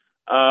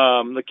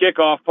 The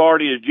kickoff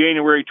party is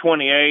January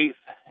 28th,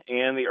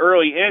 and the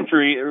early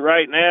entry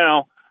right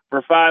now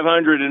for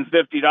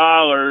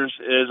 $550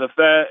 is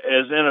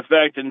in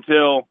effect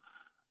until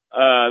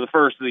the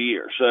first of the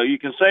year. So you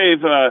can save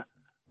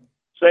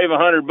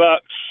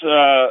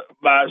 $100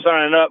 by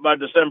signing up by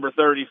December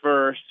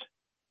 31st,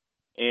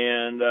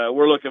 and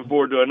we're looking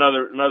forward to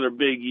another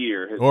big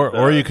year.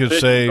 Or you could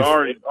save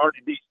already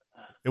decent.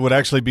 It would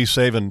actually be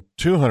saving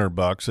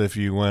 $200 if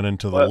you went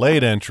into the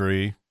late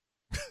entry,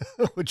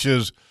 which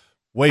is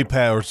way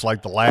past. It's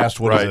like the last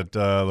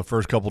the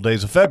first couple of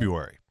days of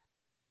February.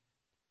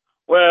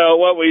 Well,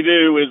 what we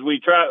do is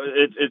we try.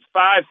 It's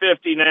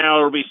 $550 now.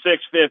 It'll be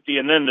 $650,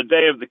 and then the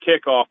day of the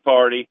kickoff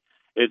party,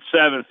 it's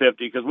 $750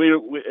 because we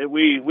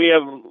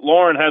have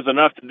Lauren has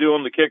enough to do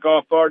on the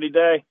kickoff party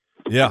day.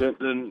 Yeah.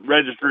 Than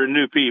registering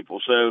new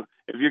people. So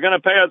if you're going to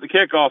pay at the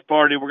kickoff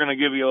party, we're going to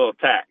give you a little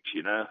tax.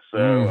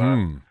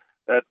 So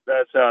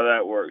that's how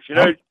that works.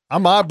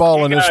 I'm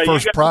eyeballing this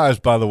first prize,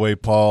 by the way,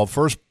 Paul.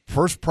 First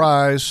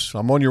prize.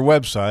 I'm on your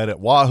website at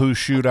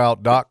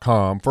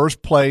wahooshootout.com.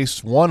 First place,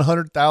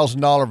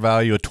 $100,000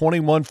 value, a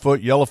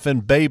 21-foot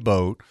yellowfin bay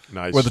boat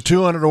with a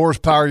 200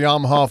 horsepower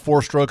Yamaha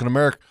 4-stroke and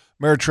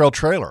Ameritrail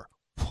trailer.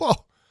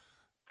 Whoa,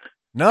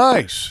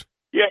 nice.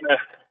 Yeah.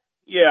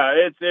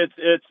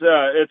 It's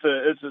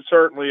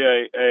certainly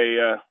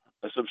a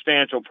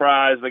substantial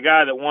prize. The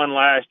guy that won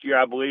last year,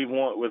 I believe,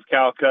 with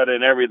Calcutta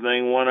and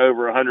everything, won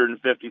over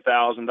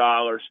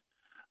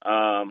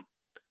 $150,000.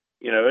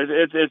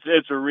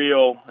 it's a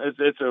real,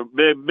 it's a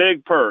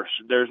big purse.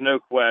 There's no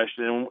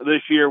question. And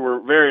this year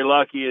we're very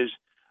lucky as,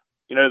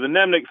 the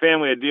Nimnick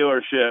family of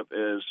dealership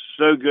is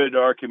so good to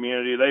our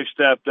community. They've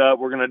stepped up.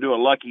 We're going to do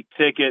a lucky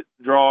ticket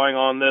drawing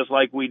on this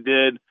like we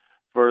did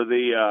for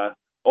the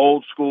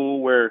old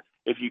school, where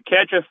if you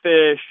catch a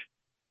fish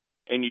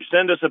and you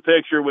send us a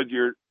picture with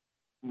your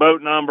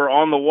boat number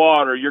on the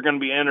water, you're going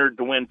to be entered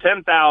to win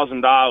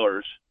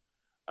 $10,000.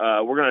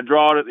 We're going to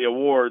draw it at the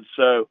awards.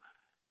 So,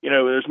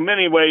 there's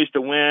many ways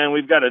to win.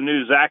 We've got a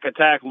new Zack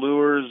Attack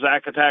Lures.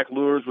 Zack Attack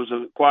Lures was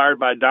acquired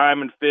by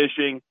Diamond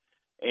Fishing,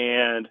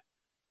 and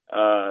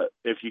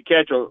if you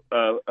catch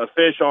a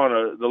fish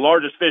on the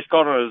largest fish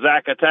caught on a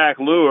Zack Attack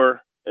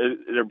lure,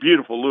 they're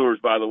beautiful lures,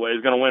 by the way,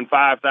 is going to win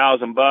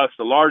 $5,000.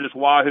 The largest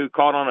wahoo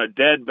caught on a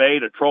dead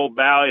bait, a trolled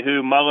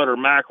ballyhoo, mullet, or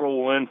mackerel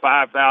will win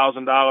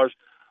 $5,000.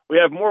 We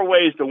have more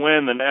ways to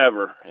win than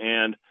ever,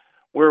 and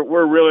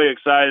we're really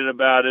excited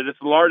about it. It's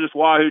the largest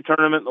wahoo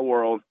tournament in the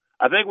world.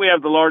 I think we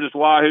have the largest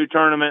wahoo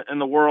tournament in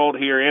the world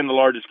here and the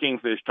largest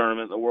kingfish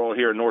tournament in the world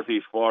here in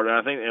Northeast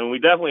Florida. And we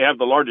definitely have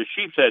the largest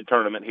sheep's head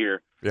tournament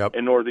here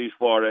in Northeast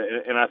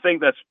Florida. And I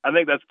think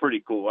that's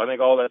pretty cool. I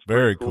think all that's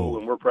very cool,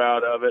 and we're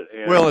proud of it.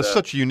 And, well, it's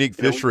such a unique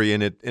fishery,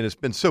 and it's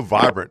been so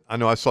vibrant. I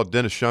know I saw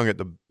Dennis Shung at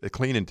the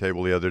cleaning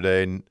table the other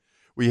day, and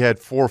we had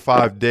 4 or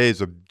 5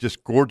 days of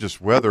just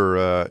gorgeous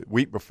weather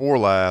week before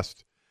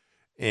last.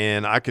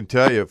 And I can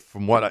tell you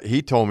from what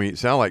he told me, it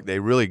sounded like they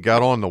really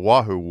got on the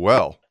wahoo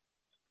well.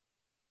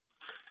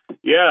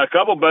 Yeah, a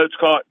couple boats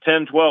caught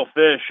 10, 12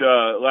 fish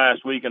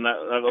last week in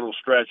that little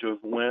stretch of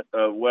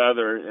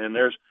weather. And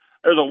there's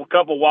a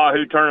couple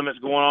wahoo tournaments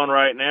going on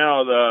right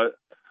now.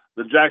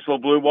 The Jacksonville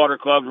Blue Water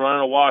Club's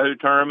running a wahoo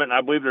tournament, and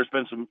I believe there's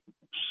been some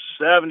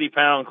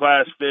 70-pound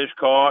class fish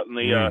caught. And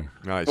the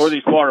nice.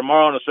 Northeast Florida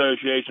Marlin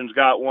Association's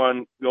got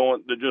one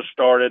going that just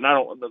started. And I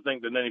don't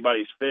think that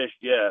anybody's fished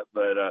yet,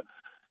 but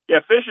yeah,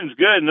 fishing's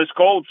good, and this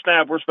cold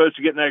snap we're supposed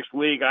to get next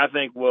week, I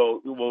think will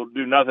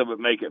do nothing but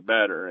make it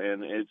better.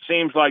 And it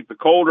seems like the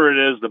colder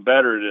it is, the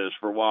better it is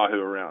for wahoo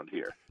around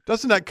here.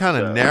 Doesn't that kind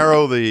of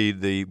narrow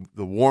the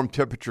warm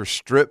temperature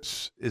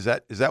strips? Is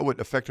that what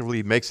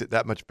effectively makes it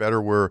that much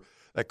better, where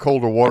that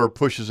colder water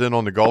pushes in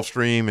on the Gulf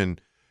Stream and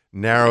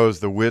narrows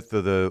the width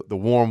of the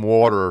warm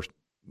water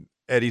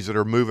eddies that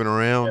are moving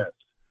around?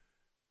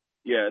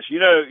 Yes.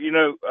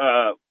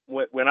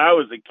 When I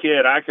was a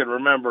kid, I could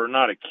remember,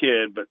 not a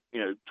kid, but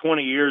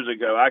 20 years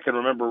ago, I can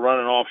remember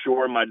running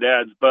offshore in my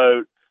dad's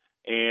boat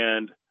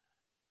and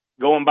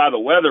going by the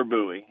weather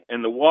buoy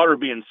and the water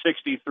being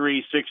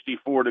 63,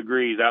 64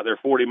 degrees out there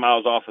 40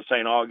 miles off of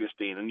St.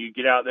 Augustine. And you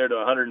get out there to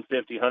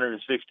 150,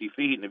 160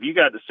 feet. And if you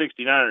got to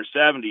 69 or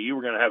 70, you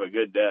were going to have a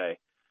good day.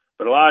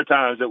 But a lot of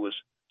times it was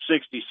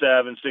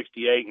 67,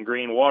 68 in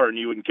green water, and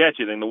you wouldn't catch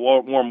anything. The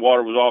warm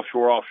water was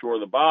offshore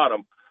the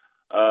bottom.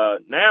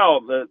 Now,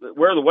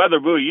 where the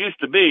weather buoy used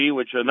to be,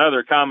 which is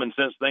another common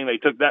sense thing, they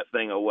took that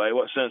thing away.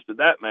 What sense did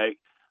that make?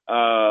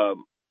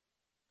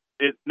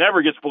 It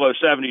never gets below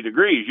 70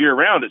 degrees year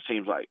round, it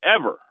seems like,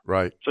 ever.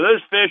 Right. So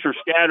those fish are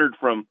scattered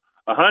from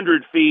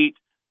 100 feet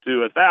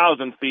to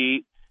 1,000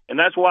 feet, and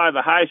that's why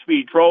the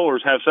high-speed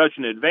trollers have such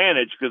an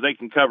advantage, because they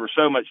can cover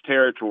so much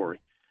territory.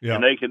 Yeah.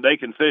 And they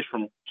can fish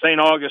from St.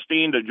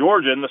 Augustine to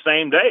Georgia in the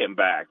same day and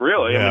back,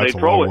 really. Yeah, they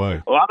troll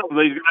it. A lot of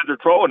these guys are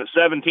trolling at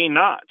 17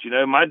 knots.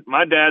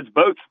 My dad's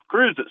boats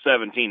cruised at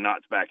 17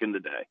 knots back in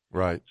the day.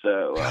 Right.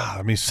 So,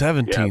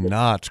 17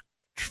 knots,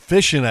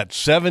 fishing at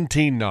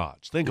 17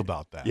 knots. Think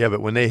about that. Yeah,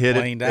 but when they hit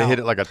it, they hit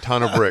it like a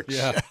ton of bricks.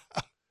 Yeah.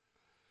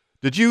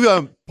 Did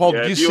you, Paul,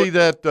 did you see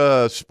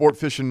that Sport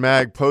Fishing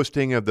Mag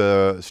posting of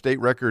the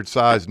state record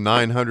size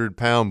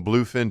 900-pound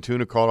bluefin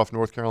tuna caught off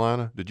North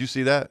Carolina? Did you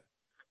see that?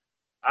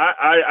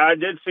 I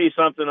did see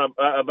something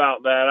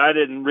about that. I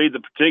didn't read the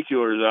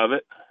particulars of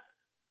it.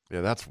 Yeah,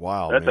 that's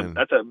wild.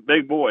 That's a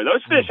big boy.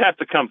 Those fish have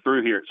to come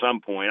through here at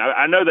some point.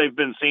 I know they've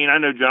been seen. I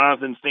know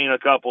Jonathan's seen a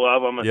couple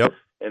of them. Yep.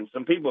 And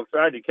some people have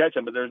tried to catch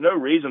them, but there's no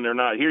reason they're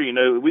not here.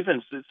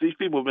 These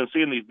people have been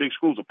seeing these big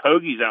schools of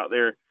pogies out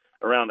there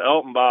around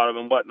Elton Bottom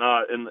and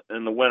whatnot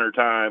in the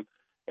wintertime.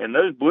 And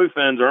those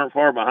bluefins aren't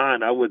far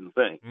behind, I wouldn't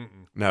think.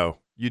 No,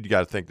 you'd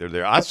got to think they're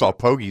there. I saw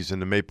pogies in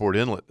the Mayport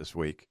Inlet this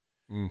week.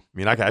 I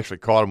mean, I actually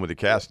caught them with a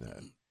cast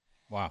net.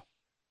 Wow.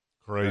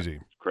 Crazy.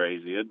 It's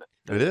crazy, isn't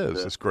it? It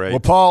is. It's great.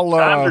 Well, Paul,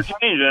 times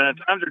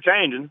are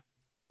changing.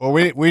 Well,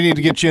 we need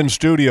to get you in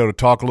studio to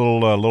talk a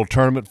little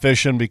tournament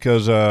fishing,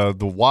 because the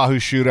Wahoo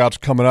Shootout's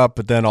coming up,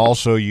 but then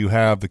also you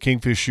have the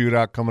Kingfish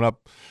Shootout coming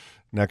up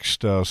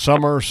next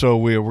summer. So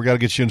we got to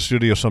get you in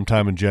studio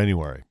sometime in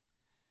January.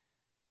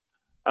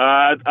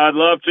 I'd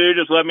love to.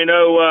 Just let me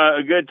know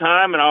a good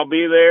time, and I'll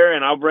be there,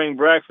 and I'll bring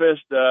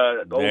breakfast.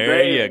 There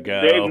you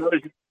go.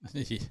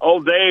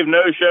 Old Dave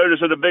no-showed us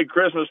at a big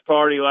Christmas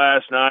party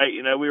last night.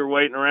 We were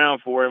waiting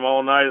around for him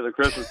all night at the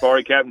Christmas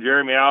party. Captain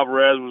Jeremy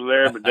Alvarez was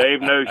there, but Dave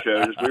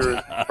no-showed us. We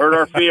hurt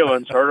our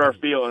feelings.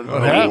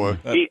 Oh,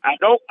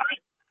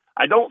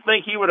 I don't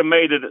think he would have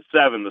made it at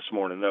 7 this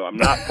morning, though. I'm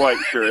not quite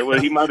sure.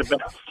 He might have been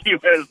a few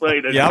minutes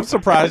late. Yeah, I'm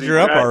surprised you're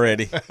up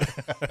already.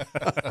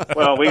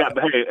 Well,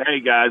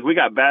 hey guys, we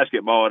got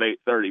basketball at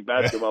 8:30.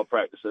 Basketball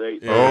practice at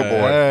 8:30. Oh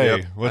boy! Hey,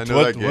 Yep.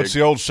 what's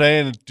the old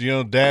saying?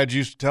 Dad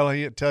used to tell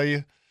you,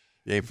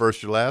 You ain't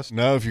first, you're last.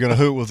 no, if you're going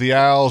to hoot with the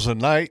Owls at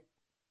night,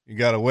 you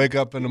got to wake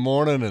up in the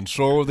morning and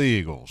soar with the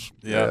Eagles.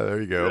 Yeah,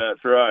 there you go.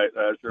 That's right.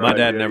 My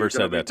dad never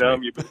said that to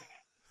me.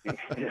 Yeah,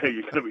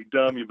 you're going to be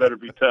dumb. You better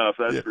be tough.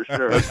 That's for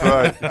sure. That's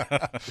right.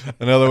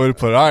 Another way to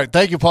put it. All right.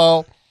 Thank you,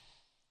 Paul.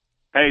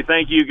 Hey,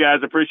 thank you guys.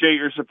 Appreciate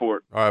your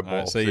support. All right,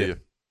 Paul. See you.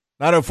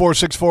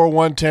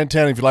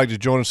 904-641-1010 if you'd like to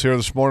join us here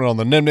this morning on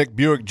the Nimnick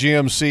Buick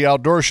GMC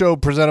Outdoor Show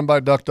presented by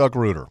Duck Duck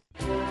Rooter.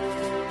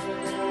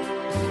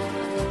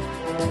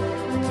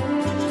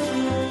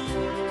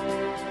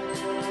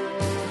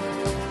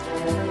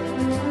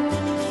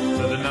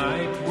 The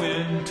night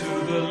wind to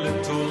the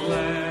little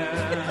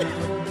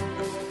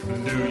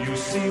land. Do you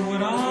see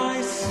what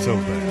I see? So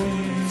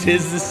bad.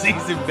 'Tis the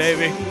season,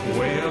 baby.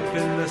 Way up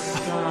in the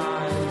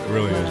sky. It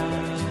really is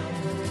bad.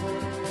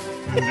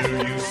 Do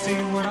you see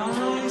what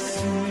I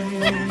see?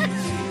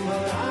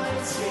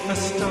 A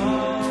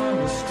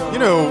star. You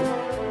know,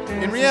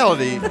 in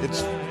reality,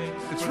 it's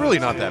really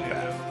not that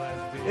bad.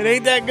 It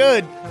ain't that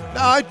good.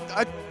 No,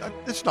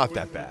 it's not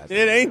that bad.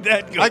 It ain't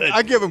that good.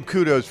 I give him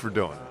kudos for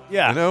doing it.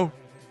 Yeah. You know,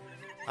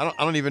 I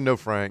don't even know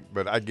Frank,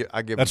 but I give.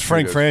 That's him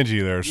Frank kudos.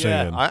 Frangie there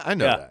singing. I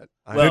know Yeah. that.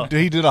 Well-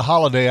 He did a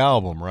holiday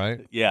album,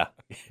 right? Yeah.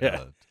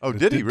 Yeah. Oh,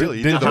 did he really?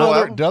 He Did did the whole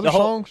album? other The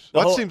whole- songs?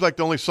 Well, that whole- seems like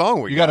the only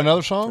song we You got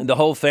another song? The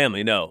whole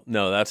family. No,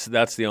 that's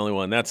the only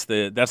one. That's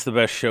the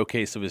best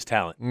showcase of his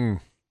talent.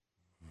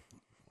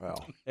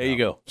 Well, There you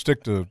go.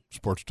 Stick to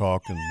sports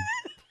talk and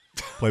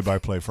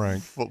play-by-play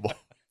Frank. football.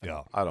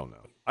 Yeah. I don't know.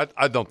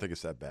 I don't think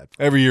it's that bad.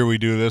 Every year we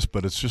do this,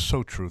 but it's just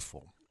so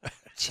truthful.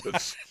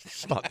 It's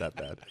not that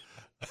bad.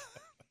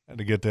 Had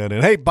to get that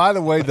in. Hey, by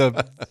the way,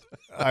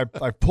 I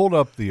pulled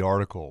up the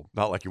article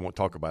Not like you won't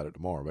talk about it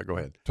tomorrow, but go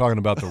ahead. talking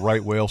about the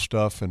right whale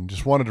stuff, and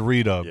just wanted to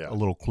read a Yeah.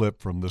 little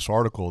clip from this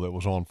article that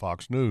was on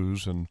Fox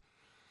News. And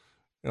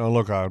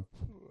look,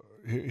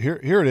 here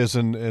it is,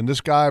 and this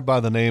guy by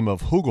the name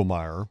of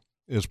Hugelmeyer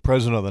is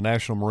president of the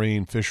National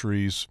Marine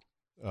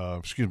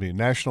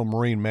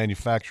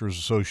Manufacturers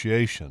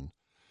Association,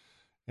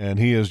 and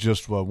he is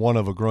just one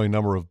of a growing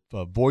number of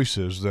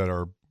voices that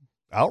are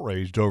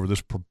outraged over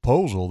this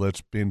proposal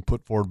that's being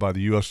put forward by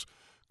the U.S.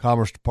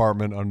 Commerce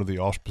Department under the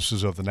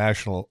auspices of the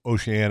National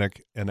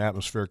Oceanic and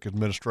Atmospheric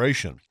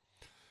Administration.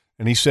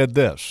 And he said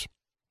this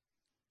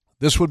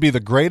would be the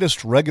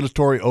greatest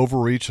regulatory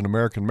overreach in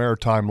American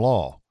maritime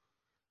law,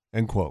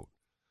 end quote.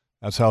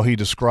 That's how he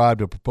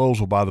described a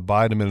proposal by the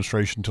Biden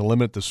administration to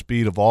limit the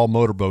speed of all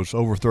motorboats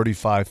over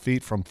 35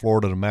 feet from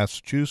Florida to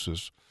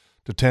Massachusetts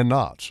to 10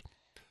 knots.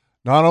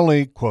 Not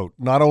only, quote,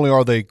 not only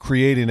are they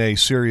creating a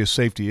serious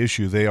safety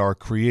issue, they are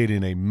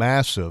creating a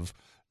massive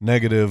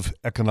negative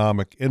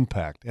economic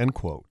impact, end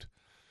quote.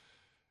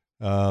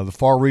 The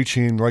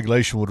far-reaching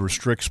regulation would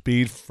restrict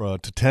speed to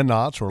 10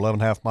 knots or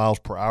 11.5 miles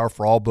per hour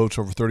for all boats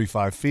over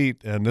 35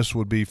 feet, and this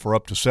would be for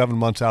up to 7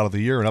 months out of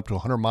the year and up to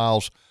 100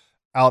 miles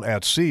out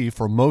at sea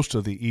for most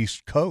of the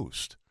East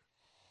Coast.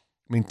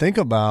 I mean, think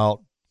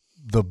about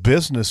the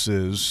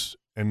businesses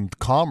and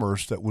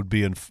commerce that would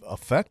be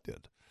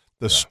affected.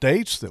 The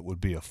states that would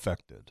be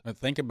affected. But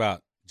think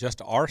about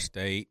just our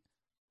state.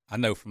 I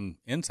know from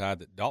inside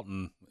that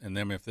Dalton and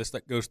them, if this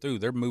that goes through,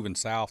 they're moving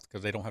south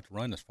because they don't have to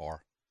run as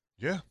far.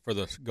 Yeah. For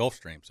the Gulf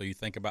Stream. So you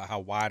think about how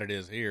wide it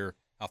is here,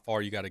 how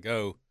far you got to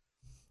go.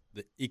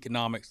 The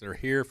economics that are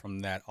here from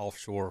that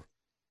offshore,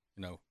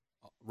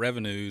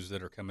 revenues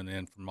that are coming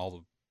in from all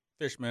the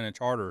fishermen and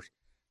charters,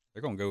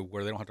 they're going to go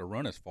where they don't have to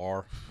run as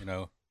far. I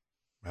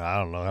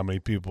don't know how many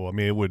people. I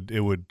mean, it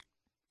would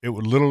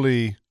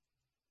literally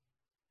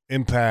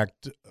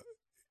impact.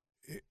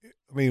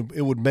 I mean,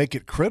 it would make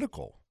it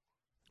critical.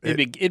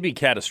 It'd be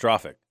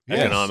catastrophic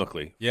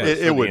economically. Yeah,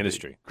 it would the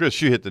industry.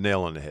 Chris, you hit the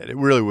nail on the head. It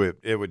really would.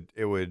 It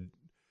would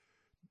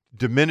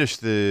diminish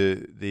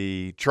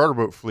the charter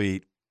boat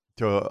fleet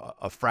to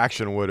a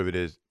fraction of what it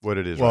is. Well,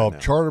 right now.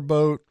 charter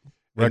boat,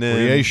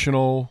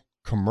 recreational,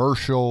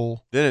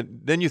 commercial.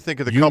 Then you think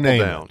of the you couple name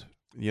down.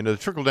 it. The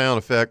trickle down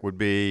effect would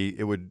be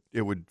it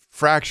would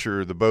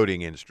fracture the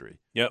boating industry.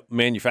 Yep,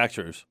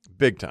 manufacturers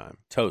big time.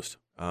 Toast.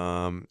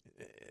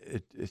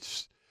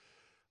 It's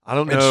I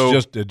don't know.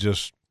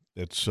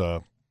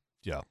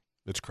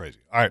 It's crazy.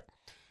 All right.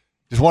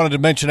 Just wanted to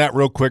mention that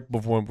real quick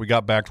before we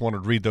got back.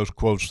 Wanted to read those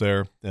quotes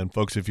there. And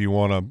folks, if you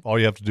want to, all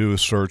you have to do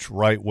is search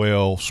right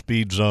whale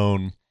speed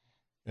zone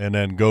and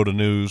then go to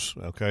news.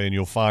 Okay. And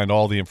you'll find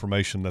all the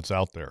information that's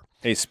out there.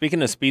 Hey,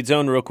 speaking of speed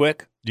zone real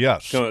quick.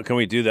 Yes. Can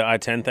we do the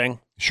I-10 thing?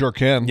 Sure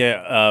can.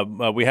 Yeah.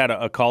 We had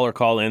a caller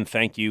call in.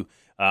 Thank you.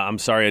 I'm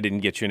sorry I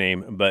didn't get your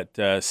name, but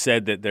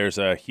said that there's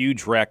a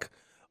huge wreck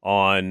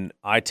on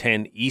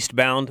I-10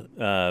 eastbound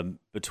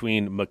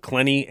between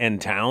McClenny and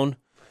Town,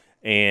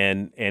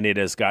 and it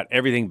has got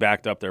everything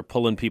backed up. They're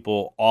pulling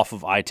people off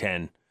of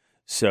I-10.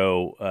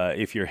 So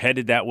if you're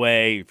headed that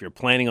way, if you're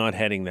planning on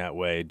heading that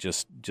way,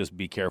 just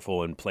be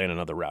careful and plan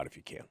another route if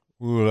you can.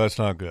 Ooh, that's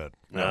not good.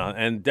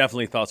 And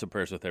definitely thoughts and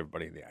prayers with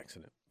everybody in the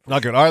accident.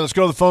 Not good. All right, let's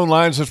go to the phone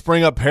lines. Let's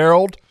bring up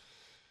Harold.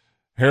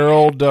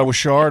 Harold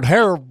Wishard.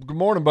 Harold, good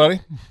morning,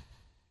 buddy.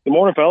 Good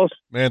morning, fellas.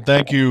 Man,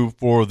 thank you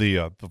for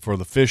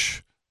the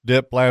fish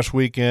dip last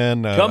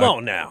weekend. Come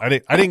on now. I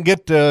didn't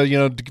get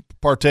to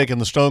partake in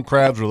the stone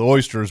crabs or the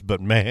oysters,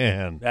 but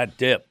man, that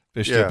dip.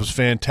 Fish dip was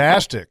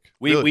fantastic.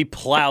 We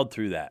plowed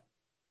through that.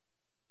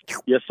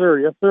 Yes, sir.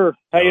 Yes, sir.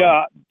 Hey,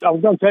 I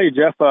was going to tell you,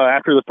 Jeff,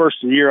 after the first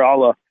of the year,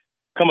 I'll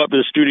come up to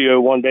the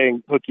studio one day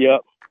and hook you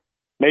up.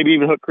 Maybe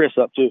even hook Chris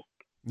up, too.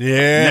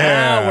 Yeah.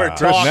 Now we're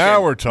talking.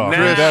 Now we're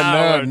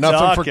talking.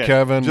 Nothing for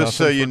Kevin. Just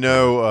so you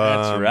know,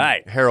 that's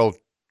right. Harold,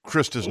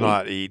 Chris does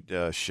not eat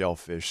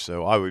shellfish,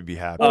 so I would be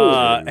happy.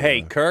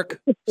 Hey,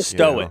 Kirk,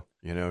 stow it.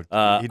 You know,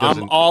 he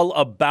I'm all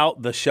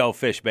about the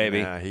shellfish, baby.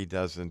 Yeah, he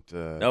doesn't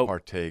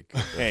partake.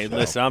 Hey,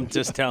 listen, I'm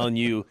just telling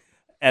you,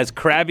 as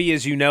crabby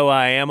as you know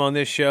I am on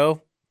this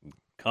show,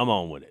 come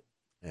on with it.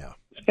 Yeah,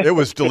 it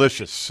was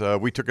delicious.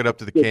 We took it up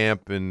to the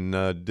camp and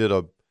did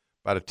about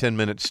a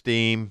 10-minute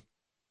steam,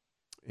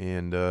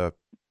 and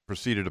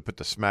proceeded to put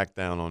the smack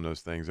down on those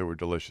things. They were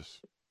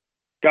delicious.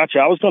 Gotcha.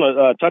 I was going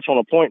to touch on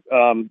a point,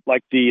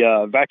 like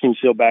the vacuum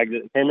seal bag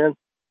that came in.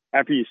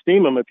 After you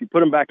steam them, if you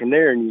put them back in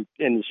there and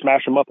you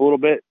smash them up a little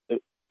bit,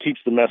 it keeps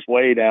the mess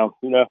way down.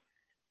 You know,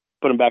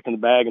 put them back in the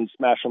bag and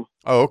smash them.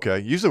 Oh, okay.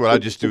 Usually, what I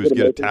just do is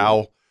get a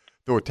towel,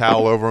 throw a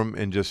towel over them,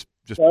 and just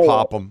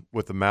pop them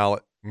with the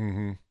mallet.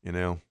 Mm-hmm. You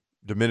know,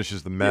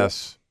 diminishes the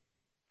mess.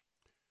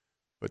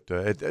 But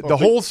the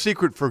whole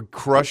secret for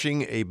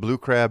crushing a blue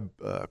crab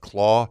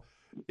claw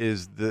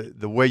is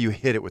the way you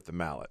hit it with the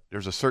mallet.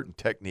 There's a certain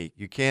technique.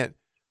 You can't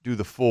do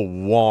the full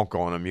wonk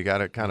on them. You got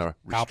to kind of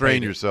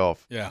restrain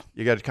yourself. Yeah.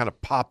 You got to kind of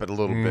pop it a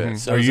little bit.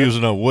 So are you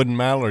using a wooden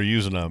mallet or are you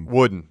using a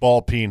wooden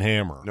ball peen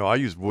hammer? No, I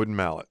use wooden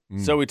mallet.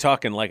 So we're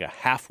talking like a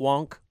half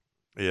wonk?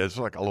 Yeah, it's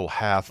like a little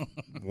half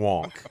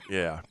wonk.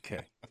 Yeah.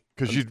 Okay.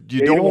 Because you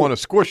don't want to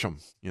squish them,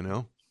 you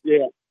know?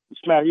 Yeah.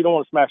 You don't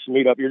want to smash the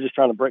meat up. You're just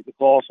trying to break the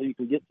claw so you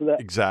can get to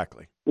that.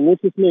 Exactly.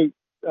 Delicious meat.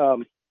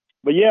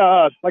 But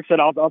yeah, like I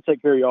said, I'll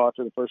take care of y'all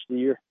after the first of the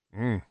year.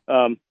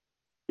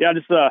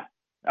 Just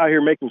out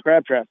here making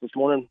crab traps this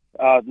morning.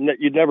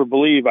 You'd never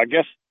believe. I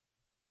guess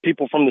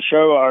people from the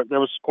show, there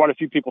was quite a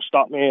few people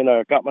stopped me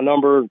and got my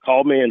number and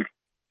called me, and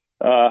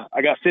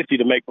I got 50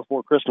 to make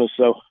before Christmas.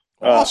 So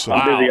awesome.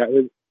 I'm busy out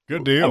here.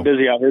 Good deal. I'm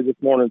busy out here this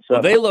morning. So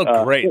well, they look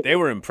great. They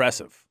were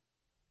impressive.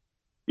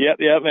 Yep.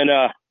 And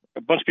a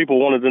bunch of people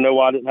wanted to know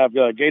why I didn't have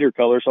gator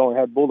colors. So I only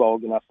had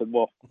bulldog, and I said,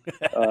 well,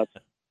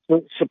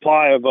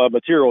 supply of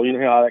material. You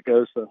know how that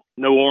goes. So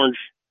no orange.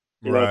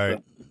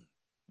 Right.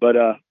 But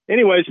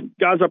anyways,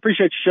 guys, I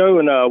appreciate your show,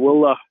 and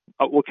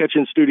we'll catch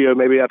you in the studio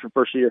maybe after the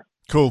first year.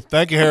 Cool.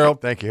 Thank you, Harold.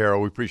 Thank you,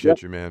 Harold. We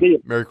appreciate you, man.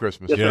 Merry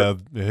Christmas. Yes,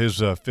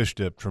 his fish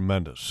dip,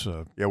 tremendous.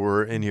 Yeah,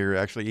 we're in here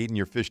actually eating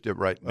your fish dip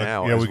right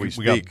now. Yeah, as we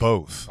speak. got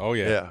both. Oh,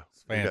 yeah.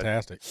 It's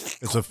fantastic.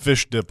 It's a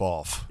fish dip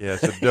off. Yeah,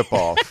 it's a dip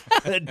off.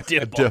 A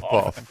dip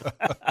off.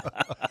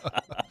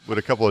 With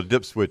a couple of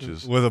dip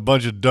switches. With a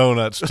bunch of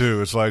donuts,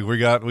 too. It's like we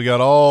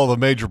got all the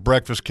major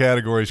breakfast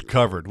categories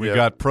covered. We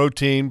got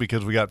protein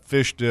because we got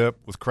fish dip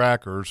with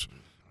crackers,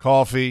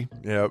 coffee.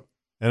 Yep.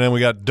 And then we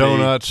got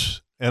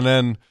donuts. And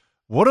then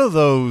what are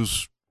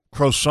those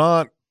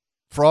croissant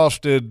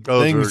frosted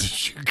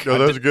things?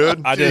 Those are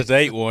good? I just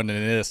ate one,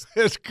 and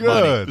it's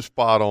good. Money.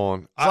 Spot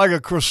on. It's like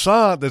a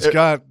croissant that's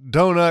got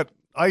donut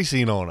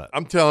icing on it.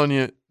 I'm telling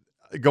you,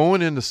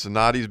 going into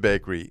Sonati's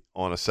Bakery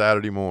on a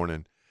Saturday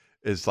morning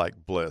is like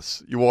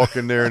bliss. You walk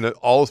in there, and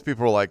all those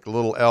people are like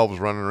little elves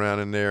running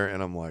around in there,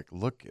 and I'm like,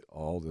 look at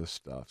all this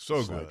stuff. So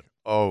it's good. Like,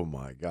 oh,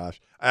 my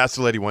gosh. I asked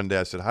the lady one day,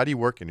 I said, how do you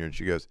work in here? And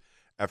she goes,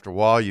 after a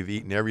while, you've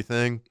eaten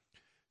everything.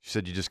 She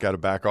said, you just got to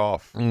back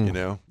off. You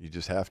know, you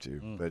just have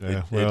to. But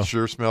it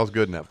sure smells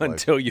good in that place.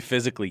 Until you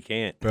physically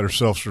can't. Better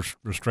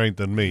self-restraint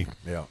than me.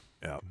 Yeah.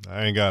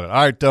 I ain't got it.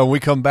 All right, we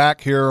come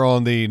back here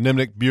on the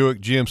Nimnick Buick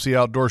GMC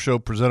Outdoor Show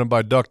presented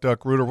by Duck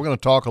Rooter. We're going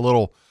to talk a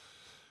little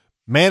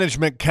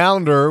management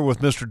calendar with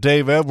Mr.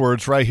 Dave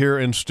Edwards right here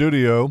in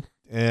studio,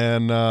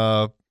 and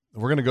we're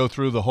going to go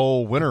through the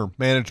whole winter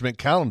management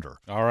calendar.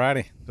 All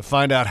righty. To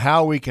find out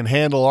how we can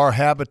handle our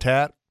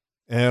habitat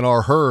and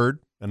our herd,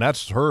 and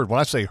that's herd. When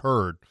I say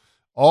herd,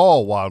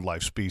 all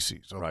wildlife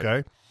species, okay?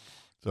 Right.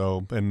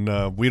 So,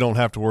 and we don't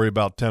have to worry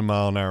about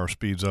 10-mile-an-hour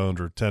speed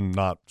zones or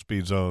 10-knot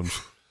speed zones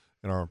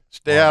in our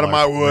Stay out of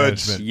my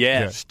woods. Management.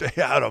 Yeah.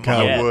 Stay out of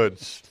my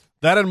woods.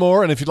 That and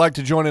more, and if you'd like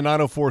to join in,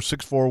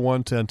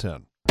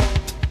 904-641-1010.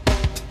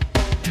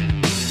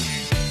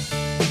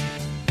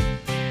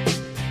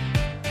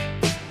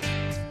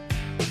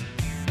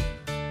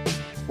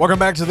 Welcome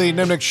back to the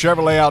Nimnick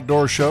Chevrolet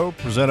Outdoor Show,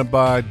 presented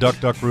by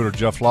Duck Rooter,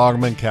 Jeff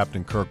Lagerman,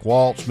 Captain Kirk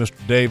Waltz,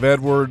 Mr. Dave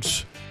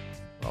Edwards,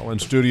 all in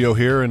studio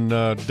here. And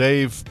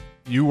Dave,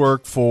 you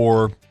work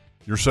for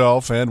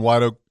yourself and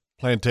White Oak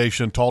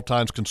Plantation, Tall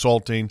Times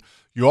Consulting.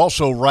 You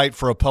also write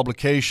for a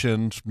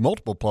publication,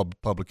 multiple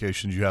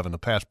publications you have in the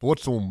past. But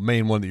what's the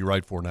main one that you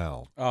write for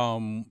now?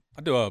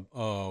 I do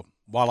a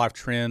Wildlife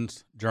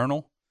Trends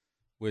Journal,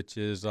 which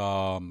is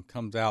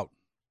comes out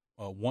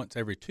once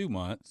every 2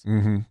 months,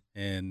 and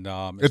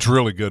it's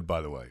really good,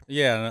 by the way.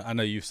 Yeah, I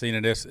know you've seen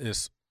it.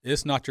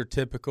 It's not your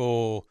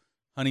typical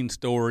hunting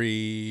story.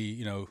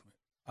 You know,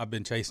 I've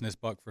been chasing this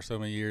buck for so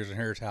many years, and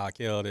here's how I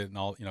killed it, and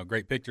all. You know,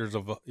 great pictures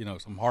of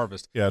some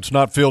harvest. Yeah, it's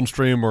not Field and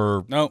Stream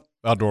or no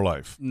Outdoor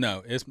Life.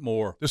 No, it's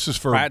more. This is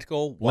for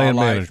practical land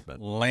wildlife,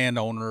 management,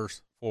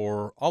 landowners,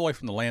 for all the way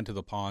from the land to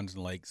the ponds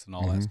and lakes and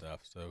all that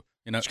stuff. So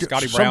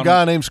Scotty Brown, some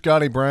guy named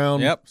Scotty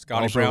Brown. Yep,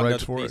 Scotty Brown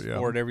does a for piece it,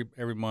 for it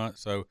every month.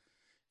 So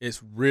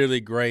it's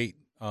really great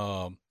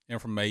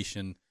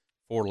information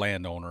for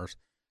landowners,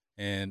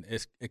 and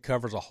it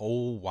covers a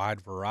whole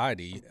wide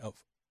variety of,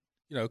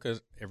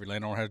 because every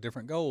landowner has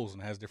different goals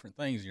and has different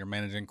things. You're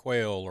managing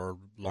quail or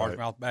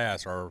largemouth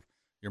bass, or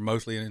you're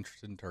mostly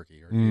interested in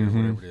turkey or deer,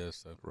 whatever it is.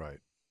 So right.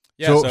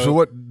 Yeah. So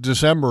what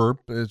December?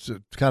 It's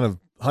kind of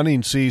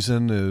hunting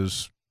season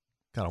is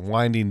kind of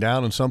winding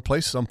down in some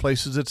places. Some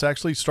places it's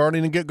actually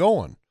starting to get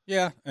going.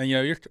 Yeah, and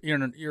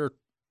you're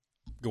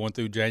going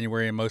through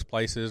January in most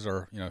places,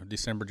 or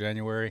December,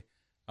 January.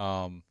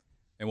 And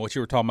what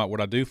you were talking about, what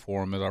I do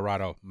for them is I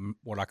write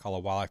what I call a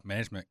wildlife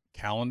management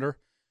calendar,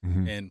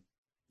 and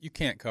you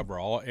can't cover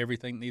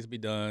everything that needs to be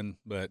done.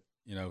 But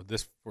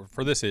this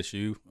for this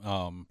issue,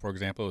 for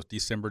example, it's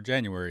December,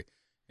 January,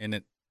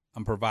 and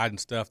I'm providing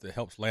stuff that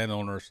helps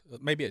landowners.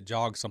 Maybe it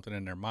jogs something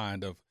in their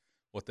mind of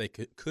what they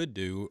could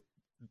do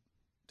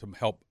to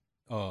help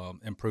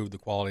improve the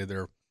quality of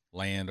their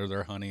land or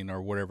their hunting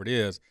or whatever it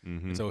is.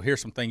 And so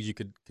here's some things you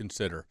could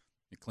consider: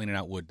 cleaning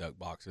out wood duck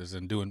boxes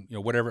and doing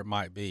whatever it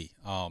might be.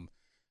 And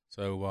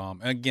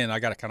again, I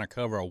got to kind of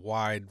cover a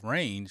wide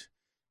range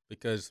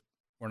because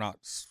we're not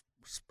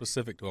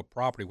specific to a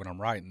property when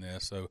I'm writing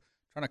this. So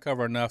trying to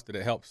cover enough that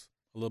it helps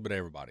a little bit of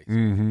everybody.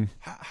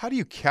 How do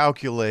you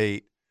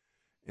calculate?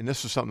 And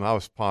this is something I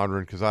was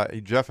pondering because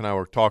Jeff and I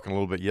were talking a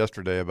little bit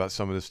yesterday about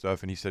some of this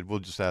stuff, and he said we'll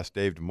just ask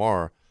Dave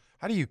tomorrow.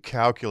 How do you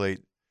calculate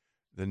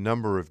the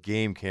number of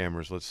game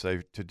cameras, let's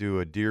say, to do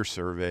a deer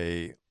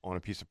survey on a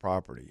piece of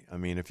property? I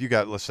mean, if you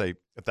got, let's say,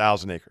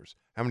 1,000 acres,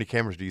 how many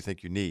cameras do you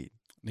think you need?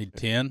 Need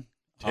 10.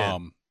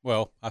 10.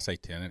 Well, I say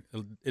 10.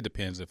 It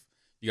depends. If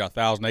you got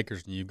 1,000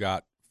 acres and you've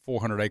got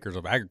 400 acres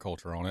of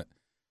agriculture on it,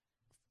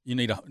 you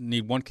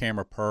need one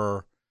camera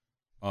per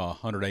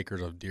 100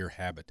 acres of deer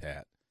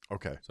habitat.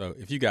 Okay. So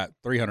if you got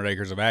 300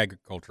 acres of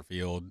agriculture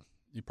field,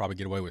 you probably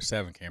get away with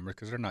 7 cameras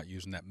because they're not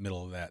using that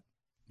middle of that,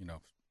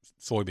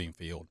 soybean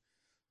field.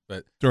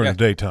 But during the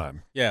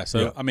daytime. Yeah.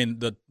 So I mean,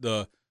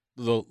 the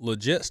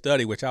legit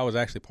study, which I was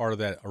actually part of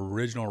that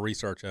original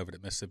research of it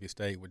at Mississippi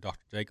State with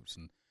Dr.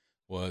 Jacobson,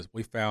 was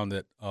we found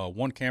that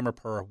 1 camera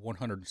per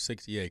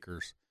 160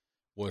 acres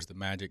was the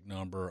magic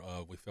number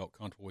of we felt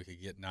comfortable we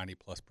could get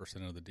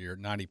 90+% of the deer.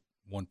 91%,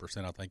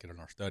 I think, in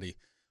our study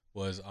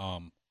was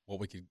what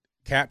we could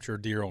capture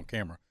deer on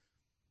camera.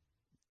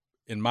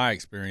 In my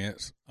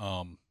experience,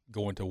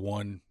 going to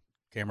 1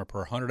 camera per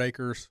 100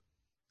 acres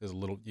is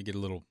you get a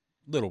little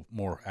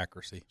more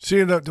accuracy.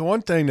 See, the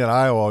one thing that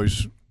I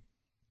always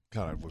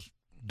kind of was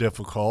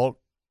difficult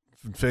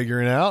in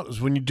figuring out is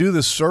when you do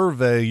the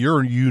survey,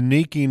 you're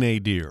uniquing a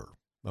deer,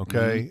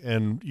 okay?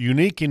 And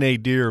uniquing a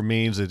deer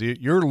means that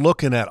you're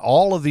looking at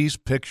all of these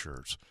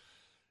pictures,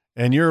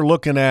 and you're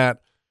looking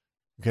at,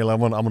 okay, I'm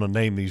going to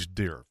name these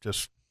deer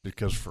just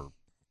because for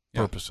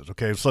purposes,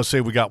 okay? So let's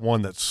say we got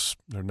one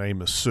their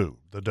name is Sue,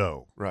 the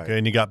doe, right? Okay,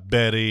 and you got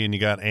Betty and you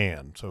got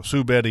Ann. So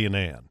Sue, Betty, and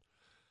Ann.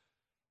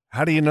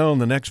 How do you know in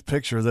the next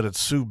picture that it's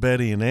Sue,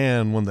 Betty, and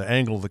Ann when the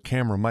angle of the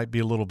camera might be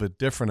a little bit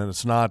different and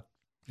it's not,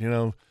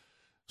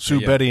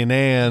 Sue, Betty, and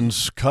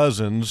Ann's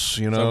cousins,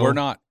 So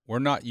we're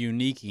not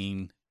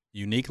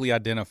uniquely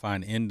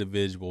identifying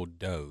individual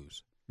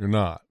does. You're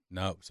not.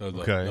 No. So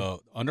the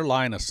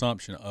underlying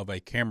assumption of a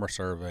camera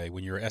survey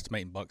when you're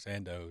estimating bucks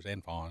and does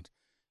and fawns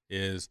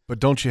is. But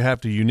don't you have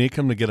to unique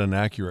them to get an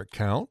accurate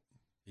count?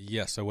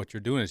 Yes. So what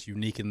you're doing is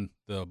uniquing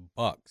the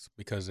bucks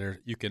because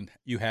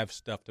you have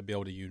stuff to be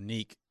able to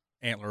unique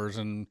antlers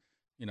and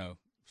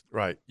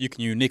right. You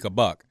can unique a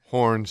buck.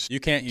 Horns. You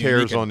can't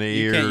tears on the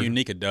ear. You can't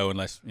unique a doe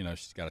unless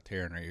she's got a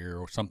tear in her ear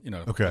or something.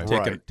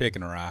 Tick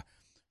in her eye.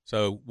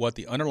 So what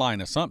the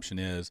underlying assumption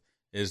is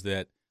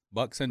that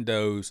bucks and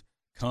does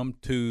come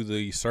to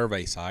the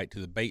survey site, to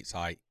the bait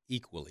site,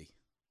 equally.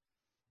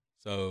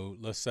 So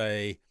let's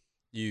say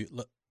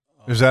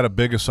is that a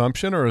big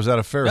assumption or is that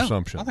a fair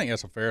assumption? I think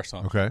that's a fair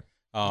assumption.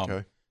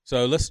 Okay.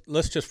 So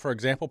let's just, for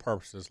example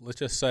purposes, let's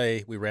just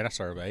say we ran a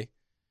survey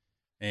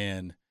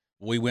and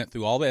we went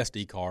through all the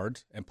SD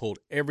cards and pulled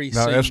every.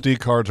 Now SD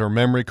cards are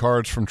memory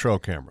cards from trail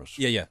cameras.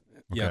 Yeah.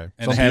 Okay.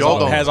 And it has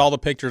all the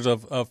pictures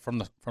of from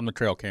the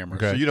trail cameras.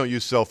 Okay. So you don't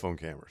use cell phone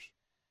cameras?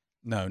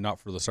 No,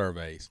 not for the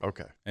surveys.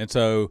 Okay. And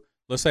so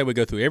let's say we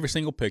go through every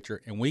single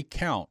picture and we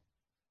count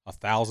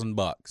 1,000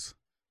 bucks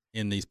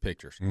in these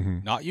pictures.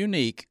 Not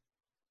unique.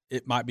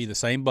 It might be the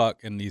same buck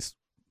in these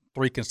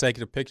 3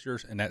 consecutive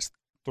pictures, and that's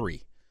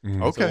 3.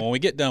 Mm-hmm. Okay. So when we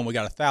get done, we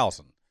got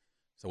 1,000.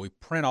 So we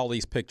print all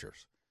these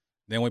pictures.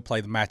 Then we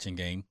play the matching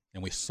game,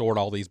 and we sort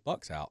all these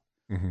bucks out.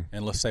 Mm-hmm.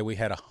 And let's say we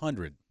had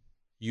 100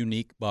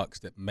 unique bucks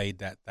that made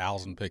that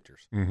 1,000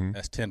 pictures. Mm-hmm.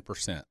 That's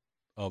 10%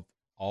 of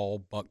all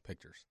buck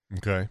pictures.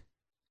 Okay.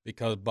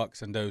 Because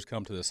bucks and does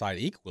come to the site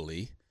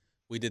equally,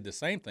 we did the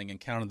same thing and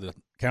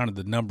counted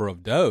the number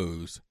of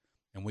does,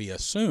 and we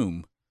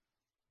assume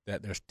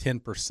that there's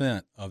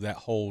 10% of that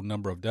whole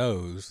number of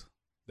does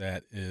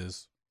that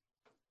is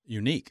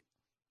unique.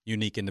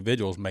 Unique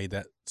individuals made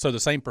that. So the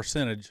same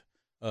percentage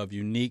of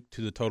unique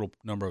to the total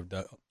number of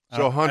does.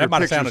 So 100 that might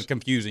have pictures sounded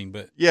confusing,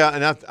 but yeah,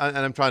 and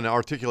I'm trying to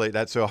articulate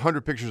that. So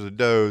 100 pictures of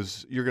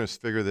does, you're going to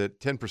figure that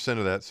 10%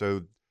 of that,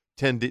 so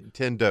 10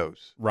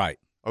 does. right,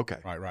 Okay.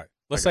 right.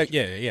 Let's say,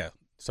 yeah.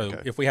 So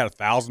Okay. if we had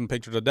 1,000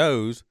 pictures of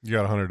does, You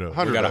got 100 does.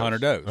 we got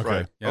 100 does. Okay.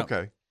 Right. Yep.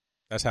 Okay.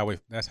 That's how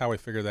we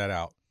figure that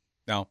out.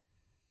 Now,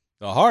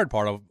 the hard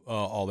part of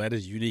all that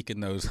is unique in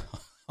those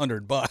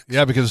 100 bucks.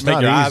 Yeah, because it's Make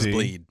not your easy. eyes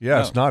bleed. Yeah,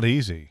 No. it's not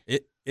easy.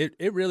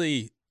 It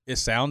really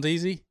sounds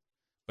easy,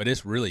 but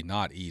it's really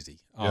not easy.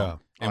 Yeah.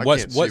 And I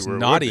what's can't see what's where it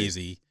not would be.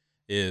 easy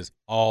is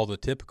all the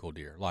typical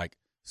deer, like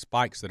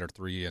spikes that are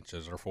 3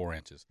 inches or 4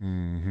 inches,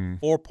 Mm-hmm.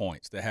 4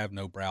 points that have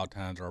no brow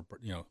tines or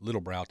little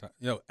brow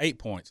tines, 8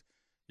 points.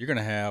 You're going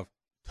to have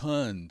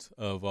tons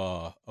of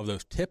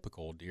those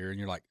typical deer, and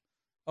you're like,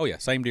 oh yeah,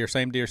 same deer.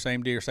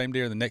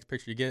 The next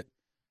picture you get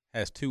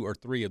has 2 or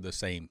 3 of the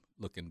same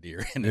looking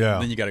deer, and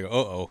then you got to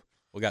go,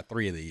 we got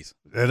 3 of these.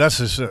 Yeah, that's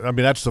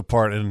the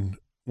part. And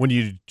when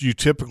you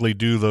typically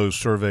do those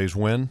surveys,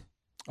 when?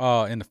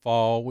 In the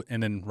fall,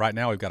 and then right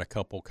now we've got a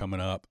couple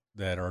coming up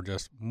that are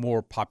just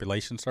more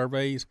population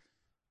surveys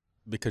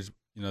because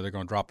they're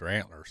going to drop their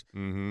antlers.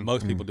 Mm-hmm.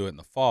 Most people do it in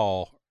the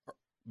fall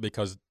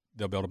because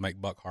they'll be able to make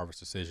buck harvest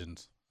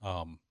decisions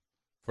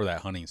for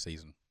that hunting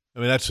season. I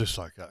mean, that's just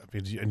like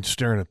and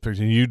staring at pictures.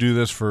 And you do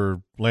this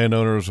for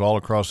landowners all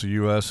across the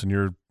U.S., and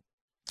you're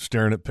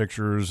staring at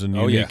pictures and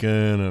unique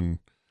and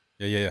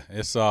yeah.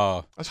 It's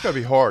That's got to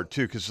be hard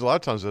too, because a lot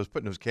of times I was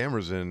putting those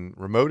cameras in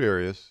remote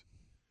areas.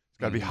 It's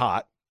got to be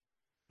hot.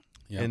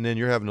 Yeah. And then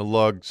you're having to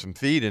lug some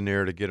feed in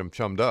there to get them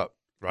chummed up,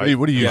 right?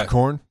 What do you use?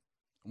 Corn?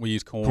 We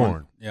use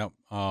corn. Yep.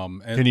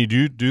 And can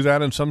you do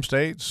that in some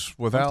states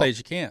without? Some states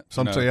you can't.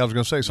 Some states, I was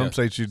going to say, some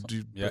states you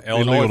Illinois,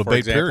 illegal to for bait.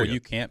 example, Period. you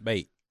can't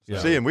bait. Yeah.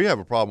 See, and we have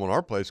a problem on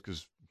our place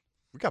because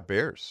we got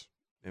bears,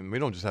 and we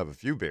don't just have a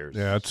few bears.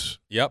 Yeah, it's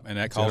and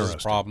that causes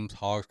problems.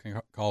 Hogs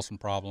can cause some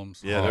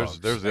problems. Yeah,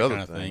 Hogs, there's the that other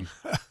kind of thing.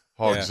 thing.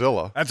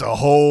 Hogzilla. That's a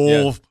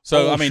whole.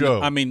 So whole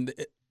show. I mean,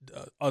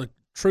 a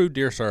true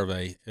deer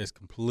survey is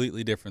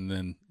completely different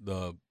than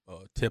the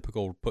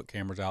typical put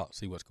cameras out,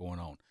 see what's going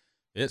on.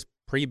 It's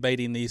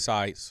pre-baiting these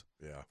sites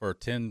for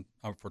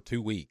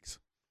 2 weeks,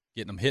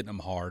 hitting them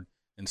hard,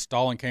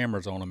 installing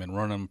cameras on them, and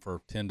running them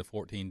for 10 to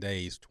 14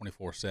 days,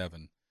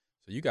 24/7.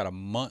 So you got a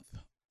month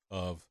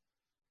of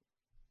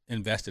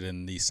invested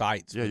in these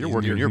sites. Yeah, you're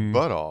working your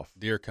butt off.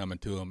 Deer coming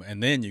to them,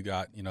 and then you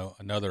got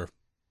another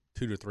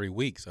 2 to 3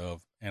 weeks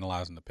of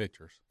analyzing the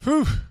pictures.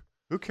 Whew.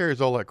 Who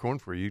carries all that corn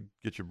for you?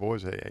 Get your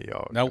boys. Hey,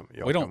 y'all. No,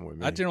 y'all we come don't. with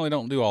me. I generally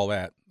don't do all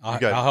that. I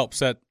help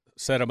set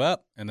them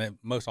up, and then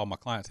most all my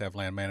clients have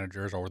land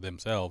managers or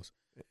themselves,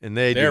 and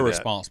they're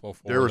responsible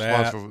for. They're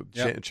responsible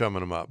that. for chumming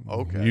them up.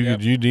 Okay.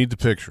 You need the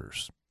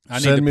pictures. I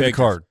need Send me pictures. the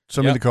card.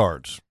 Send me the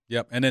cards.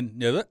 Yep. And then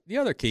the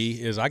other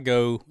key is I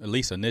go, at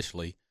least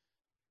initially,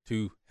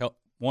 to help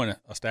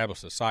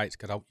establish the sites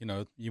because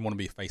you want to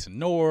be facing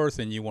north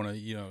and you want to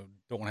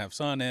don't want to have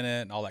sun in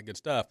it and all that good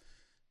stuff.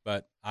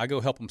 But I go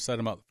help them set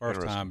them up the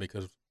first time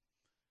because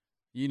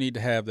you need to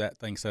have that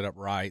thing set up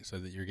right so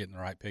that you're getting the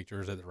right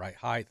pictures at the right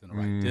height and the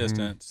right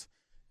distance.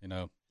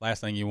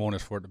 Last thing you want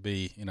is for it to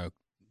be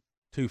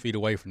 2 feet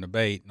away from the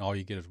bait and all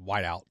you get is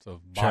whiteouts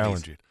of bodies.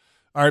 Challenging.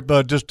 All right,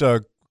 but just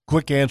a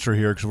quick answer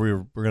here because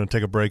we're going to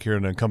take a break here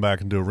and then come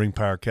back and do a Ring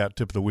Power Cat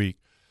tip of the week.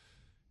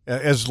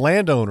 As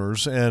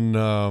landowners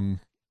and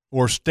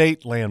or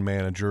state land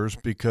managers,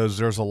 because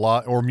there's a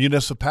lot, or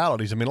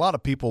municipalities. I mean, a lot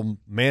of people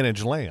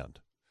manage land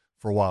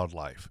for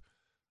wildlife.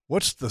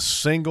 What's the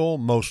single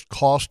most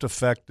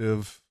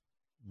cost-effective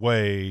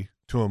way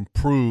to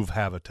improve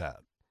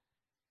habitat?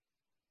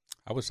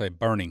 I would say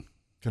burning.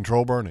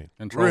 Control burning.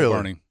 Control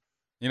burning.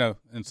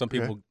 And some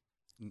people,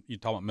 you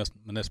talk about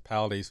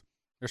municipalities,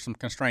 there's some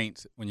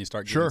constraints when you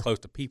start getting close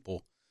to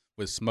people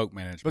with smoke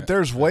management. But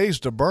there's ways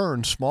to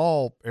burn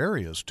small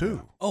areas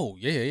too. Oh,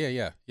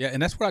 yeah.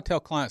 And that's what I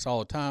tell clients all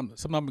the time.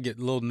 Some of them get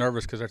a little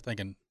nervous because they're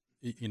thinking,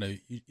 you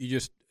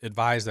just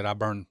advise that I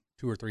burn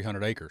 200 or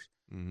 300 acres.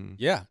 Mm-hmm.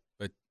 Yeah,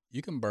 but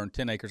you can burn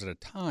 10 acres at a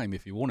time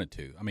if you wanted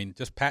to. I mean,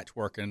 just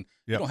patchworking.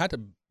 You don't have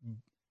to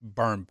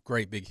burn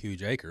great, big,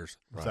 huge acres.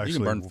 Right. You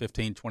can burn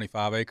 15,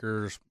 25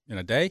 acres in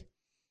a day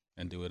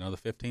and do another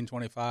 15,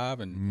 25.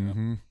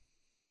 And,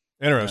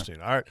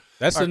 Interesting. All right.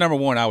 That's the number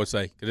one I would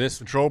say. 'Cause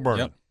Control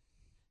burning. Yep.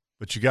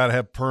 But you got to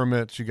have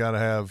permits. You got to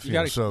have you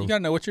got to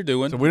know what you're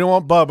doing. So we don't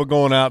want Bubba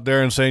going out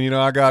there and saying,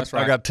 I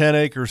got 10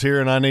 acres here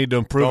and I need to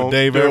improve it.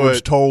 Dave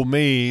Edwards told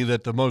me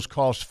that the most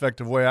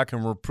cost-effective way I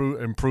can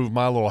improve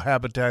my little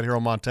habitat here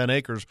on my 10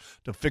 acres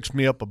to fix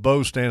me up a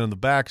bow stand in the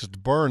back is to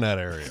burn that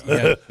area.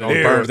 Yeah,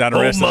 don't burn down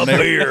the rest of the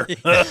beer.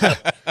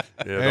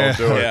 Don't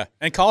do it. Yeah,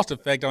 and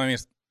cost-effective. I mean,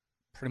 it's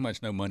pretty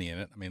much no money in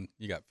it. I mean,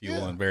 you got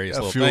fuel and various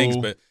little things,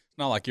 but it's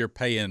not like you're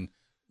paying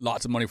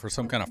lots of money for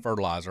some kind of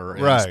fertilizer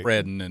and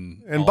spreading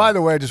and by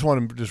the way, I just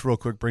want to just real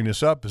quick bring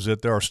this up is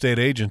that there are state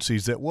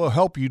agencies that will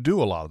help you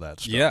do a lot of that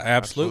stuff. Yeah,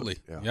 absolutely.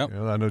 Yeah. Yep.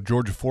 I know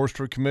Georgia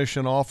Forestry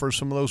Commission offers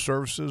some of those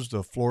services.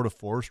 The Florida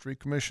Forestry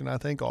Commission, I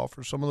think,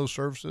 offers some of those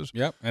services.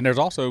 Yep, and there's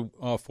also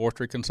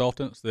forestry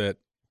consultants that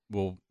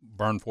will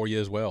burn for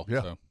you as well.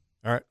 Yeah. So.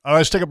 All right,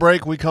 let's take a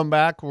break. We come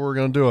back. We're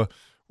going to do a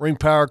Ring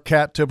Power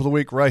Cat Tip of the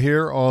Week right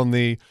here on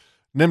the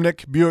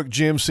Nimnick Buick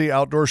GMC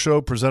Outdoor Show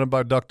presented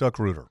by Duck Duck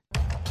Rooter.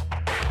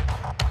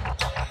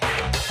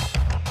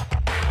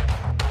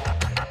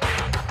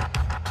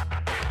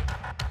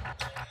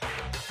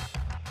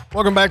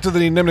 Welcome back to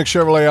the Nimnick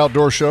Chevrolet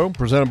Outdoor Show,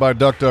 presented by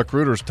Duck Duck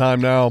Rooter. It's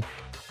time now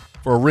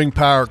for a Ring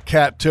Power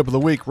Cat Tip of the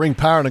Week. Ring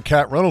Power and a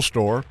cat rental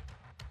store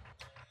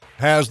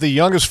has the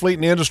youngest fleet in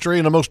the industry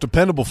and the most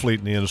dependable fleet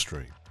in the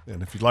industry.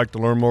 And if you'd like to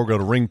learn more, go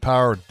to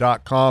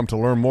ringpower.com to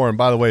learn more. And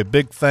by the way, a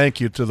big thank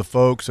you to the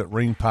folks at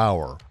Ring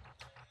Power.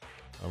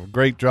 A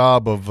great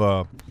job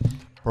of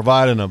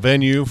providing a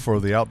venue for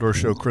the Outdoor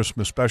Show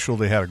Christmas special.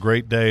 They had a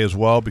great day as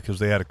well because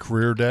they had a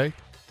career day.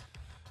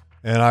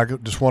 And I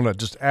just want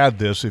to add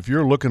this. If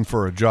you're looking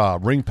for a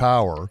job, Ring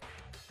Power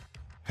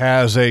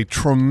has a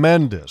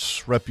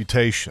tremendous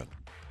reputation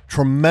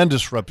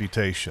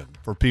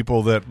for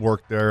people that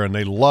work there, and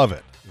they love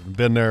it.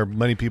 Been there,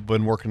 many people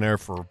have been working there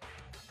for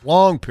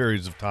long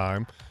periods of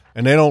time,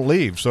 and they don't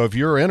leave. So if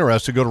you're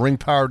interested, go to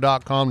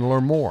ringpower.com to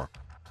learn more.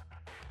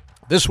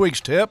 This week's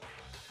tip,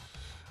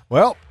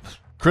 well,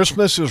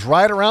 Christmas is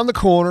right around the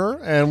corner,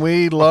 and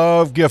we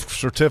love gift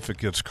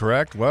certificates,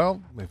 correct?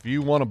 Well, if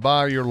you want to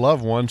buy your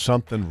loved one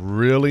something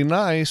really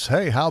nice,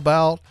 hey, how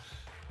about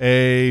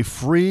a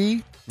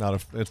free,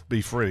 it'd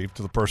be free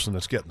to the person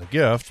that's getting the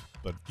gift,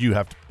 but you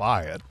have to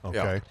buy it, okay?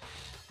 Yeah.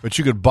 But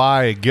you could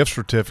buy a gift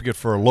certificate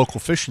for a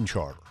local fishing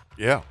charter.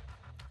 Yeah.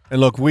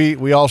 And look,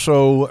 we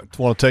also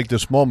want to take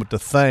this moment to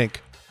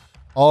thank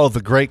all of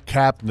the great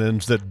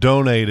captains that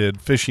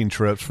donated fishing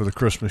trips for the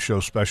Christmas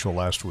show special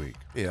last week.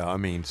 Yeah, I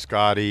mean,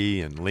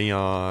 Scotty and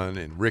Leon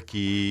and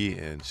Ricky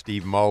and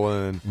Steve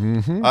Mullen.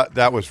 Mm-hmm.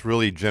 That was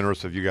really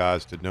generous of you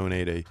guys to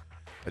donate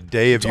a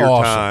day of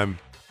your time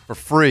for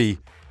free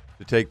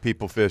to take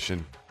people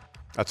fishing.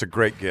 That's a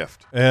great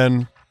gift.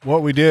 And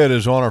what we did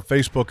is on our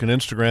Facebook and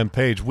Instagram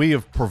page, we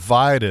have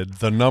provided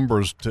the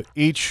numbers to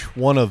each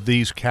one of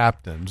these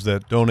captains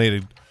that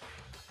donated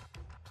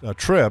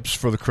trips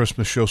for the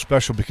Christmas show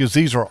special because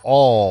these are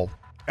all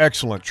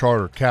excellent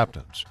charter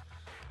captains.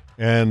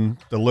 And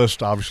the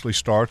list obviously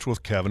starts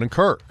with Kevin and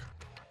Kirk.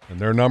 And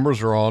their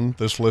numbers are on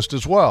this list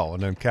as well.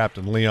 And then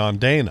Captain Leon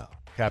Dana,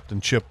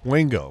 Captain Chip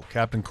Wingo,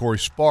 Captain Corey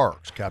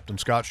Sparks, Captain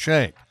Scott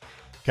Shank,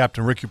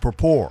 Captain Ricky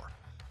Purpore,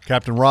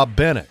 Captain Rob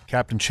Bennett,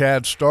 Captain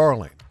Chad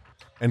Starling,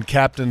 and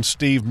Captain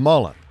Steve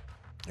Mullen.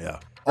 Yeah.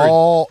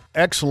 All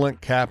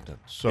excellent captains.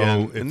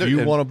 So if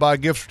you want to buy a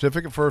gift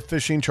certificate for a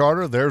fishing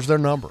charter, there's their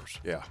numbers.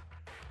 Yeah.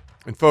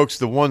 And, folks,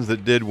 the ones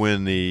that did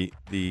win the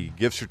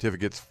gift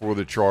certificates for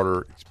the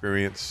charter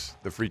experience,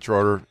 the free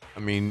charter, I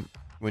mean,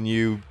 when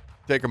you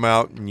take them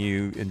out and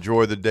you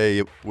enjoy the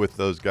day with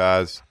those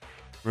guys,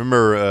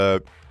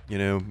 remember,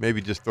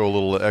 maybe just throw a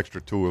little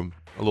extra to them.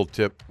 A little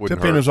tip wouldn't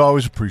hurt. Tip-in is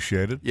always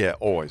appreciated. Yeah,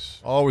 always.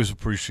 Always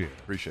appreciated.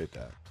 Appreciate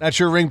that. That's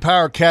your Ring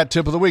Power Cat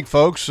Tip of the Week,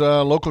 folks.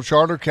 Local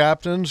charter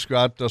captains,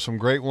 got some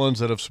great ones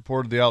that have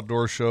supported the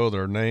outdoor show.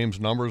 Their names,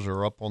 numbers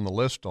are up on the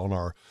list on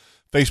our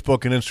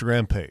Facebook and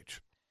Instagram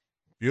page.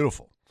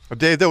 Beautiful.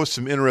 Dave, there was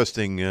some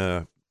interesting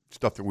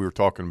stuff that we were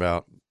talking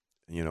about,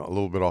 a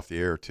little bit off the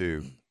air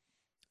too.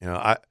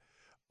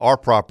 Our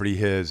property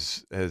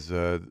has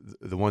the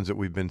ones that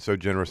we've been so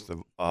generous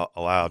to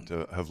allowed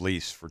to have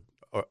leased for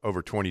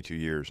over 22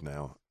 years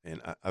now,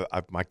 and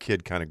my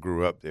kid kind of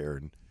grew up there,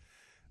 and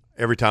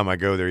every time I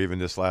go there, even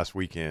this last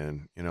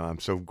weekend, I'm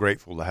so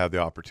grateful to have the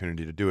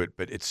opportunity to do it.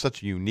 But it's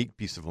such a unique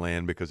piece of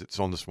land because it's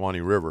on the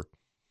Suwannee River,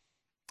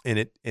 and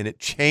it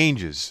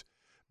changes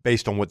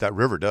based on what that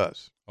river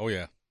does. Oh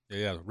yeah.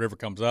 The river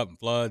comes up and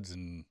floods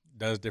and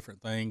does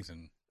different things.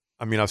 And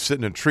I mean, I was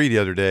sitting in a tree the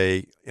other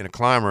day in a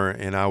climber,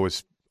 and I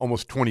was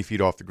almost 20 feet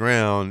off the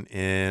ground,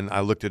 and I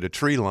looked at the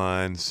tree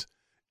lines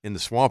in the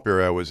swamp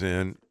area I was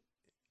in,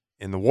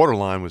 and the water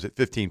line was at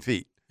 15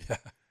 feet. Yeah.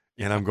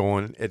 And I'm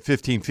going, at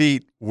 15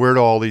 feet, where do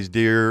all these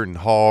deer and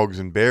hogs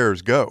and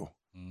bears go?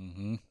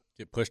 Mm-hmm.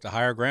 Get pushed to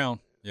higher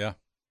ground. Yeah.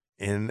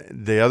 And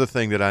the other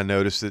thing that I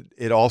noticed, that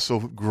it also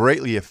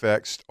greatly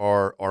affects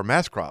our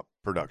mass crop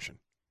production.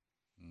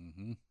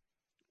 Mm-hmm.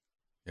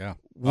 Yeah.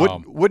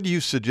 What do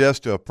you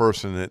suggest to a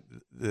person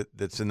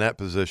that's in that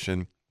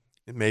position,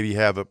 and maybe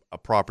have a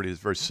property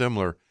that's very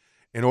similar,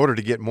 in order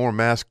to get more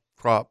mass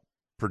crop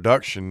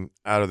production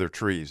out of their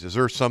trees. Is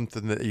there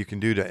something that you can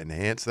do to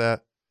enhance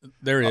that?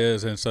 There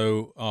is, and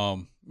so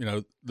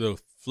the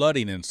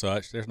flooding and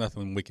such. There's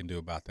nothing we can do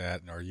about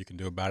that, or you can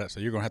do about it.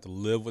 So you're going to have to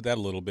live with that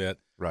a little bit.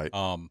 Right.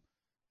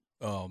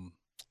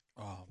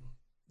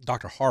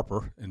 Dr.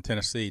 Harper in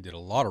Tennessee did a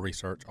lot of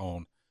research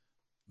on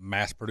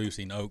mass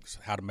producing oaks,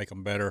 how to make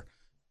them better,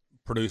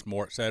 produce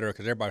more, et cetera,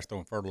 because everybody's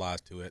throwing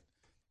fertilizer to it,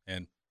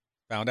 and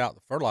found out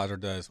the fertilizer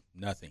does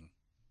nothing.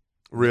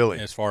 Really?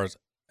 As far as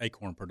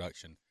acorn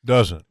production.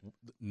 Doesn't?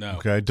 No.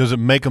 Okay. Does it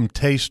make them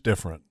taste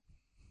different?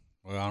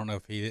 Well, I don't know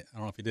if he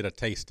did a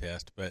taste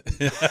test, but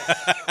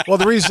well,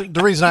 the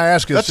reason I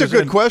ask is that's a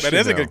good question.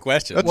 That is a good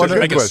question. That's a good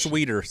make question. It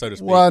sweeter, so to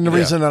speak. Well, and the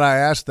reason that I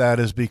ask that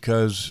is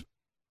because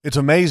it's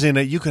amazing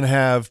that you can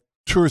have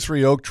 2 or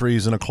 3 oak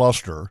trees in a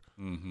cluster,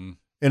 mm-hmm.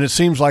 and it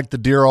seems like the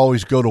deer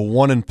always go to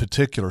one in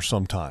particular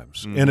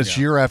sometimes, and it's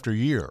year after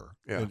year.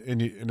 Yeah.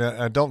 And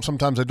I don't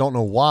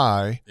know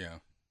why. Yeah.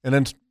 And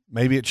then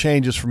maybe it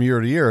changes from year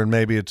to year, and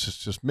maybe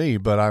it's just me,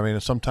 but I mean,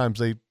 sometimes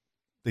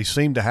they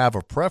seem to have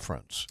a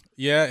preference.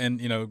 Yeah,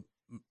 and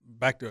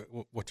back to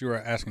what you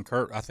were asking,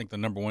 Kurt, I think the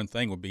number one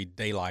thing would be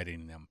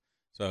daylighting them.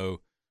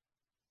 So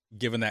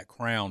giving that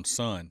crown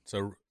sun.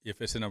 So if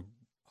it's in a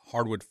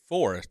hardwood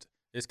forest,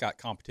 it's got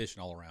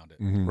competition all around it.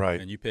 Mm-hmm. Right.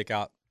 And you pick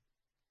out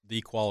the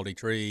quality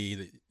tree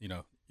that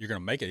you're going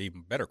to make it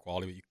even better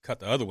quality, but you cut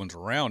the other ones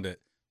around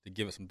it to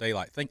give it some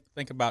daylight. Think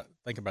about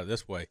it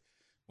this way.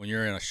 When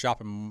you're in a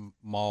shopping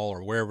mall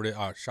or wherever it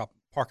is, shop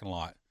parking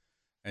lot,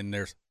 and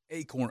there's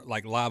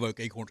live oak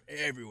acorns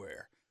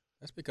everywhere.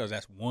 That's because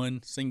that's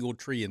one single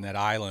tree in that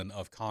island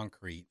of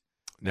concrete.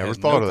 Never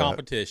thought of that. No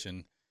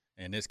competition,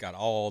 and it's got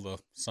all the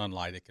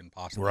sunlight it can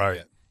possibly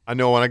get. I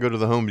know when I go to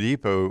the Home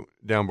Depot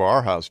down by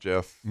our house,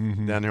 Jeff,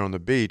 mm-hmm. down there on the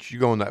beach, you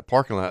go in that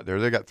parking lot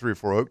there, they got 3 or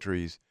 4 oak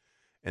trees,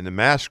 and the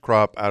mass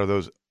crop out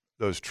of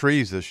those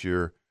trees this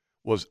year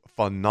was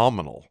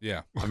phenomenal.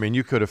 Yeah. I mean,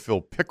 you could have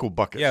filled pickle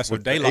buckets. Yeah, so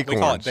with acorns. We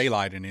call it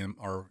daylighting them,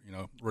 or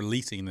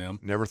releasing them.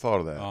 Never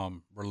thought of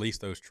that. Release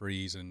those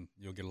trees, and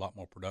you'll get a lot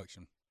more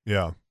production.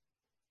 Yeah.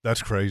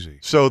 That's crazy.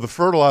 So the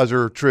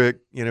fertilizer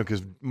trick,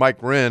 because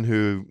Mike Wren,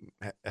 who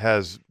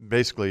has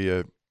basically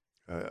a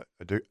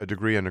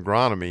degree in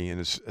agronomy and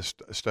has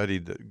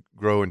studied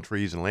growing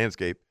trees and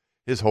landscape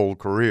his whole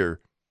career,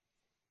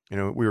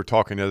 we were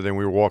talking the other day, and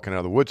we were walking out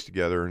of the woods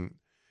together, and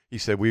he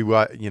said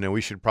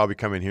we should probably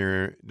come in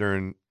here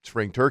during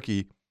spring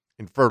turkey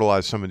and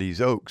fertilize some of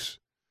these oaks.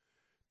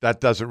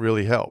 That doesn't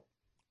really help.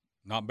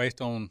 Not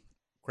based on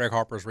Craig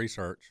Harper's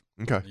research.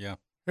 Okay. Yeah.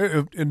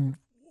 And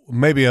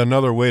maybe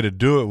another way to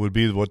do it would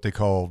be what they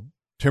call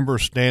timber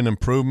stand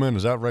improvement.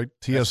 Is that right?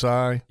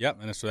 TSI? Yep.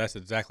 And so that's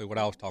exactly what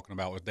I was talking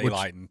about with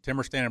daylighting.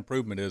 Timber stand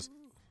improvement is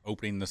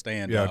opening the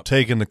stand up.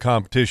 Taking the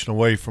competition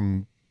away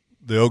from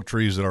the oak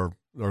trees or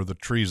the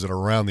trees that are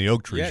around the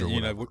oak trees.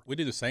 Yeah, we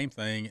do the same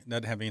thing. It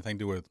doesn't have anything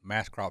to do with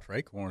mass crops or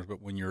acorns,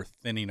 but when you're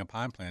thinning a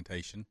pine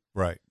plantation,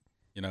 right?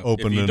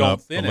 Opening if you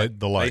don't thin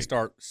the light. They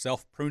start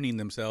self-pruning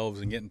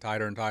themselves and getting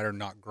tighter and tighter,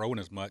 not growing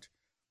as much.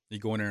 You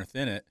go in there and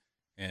thin it,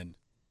 and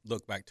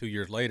look back 2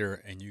 years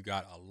later, and you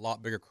got a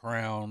lot bigger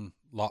crown,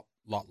 lot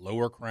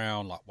lower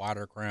crown, lot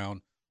wider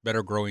crown,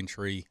 better growing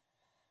tree.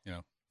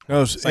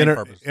 It's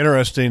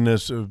interesting.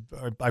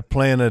 I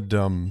planted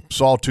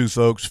sawtooth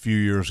oaks a few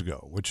years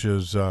ago, which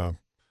is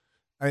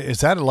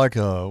that like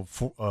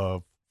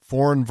a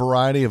foreign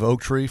variety of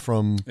oak tree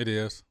from? It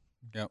is.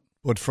 Yep.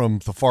 But from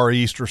the Far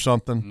East or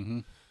something. Mm-hmm.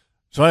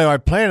 So anyway, I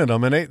planted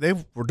them, and they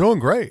were doing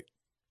great.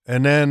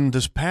 And then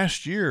this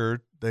past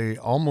year, they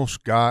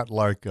almost got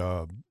like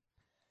the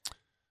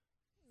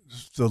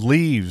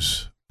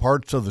leaves,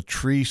 parts of the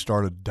tree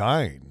started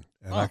dying,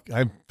 and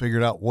I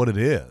figured out what it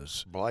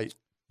is. Blight.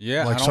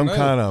 Yeah, like I don't some know.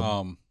 kind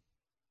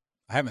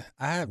of.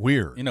 I have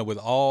weird. With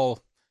all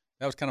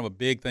that was kind of a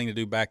big thing to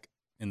do back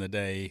in the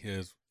day.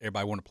 Is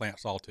everybody wanted to plant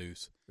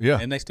sawtooths? Yeah,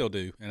 and they still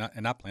do,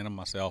 and I plant them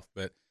myself.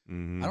 But I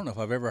don't know if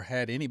I've ever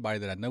had anybody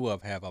that I know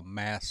of have a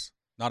mass,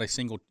 not a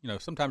single.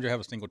 Sometimes you have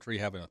a single tree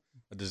having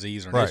a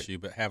disease or an issue,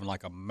 but having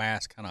like a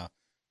mass kind of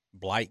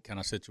blight kind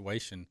of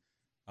situation.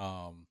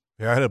 I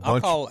had a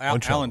bunch. I'll call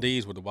Alan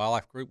Dees with the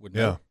Wildlife Group would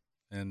know.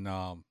 And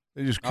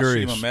just I'll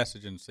curious. shoot him a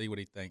message and see what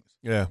he thinks.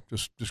 Yeah,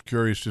 just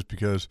curious, just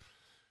because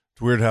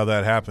it's weird how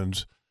that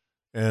happens.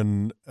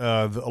 And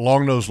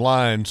along those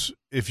lines,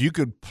 if you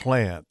could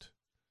plant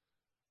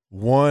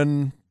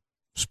one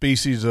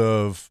species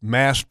of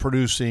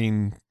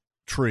mass-producing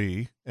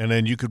tree, and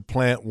then you could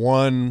plant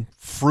one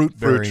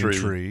fruit-bearing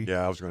tree.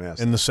 Yeah, I was going to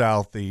ask in the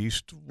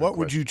southeast. What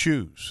would you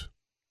choose?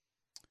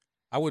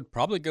 I would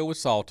probably go with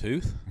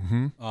sawtooth,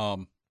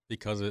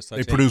 because it's such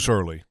they produce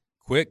early.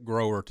 Quick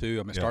grower too.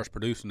 I mean, it starts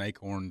producing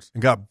acorns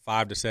and got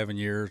 5 to 7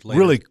 years later.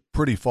 Really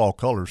pretty fall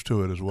colors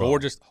to it as well.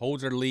 Gorgeous,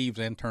 holds their leaves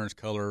and turns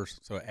colors,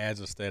 so it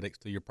adds aesthetics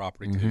to your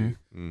property too.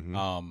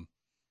 Mm-hmm.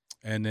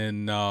 And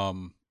then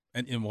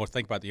and we'll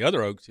think about the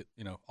other oaks.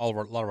 A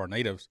lot of our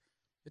natives,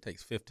 it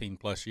takes 15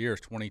 plus years,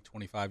 20,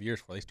 25 years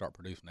before they start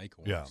producing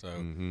acorns. Yeah. So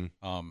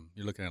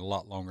you're looking at a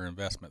lot longer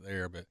investment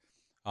there. But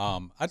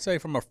I'd say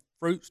from a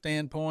fruit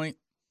standpoint,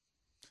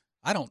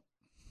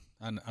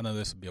 I know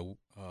this would be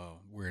a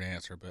weird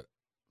answer, but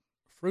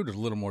fruit is a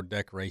little more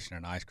decoration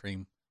than ice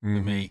cream to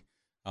me.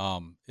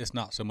 It's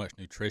not so much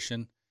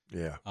nutrition.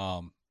 Yeah.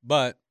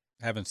 But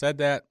having said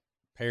that,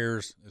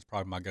 pears is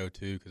probably my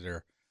go-to because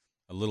they're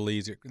a little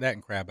easier. That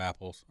and crab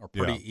apples are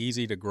pretty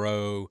easy to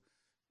grow,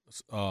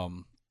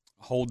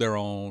 hold their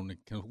own,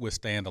 can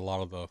withstand a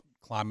lot of the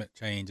climate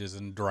changes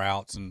and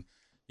droughts. And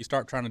you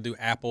start trying to do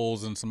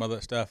apples and some other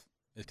stuff,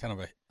 it's kind of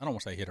I don't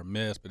want to say hit or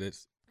miss, but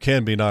it's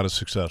can be not as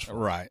successful.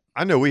 Right.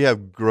 I know we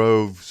have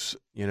groves,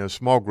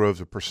 small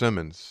groves of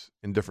persimmons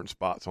in different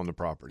spots on the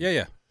property.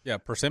 Yeah.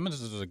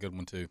 Persimmons is a good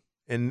one too.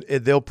 And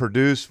they'll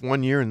produce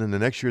one year, and then the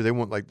next year they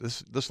won't. Like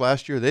this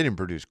last year, they didn't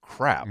produce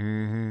crap.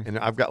 And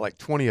I've got like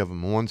 20 of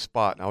them in one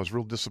spot, and I was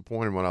real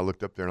disappointed when I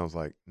looked up there, and I was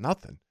like,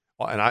 nothing.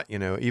 And I,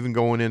 even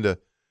going into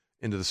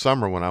the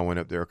summer when I went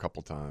up there a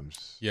couple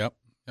times. Yep.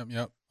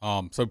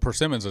 So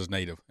persimmons is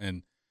native,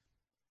 and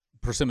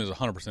persimmons is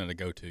 100% a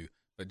go-to.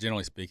 But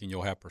generally speaking,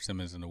 you'll have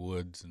persimmons in the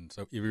woods, and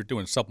so if you're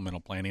doing supplemental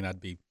planting, I'd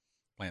be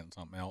planting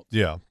something else.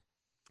 Yeah.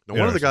 Now,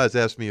 one of the guys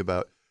asked me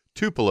about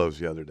Tupelos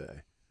the other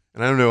day.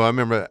 And I don't know, I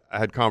remember I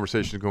had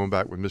conversations going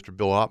back with Mr.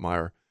 Bill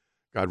Ottmeyer,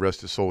 God rest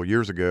his soul,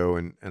 years ago,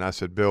 and I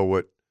said, Bill,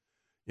 what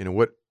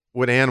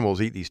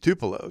animals eat these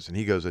Tupelos? And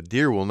he goes, a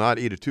deer will not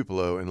eat a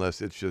Tupelo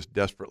unless it's just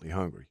desperately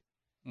hungry.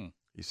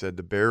 He said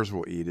the bears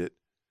will eat it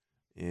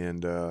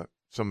and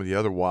some of the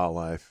other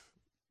wildlife,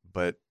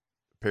 but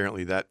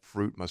apparently that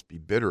fruit must be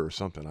bitter or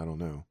something. I don't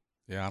know.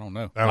 Yeah, I don't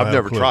know. I've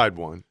never tried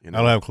one. I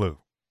don't have a clue.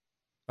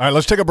 All right,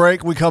 let's take a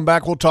break. When we come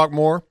back, we'll talk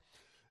more.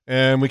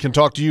 And we can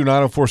talk to you,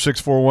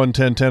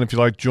 904-641-1010, if you'd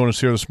like to join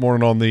us here this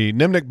morning on the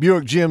Nimnick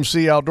Buick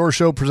GMC Outdoor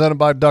Show presented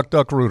by Duck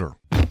Duck Rooter.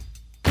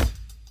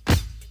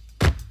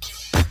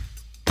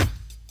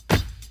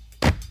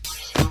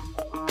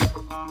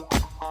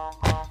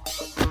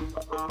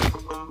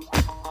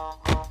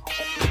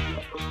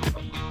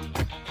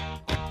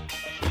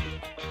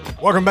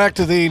 Welcome back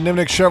to the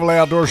Nimnick Chevrolet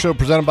Outdoor Show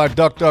presented by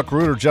Duck Duck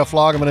Rooter. Jeff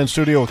Lageman in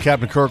studio with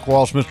Captain Kirk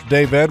Walsh, Mr.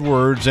 Dave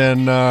Edwards.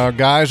 And,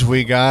 guys,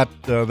 we got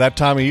that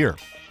time of year.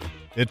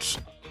 It's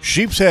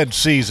sheep's head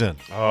season.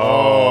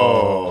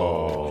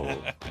 Oh.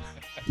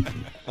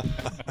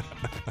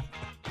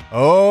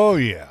 Oh,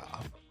 yeah.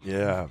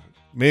 Yeah.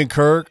 Me and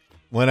Kirk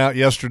went out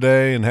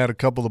yesterday and had a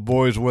couple of the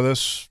boys with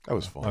us. That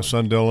was fun. My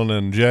son Dylan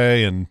and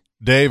Jay. And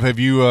Dave, have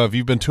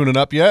you been tuning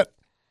up yet?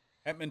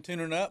 Haven't been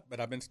tuning up, but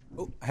I've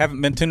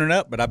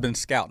been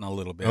scouting a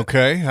little bit.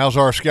 Okay. How's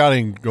our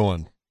scouting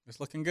going? It's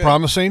looking good.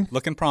 Promising?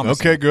 Looking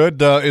promising. Okay, good.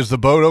 Is the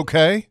boat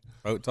okay?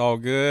 Boat's all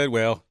good.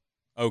 Well,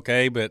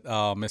 okay, but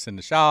missing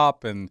the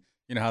shop, and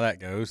you know how that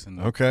goes. And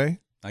okay.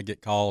 I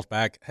get calls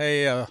back.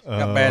 Hey,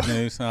 got bad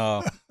news.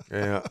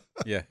 Yeah.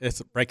 Yeah,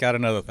 it's break out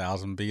another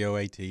 1,000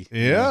 BOAT.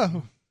 Yeah.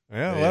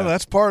 Well,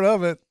 that's part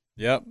of it.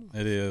 Yep,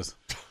 it is.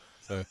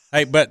 So,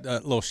 hey, but a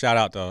little shout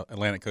out to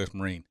Atlantic Coast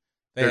Marine.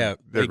 They're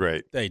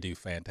great. They do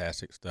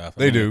fantastic stuff.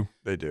 They do.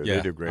 They do. Yeah.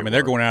 They do great. I mean,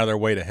 they're going out of their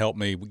way to help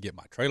me get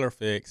my trailer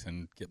fixed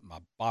and get my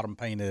bottom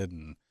painted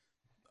and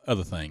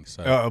other things.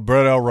 So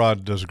Brett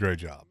Elrod does a great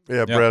job.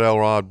 Yeah, Brett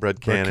Elrod,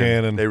 Brett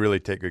Cannon. They really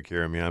take good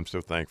care of me. I'm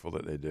so thankful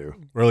that they do.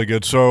 Really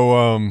good.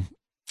 So,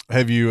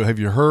 have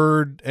you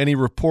heard any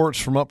reports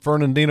from up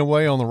Fernandina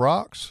Way on the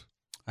rocks?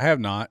 I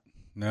have not.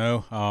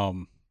 No.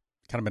 Kind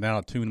of been out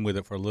of tune with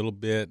it for a little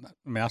bit.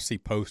 I mean, I see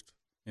posts.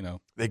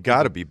 They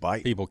got to be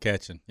biting. People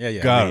catching. Yeah.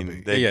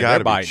 They got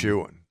to be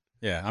chewing.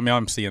 Yeah. I mean,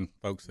 I'm seeing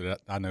folks that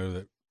I know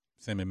that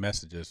send me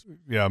messages.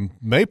 Yeah.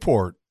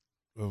 Mayport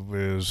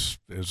is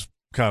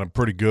kind of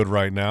pretty good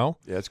right now.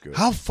 Yeah, it's good.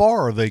 How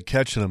far are they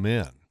catching them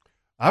in?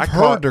 I've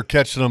heard they're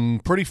catching them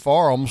pretty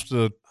far, almost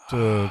to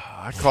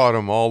I caught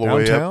them all the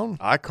downtown? way up.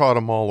 I caught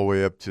them all the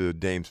way up to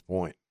Dames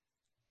Point.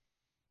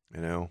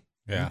 Yeah.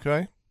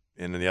 Okay.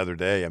 And then the other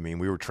day, I mean,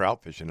 we were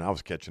trout fishing. And I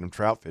was catching them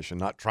trout fishing,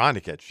 not trying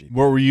to catch sheep.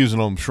 What were you using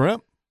them?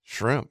 Shrimp?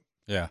 Shrimp.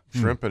 Yeah.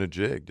 Shrimp and a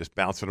jig, just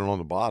bouncing it on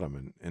the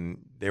bottom.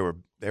 And they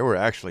were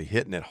actually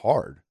hitting it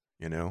hard,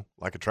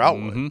 like a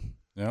trout would.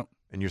 Yeah.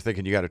 And you're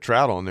thinking you got a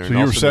trout on there. So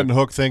you were setting the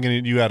hook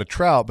thinking you had a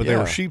trout, but they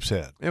were sheep's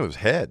head. It was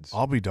heads.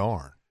 I'll be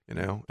darned. That's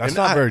And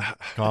not very common.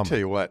 I'll tell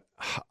you what,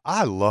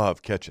 I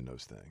love catching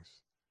those things.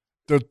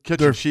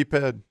 Catching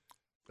sheephead.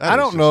 I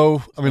don't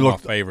know. I mean,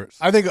 look, my favorites.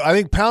 I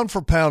think pound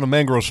for pound, a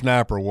mangrove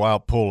snapper will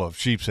outpull a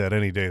sheep's head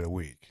any day of the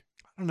week.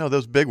 I don't know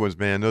those big ones,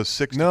 man. Those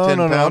 6 to 10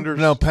 pounders.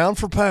 No, pound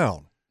for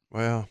pound.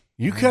 Well,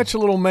 you catch a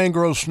little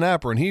mangrove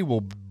snapper, and he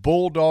will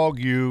bulldog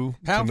you.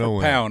 Pound to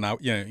no for end. pound.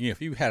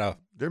 If you had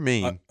they're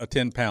mean. A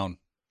 10-pound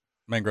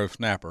mangrove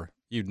snapper,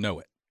 you'd know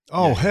it.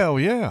 Oh, hell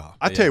yeah.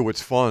 I tell you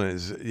what's fun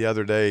is the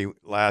other day,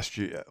 last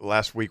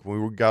week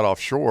when we got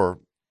offshore,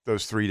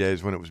 those 3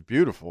 days when it was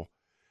beautiful,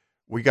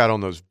 we got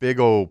on those big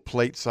old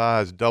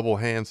plate-sized, double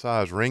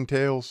hand-sized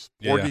ringtails,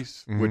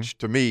 porgies, which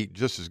to me,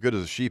 just as good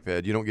as a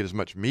sheephead. You don't get as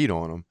much meat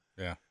on them.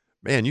 Yeah.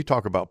 Man, you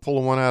talk about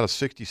pulling one out of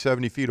 60,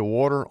 70 feet of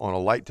water on a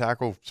light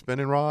tackle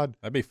spinning rod.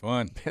 That'd be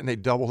fun. And they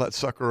double that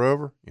sucker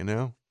over,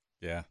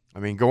 Yeah. I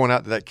mean, going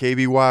out to that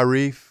KBY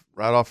reef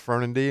right off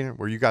Fernandina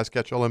where you guys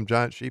catch all them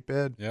giant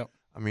sheephead. Yep.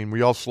 I mean,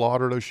 we all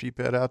slaughter those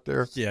sheephead out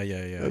there. Yeah.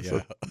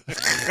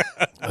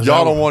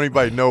 Y'all don't want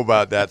anybody to know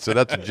about that, so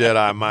that's a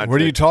Jedi mind.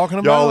 What are you talking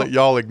about?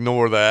 Y'all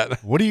ignore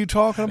that. What are you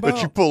talking about?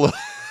 But you pull up.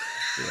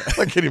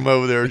 Look at him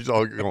over there. He's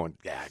all going,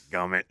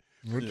 gummit.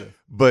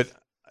 But,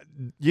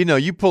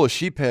 you pull a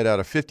sheephead out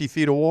of 50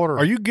 feet of water.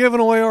 Are you giving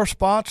away our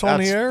spots on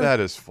the air? That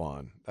is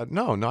fun.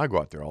 No, I go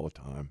out there all the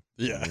time.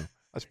 Yeah.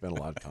 I spend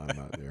a lot of time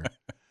out there.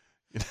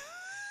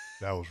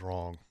 That was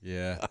wrong.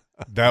 Yeah.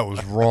 That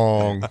was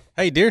wrong.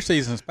 Hey, deer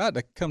season's about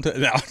to come to.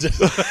 No,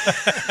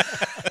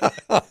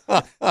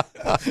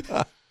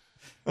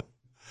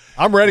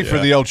 I'm ready for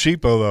the El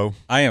Cheapo, though.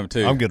 I am,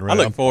 too. I'm getting ready.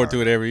 I look forward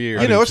to it every year.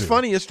 It's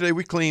funny. Yesterday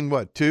we cleaned,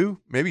 2,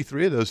 maybe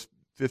 3 of those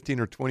 15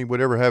 or 20,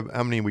 whatever,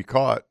 how many we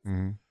caught,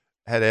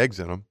 had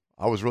eggs in them.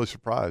 I was really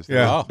surprised.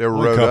 Yeah. They were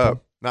rowed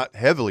up. Not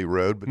heavily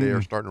rowed, but they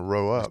are starting to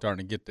row up.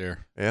 Starting to get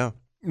there. Yeah.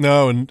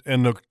 No, and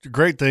the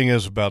great thing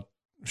is about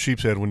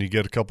sheep's head, when you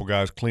get a couple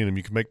guys clean them,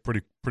 you can make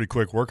pretty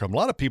quick work of them. A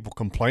lot of people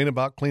complain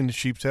about cleaning the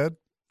sheep's head.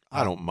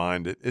 I don't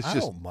mind it. I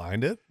don't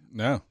mind it.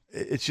 No.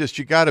 It's just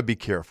you got to be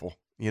careful.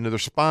 Their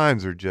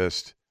spines are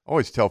just – I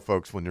always tell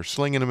folks when they're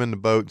slinging them in the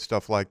boat and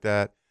stuff like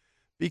that,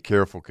 be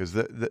careful because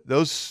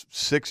those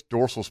 6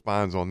 dorsal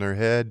spines on their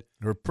head –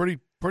 they're pretty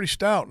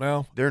stout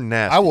now. They're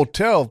nasty. I will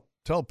tell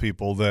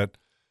people that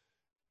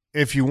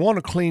if you want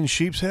to clean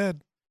sheep's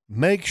head,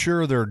 make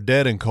sure they're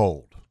dead and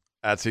cold.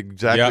 That's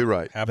exactly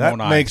right. That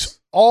makes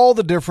all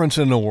the difference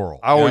in the world.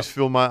 I always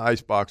fill my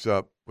ice box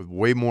up with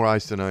way more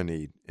ice than I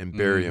need and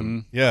bury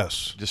them.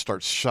 Yes. Just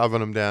start shoving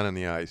them down in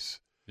the ice.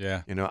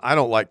 Yeah. I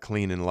don't like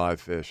cleaning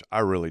live fish. I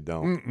really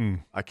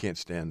don't. I can't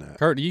stand that.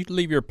 Kurt, do you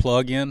leave your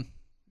plug in,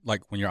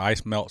 like when your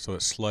ice melts so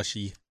it's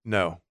slushy?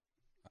 No.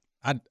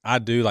 I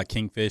do, like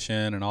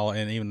kingfishing and all,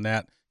 and even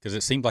that, because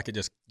it seems like it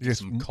just gets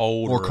them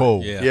cold. More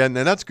cold. Yeah, and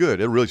that's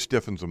good. It really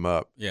stiffens them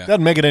up. Yeah.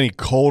 Doesn't make it any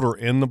colder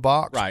in the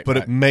box, but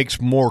it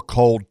makes more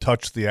cold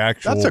touch the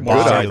actual That's a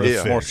body good of the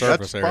idea. fish.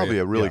 That's probably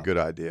a really good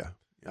idea.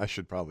 I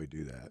should probably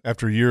do that.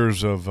 After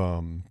years of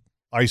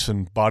ice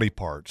and body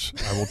parts,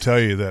 I will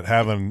tell you that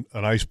having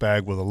an ice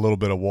bag with a little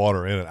bit of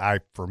water in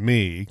it, for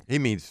me. He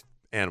means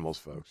animals,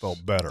 folks.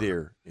 Felt better.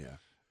 Deer, yeah.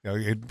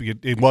 It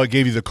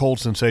gave you the cold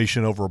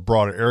sensation over a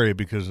broader area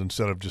because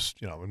instead of just,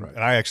 and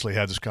I actually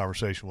had this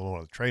conversation with one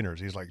of the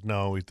trainers. He's like,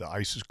 no, the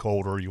ice is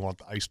colder. You want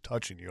the ice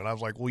touching you. And I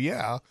was like, well,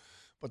 yeah,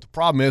 but the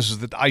problem is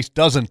that the ice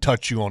doesn't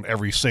touch you on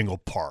every single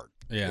part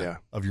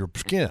of your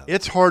skin.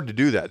 It's hard to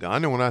do that. I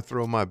know when I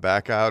throw my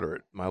back out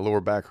or my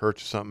lower back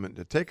hurts or something,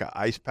 to take an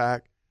ice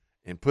pack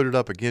and put it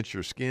up against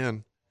your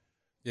skin.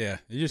 Yeah,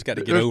 you just got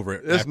to get over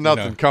it. There's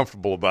nothing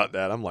comfortable about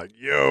that. I'm like,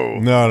 yo.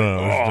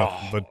 No.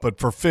 But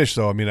for fish,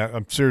 though, I mean,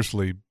 I'm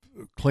seriously,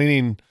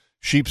 cleaning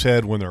sheep's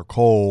head when they're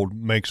cold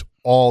makes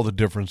all the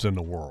difference in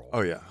the world.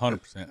 Oh, yeah.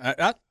 100%.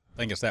 I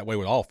think it's that way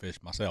with all fish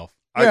myself.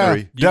 I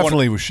agree.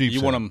 Definitely with sheep's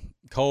head. You want them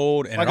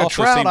cold, and like it a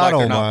also trout, seems I like don't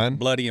they're not mind.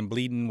 bloody and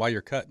bleeding while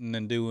you're cutting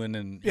and doing.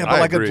 And yeah, but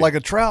like a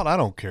trout, I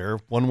don't care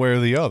one way or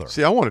the other.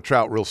 See, I want a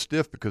trout real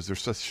stiff because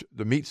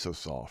the meat's so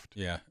soft.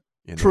 Yeah.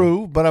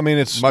 True, but I mean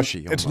it's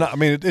mushy. It's not. I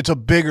mean it's a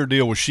bigger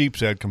deal with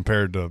sheep's head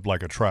compared to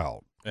like a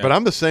trout. Yeah. But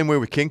I'm the same way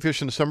with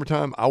kingfish in the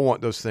summertime. I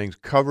want those things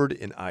covered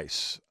in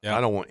ice. Yeah.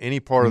 I don't want any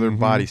part of their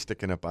body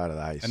sticking up out of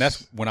the ice. And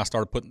that's when I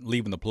started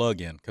leaving the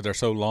plug in because they're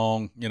so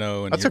long,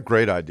 And that's a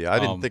great idea. I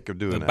didn't think of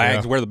doing the that.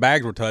 Bags where the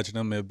bags were touching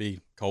them, it'd be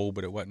cold,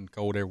 but it wasn't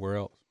cold everywhere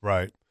else.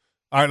 Right.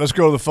 All right, let's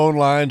go to the phone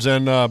lines.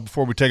 And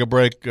before we take a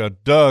break,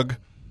 Doug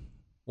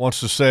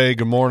wants to say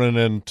good morning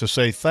and to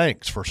say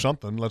thanks for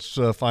something. Let's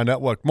find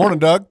out what. Morning,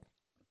 Doug.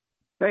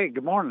 Hey,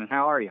 good morning.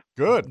 How are you?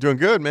 Good. Doing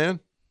good,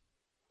 man.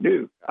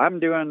 Dude, I'm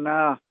doing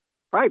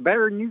probably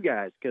better than you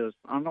guys because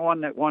I'm the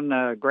one that won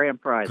the grand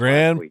prize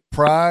last week.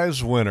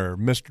 Prize winner.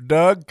 Mr.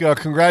 Doug,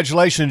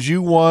 congratulations.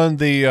 You won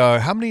the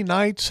how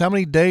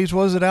many days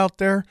was it out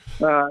there?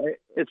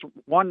 It's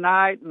one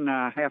night and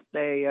a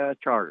half-day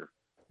charter.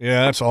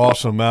 Yeah, that's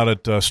awesome. Out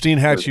at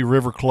Steinhatchee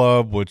River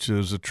Club, which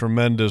is a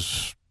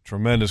tremendous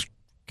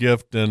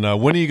gift.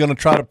 And when are you going to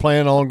try to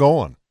plan on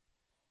going?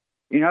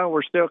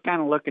 We're still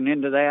kind of looking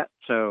into that,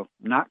 so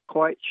not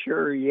quite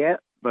sure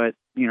yet. But,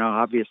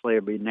 obviously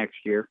it'll be next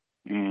year,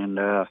 and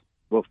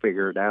we'll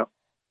figure it out.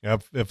 Yeah,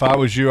 if I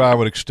was you, I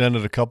would extend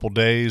it a couple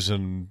days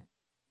and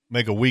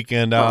make a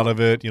weekend out of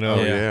it. Go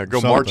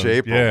something. March,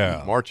 April.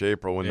 Yeah. March,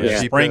 April. When the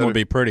spring will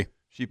be pretty.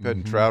 Sheephead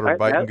and trout are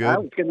biting good. I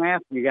was going to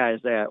ask you guys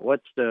that.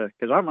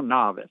 Because I'm a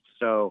novice,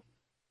 so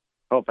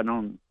hope I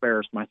don't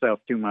embarrass myself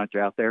too much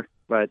out there.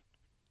 But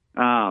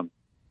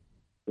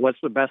what's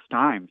the best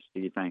times,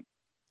 do you think?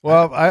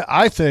 Well,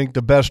 I think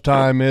the best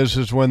time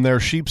is when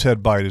their sheep's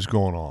head bite is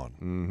going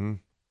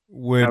on,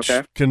 which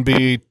can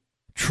be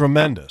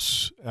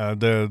tremendous.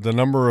 The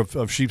number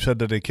of sheep's head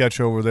that they catch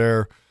over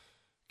there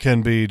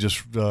can be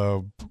just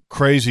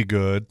crazy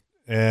good,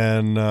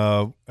 and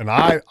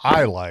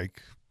I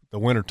like the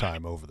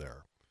wintertime over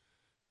there,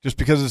 just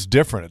because it's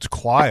different. It's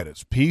quiet.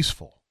 It's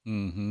peaceful.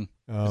 Mm-hmm.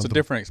 It's a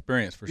different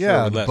experience for sure.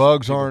 Yeah, the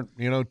bugs aren't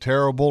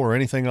terrible or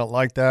anything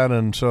like that,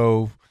 and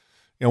so.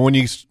 When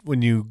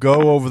you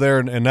go over there,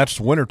 and that's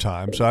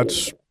wintertime, so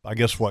I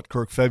guess what,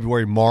 Kirk,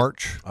 February,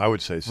 March? I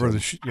would say so.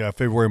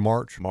 February,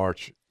 March.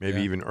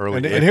 Maybe even early.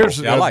 And April.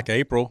 here's I like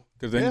April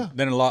because then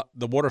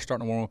the water's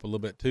starting to warm up a little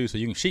bit too. So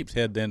you can sheep's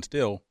head then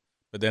still,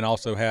 but then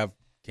also have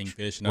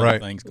kingfish and other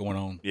things going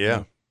on.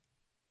 Yeah.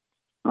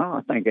 Well,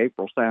 I think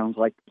April sounds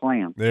like the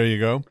plan. There you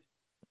go.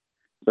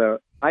 So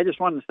I just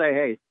wanted to say,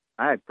 hey,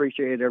 I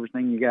appreciate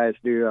everything you guys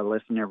do. I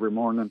listen every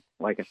morning.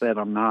 Like I said,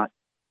 I'm not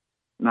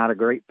a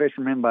great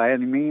fisherman by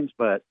any means,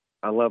 but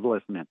I love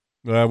listening.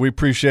 We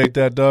appreciate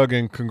that, Doug,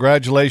 and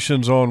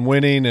congratulations on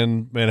winning,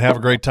 and have a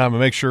great time. And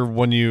make sure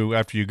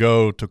after you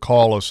go to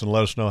call us and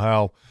let us know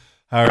how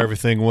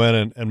everything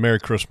went, and Merry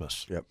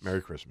Christmas. Yep,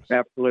 Merry Christmas.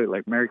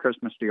 Absolutely. Merry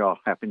Christmas to y'all.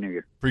 Happy New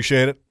Year.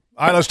 Appreciate it.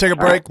 All right, let's take a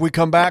break. We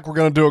come back. We're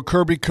going to do a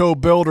Kirby Co.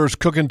 Builders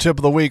Cooking Tip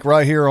of the Week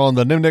right here on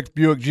the Nimnicht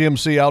Buick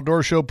GMC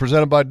Outdoor Show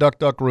presented by Duck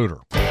Duck Rooter.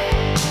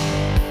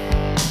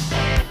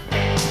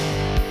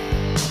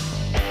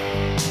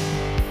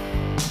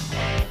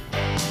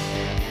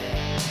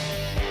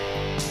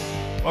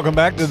 Welcome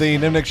back to the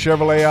Nimnicht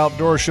Chevrolet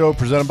Outdoor Show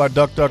presented by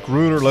Duck Duck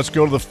Rooter. Let's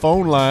go to the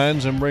phone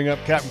lines and bring up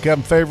Captain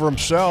Kevin Favor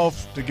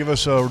himself to give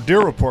us a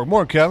deer report.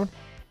 Morning, Kevin.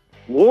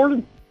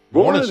 Morning.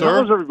 Morning,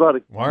 sir. How's everybody?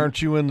 Why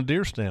aren't you in the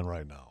deer stand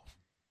right now?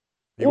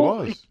 He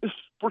was.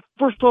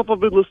 First off, I've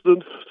been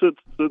listening since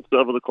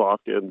 7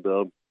 o'clock, and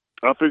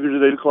I figured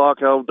at 8 o'clock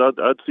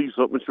I'd see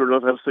something. Sure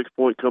enough, I had a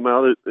 6-point come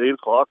out at 8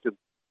 o'clock, and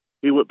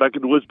he went back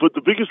in the woods. But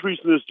the biggest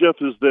reason is, Jeff,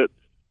 is that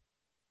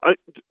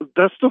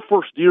that's the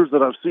first deer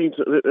that I've seen,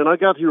 and I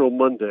got here on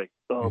Monday,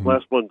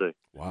 last Monday.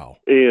 Wow!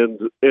 And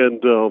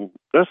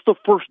that's the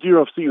first deer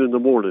I've seen in the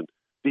morning.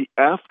 The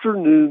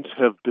afternoons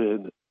have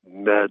been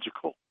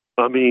magical.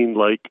 I mean,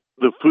 like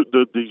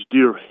these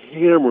deer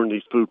hammering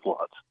these food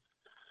plots,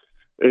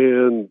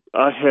 and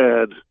I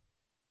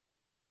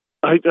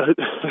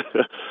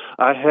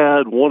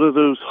had one of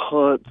those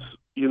hunts,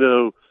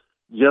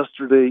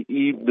 yesterday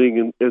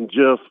evening, and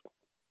Jeff,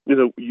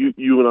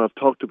 you and I have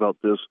talked about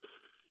this.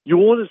 You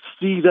want to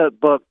see that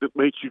buck that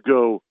makes you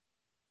go,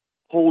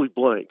 holy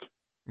blank.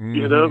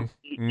 Mm-hmm.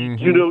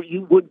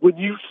 When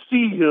you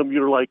see him,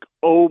 you're like,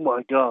 oh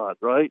my God,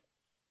 right?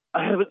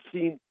 I haven't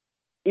seen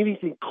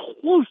anything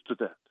close to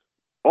that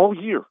all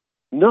year.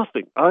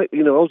 Nothing. I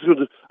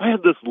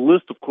had this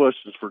list of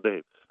questions for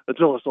Dave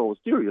until I saw his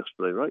deer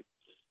yesterday, right?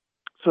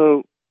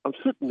 So I'm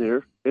sitting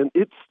there, and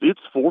it's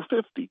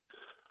 450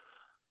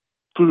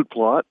 food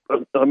plot.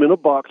 I'm in a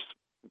box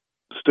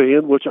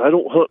stand, which I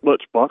don't hunt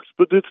much bucks,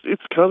 but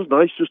it's kind of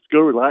nice just to go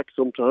relax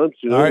sometimes.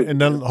 All right, and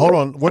then hold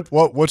on.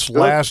 What's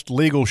last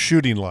legal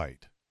shooting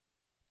light?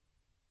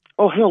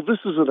 Oh hell, this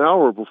is an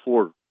hour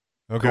before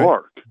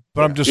dark.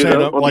 But I'm just saying,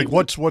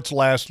 what's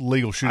last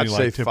legal shooting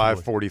light? I'd say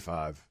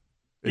 5:45.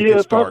 Yeah,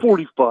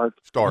 5:45.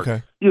 Start.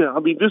 Okay. Yeah, I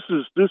mean this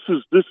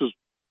is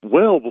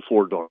well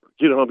before dark.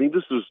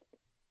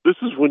 This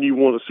is when you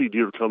want to see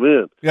deer come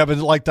in. Yeah, but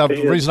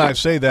the reason I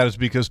say that is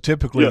because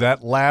typically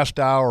that last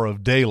hour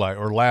of daylight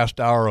or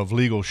last hour of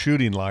legal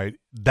shooting light,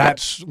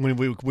 that's when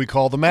we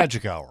call the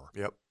magic hour.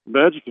 Yep.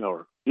 Magic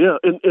hour. Yeah,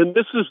 and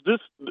this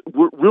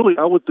really,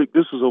 I would think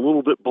this is a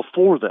little bit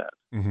before that.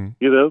 Mm-hmm.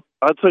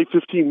 I'd say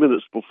 15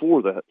 minutes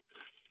before that.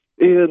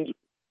 And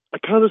I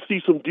kind of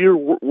see some deer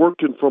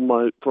working from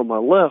my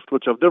left,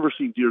 which I've never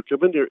seen deer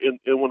come in there.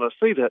 And when I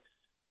say that,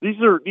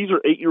 these are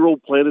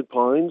 8-year-old planted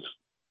pines.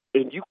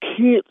 And you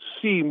can't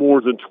see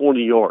more than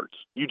 20 yards.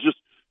 You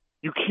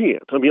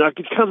can't. I mean, I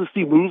could kind of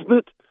see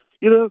movement,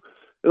 and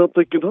I'm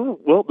thinking, oh,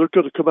 well, they're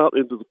going to come out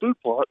into the food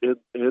plot.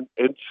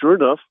 And sure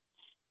enough,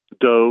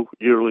 doe,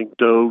 yearling,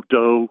 doe,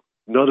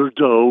 another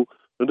doe,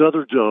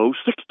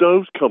 6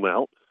 does come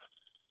out.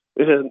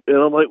 And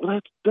I'm like, well,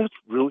 that's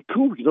really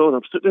cool, and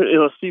I'm sitting there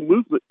and I see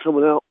movement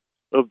coming out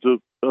of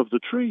the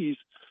trees.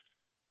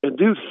 And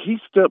dude, he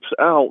steps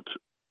out.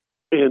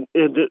 And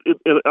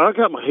I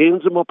got my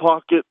hands in my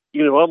pocket.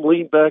 I'm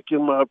leaned back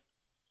in my,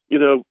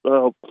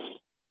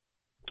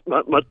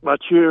 my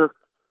chair,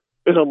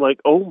 and I'm like,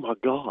 oh my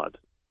God,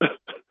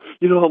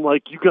 I'm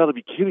like, you got to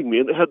be kidding me.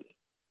 And I had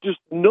just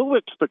no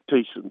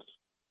expectations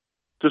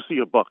to see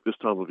a buck this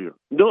time of year,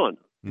 none.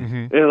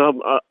 Mm-hmm.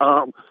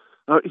 And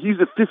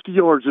he's at 50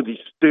 yards and he's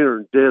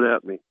staring dead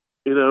at me.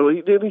 He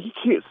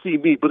can't see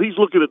me, but he's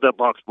looking at that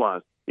box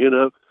blind.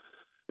 And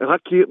I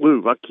can't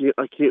move. I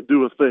can't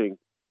do a thing.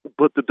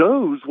 But the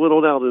does went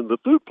on out in the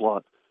food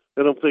plot,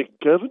 and I'm thinking,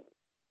 Kevin,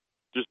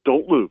 just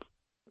don't move.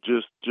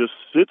 Just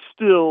sit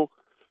still,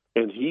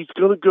 and he's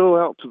going to go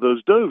out to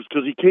those does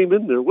because he came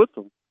in there with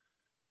them.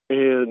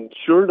 And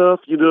sure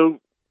enough,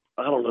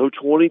 I don't know,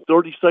 20,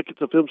 30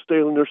 seconds of him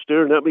standing there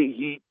staring at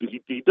me,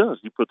 he does.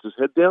 He puts his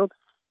head down.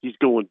 He's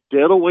going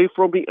dead away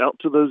from me out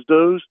to those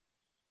does,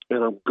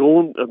 and I'm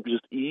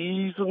just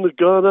easing the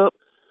gun up,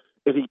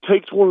 and he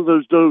takes one of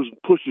those does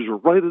and pushes her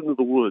right into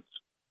the woods.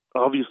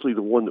 Obviously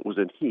the one that was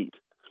in heat,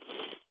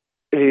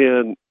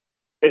 and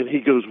he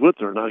goes with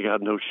her, and I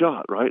got no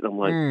shot, right? And I'm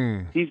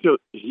like, he's going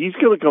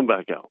to come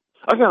back out.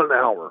 I got an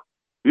hour,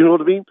 you know what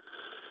I mean?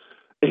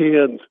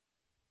 And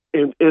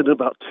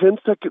about 10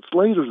 seconds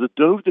later, the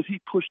doe that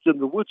he pushed in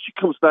the woods, she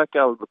comes back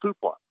out of the food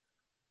plot,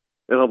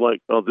 and I'm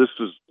like, oh, this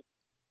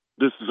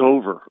this is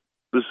over.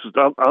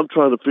 I'm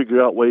trying to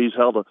figure out ways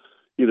how to,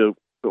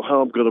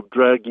 how I'm going to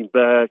drag him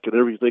back and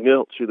everything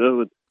else, and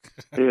I'm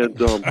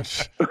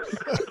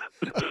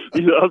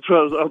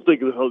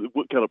thinking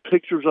what kind of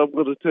pictures I'm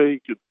going to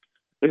take,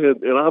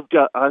 and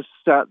I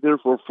sat there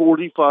for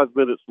 45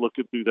 minutes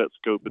looking through that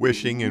scope, and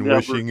wishing, and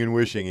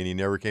he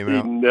never came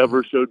out. He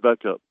never showed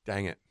back up.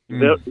 Dang it!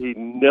 He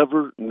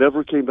never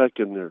came back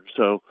in there.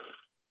 So,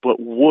 but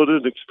what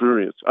an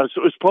experience!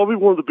 So it's probably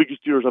one of the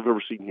biggest deers I've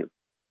ever seen here.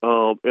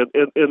 And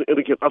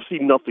again, I've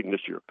seen nothing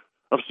this year.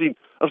 I've seen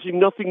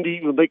nothing to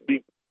even make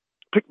me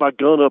pick my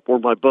gun up or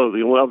my bow.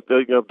 The only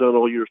thing I've done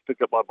all year is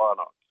pick up my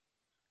binocs.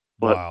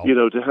 But wow.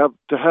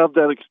 To have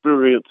that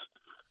experience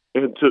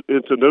and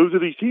to know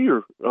that he's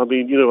here. I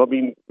mean,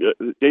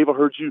 Dave, I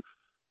heard you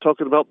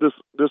talking about this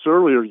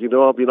earlier.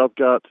 I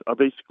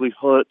basically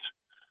hunt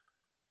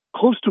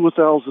close to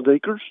 1,000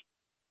 acres,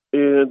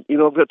 and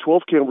I've got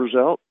 12 cameras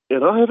out,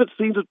 and I haven't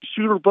seen a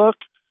shooter buck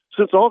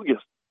since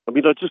August. I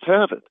mean, I just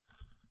haven't.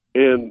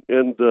 And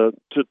to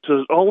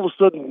all of a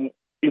sudden,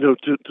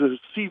 to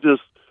see this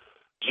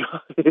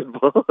giant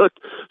buck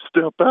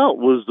step out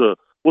was a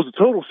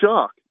total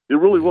shock. It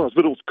really was,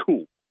 but it was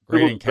cool.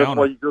 Great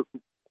encounter.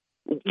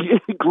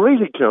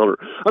 Great encounter.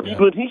 I mean,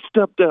 when he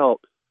stepped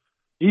out,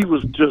 he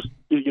was just,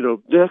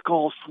 neck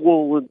all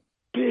swollen,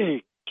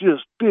 big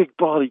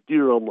body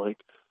deer. I'm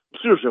like,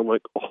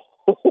 oh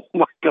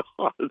my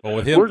God,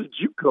 where did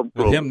you come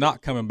from? With him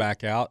not coming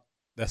back out,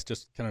 that's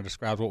just kind of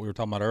describes what we were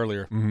talking about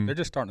earlier. Mm-hmm. They're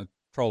just starting to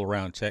troll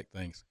around and check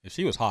things. If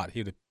she was hot,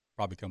 he'd have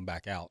probably come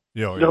back out.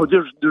 Yeah. No,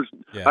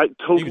 I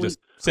totally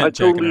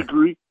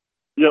agree.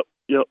 Yep.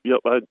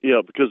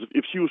 Because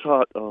if she was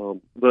hot,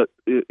 but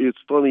it's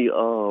funny,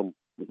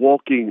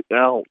 walking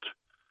out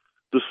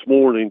this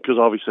morning, because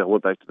obviously I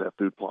went back to that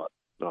food plot,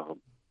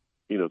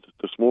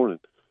 this morning,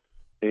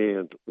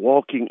 and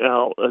walking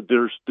out,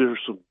 there's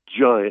some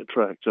giant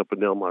tracks up and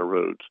down my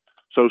roads.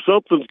 So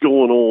something's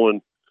going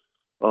on.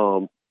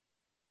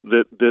 You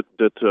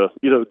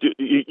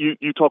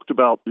talked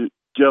about,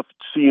 Jeff,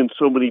 seeing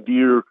so many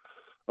deer,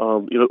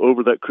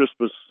 over that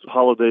Christmas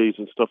holidays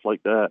and stuff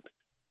like that.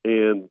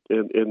 And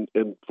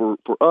for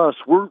us,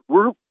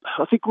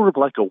 I think we're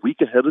like a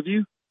week ahead of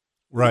you.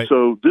 Right.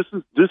 So this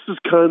is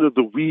kind of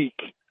the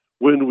week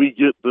when we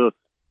get the,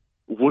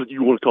 what do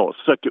you want to call it,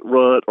 second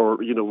rut, or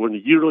when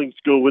the yearlings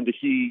go into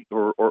heat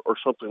or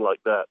something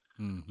like that.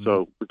 Mm-hmm.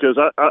 So because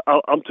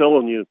I'm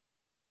telling you,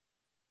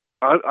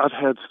 I've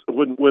had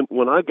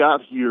when I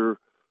got here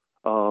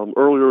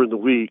earlier in the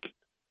week,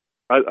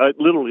 I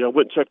literally went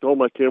and checked all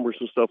my cameras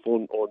and stuff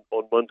on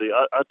Monday.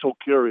 I told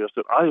Carrie, I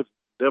said, I have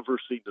never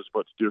seen this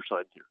much deer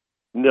sign here.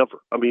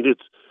 Never. I mean,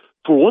 it's,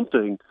 for one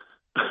thing,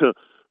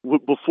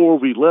 before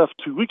we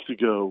left 2 weeks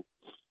ago,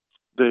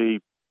 they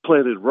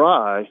planted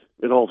rye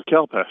in all the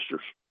cow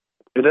pastures,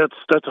 and that's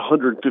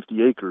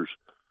 150 acres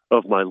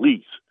of my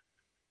lease.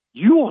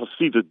 You ought to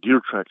see the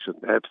deer tracks in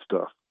that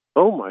stuff.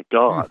 Oh my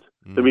God!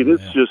 I mean,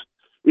 it's just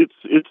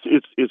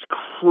it's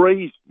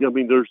crazy. I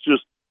mean, there's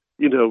just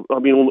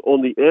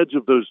on the edge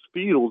of those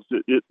fields,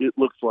 it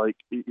looks like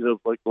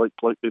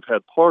like they've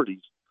had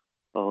parties.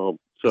 So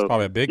it's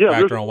probably a big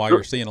factor on why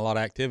you're seeing a lot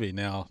of activity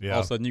now. Yeah. All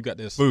of a sudden, you got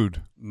this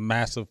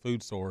massive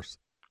food source.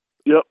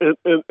 Yeah,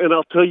 and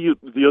I'll tell you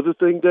the other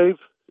thing, Dave,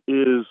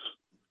 is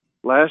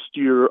last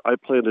year I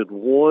planted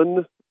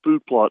one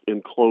food plot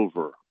in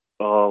clover,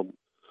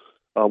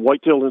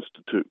 Whitetail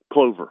Institute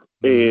clover,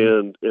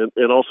 and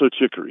also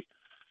chicory,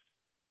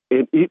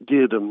 and it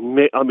did. I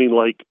mean,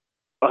 like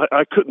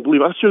I couldn't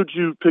believe. I showed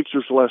you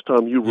pictures the last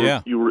time you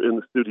were in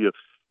the studio.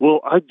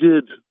 Well, I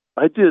did.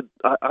 I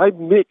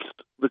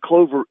mixed the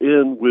clover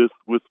in with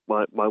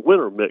my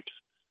winter mix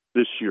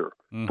this year,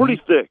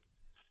 pretty thick.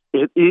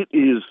 It's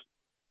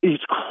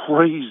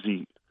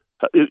crazy.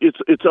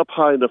 It's up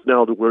high enough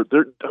now to where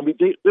they're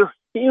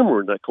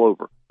hammering that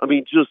clover. I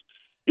mean,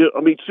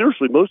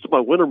 seriously, most of my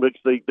winter mix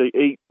they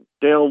ate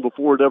down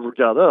before it ever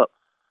got up.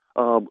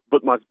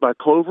 But my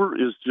clover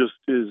is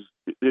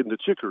in the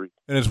chicory.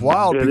 And it's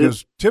wild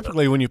because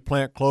typically when you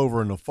plant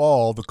clover in the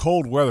fall, the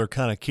cold weather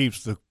kind of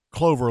keeps the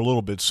clover a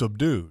little bit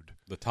subdued.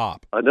 The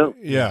top. I know.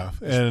 Yeah.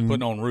 And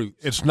putting on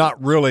roots. It's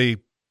not really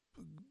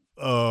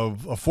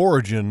a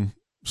foraging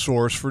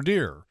source for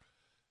deer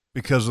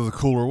because of the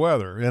cooler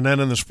weather. And then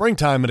in the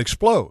springtime, it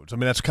explodes. I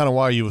mean, that's kind of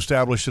why you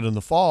establish it in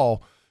the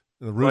fall.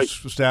 The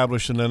roots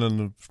establish, and then in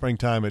the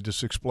springtime, it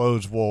just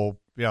explodes. Well,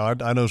 yeah,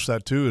 I noticed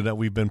that too, and that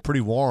we've been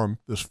pretty warm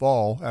this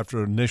fall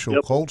after an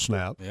initial cold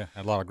snap. Yeah,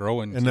 had a lot of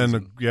growing. And then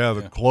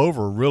the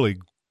clover really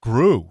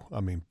grew.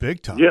 I mean,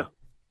 big time. Yeah,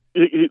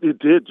 it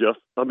did, Jeff.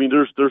 I mean,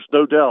 there's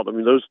no doubt. I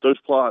mean, those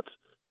plots,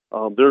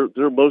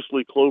 they're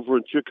mostly clover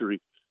and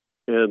chicory,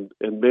 and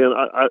man,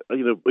 I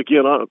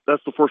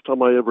that's the first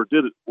time I ever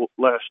did it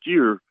last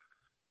year,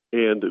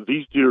 and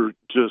these deer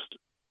just.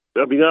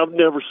 I mean, I've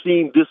never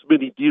seen this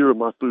many deer in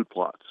my food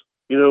plots.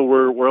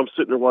 Where I'm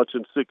sitting there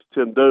watching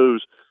 6-10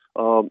 does.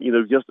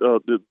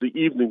 The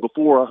evening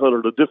before I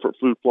hunted a different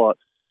food plot,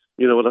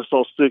 and I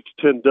saw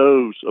 6-10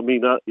 does. I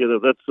mean,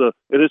 that's and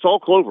it's all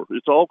clover.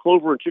 It's all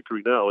clover and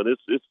chicory now, and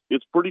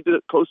it's pretty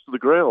close to the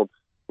ground,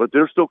 but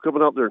they're still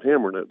coming out there and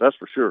hammering it. That's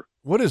for sure.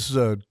 What is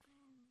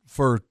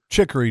for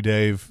chicory,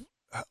 Dave?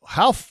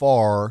 How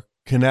far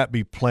can that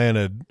be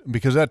planted?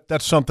 Because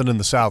that's something in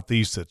the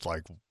southeast that's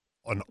like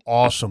an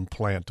awesome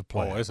plant to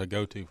plant. Oh, it's a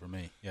go-to for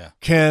me. Yeah.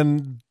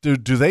 Do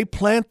they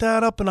plant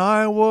that up in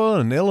Iowa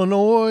and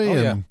Illinois? Oh,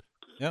 and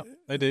yeah,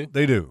 they do.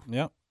 They do.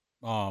 Yep.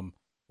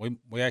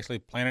 We actually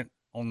plant it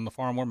on the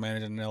farm we're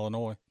managing in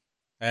Illinois.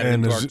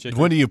 And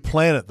when do you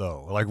plant it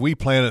though? Like we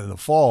plant it in the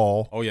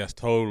fall. Oh yes,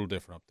 total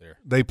different up there.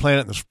 They plant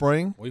it in the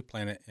spring. We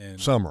plant it in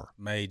summer,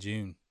 May,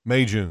 June.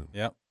 May, June.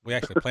 Yep. We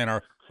actually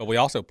but we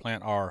also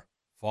plant our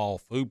fall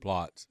food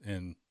plots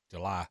in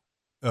July.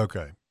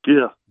 Okay.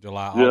 Yeah.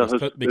 July,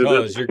 August,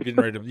 because you're getting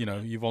ready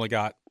to, you've only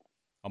got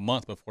a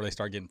month before they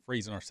start getting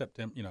freezing, or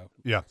September,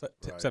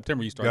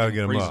 September you start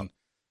getting freezing.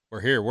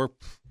 We're here.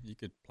 You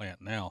could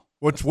plant now.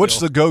 What's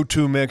the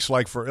go-to mix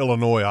like for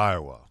Illinois,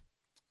 Iowa?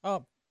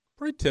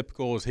 Pretty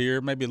typical is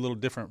here. Maybe a little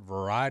different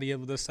variety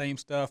of the same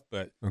stuff,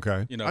 but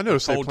okay. I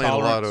noticed they plant a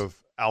lot of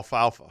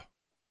alfalfa.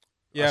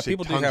 Yeah,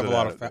 people do have a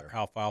lot of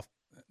alfalfa,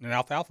 and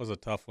alfalfa is a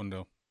tough one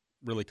to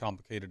really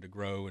complicated to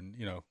grow, and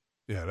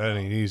Yeah, that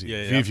ain't easy. Yeah,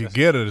 if you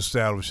get it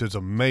established, it's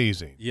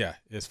amazing. Yeah,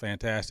 it's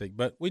fantastic.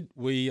 But we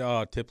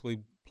typically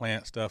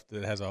plant stuff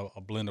that has a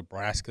blend of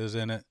brassicas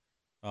in it.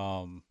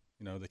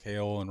 The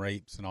kale and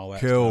rapes and all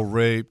that. Kale, stuff.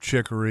 rape,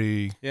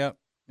 chicory. Yep.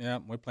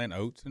 We plant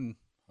oats and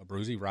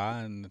Abruzzi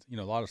rye and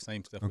a lot of the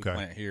same stuff we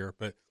plant here.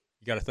 But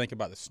you got to think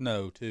about the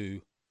snow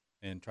too,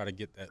 and try to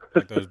get that.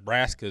 Like those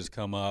brassicas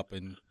come up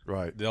and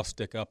they'll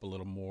stick up a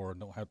little more.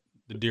 And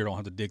the deer don't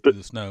have to dig through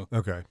the snow.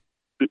 Okay.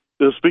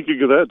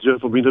 Speaking of that,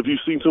 Jeff, I mean, have you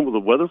seen some of the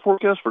weather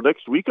forecast for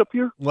next week up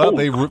here? Well,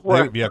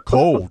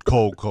 cold.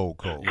 Cold,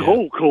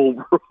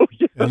 bro.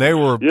 Yeah. And they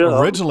were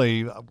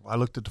originally, I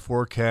looked at the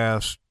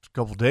forecast a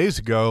couple of days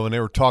ago, and they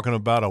were talking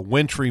about a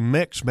wintry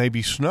mix,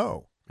 maybe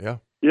snow. Yeah.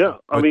 Yeah.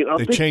 But I mean, I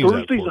think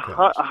Thursday's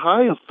a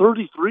high of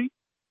 33.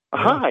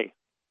 High.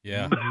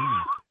 Yeah.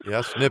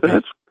 Yeah, snippy.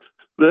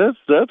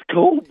 That's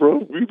cold,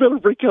 bro. You better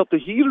break out the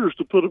heaters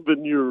to put them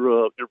in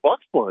your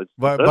box blinds.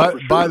 By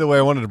the way,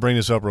 I wanted to bring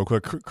this up real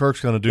quick. Kirk's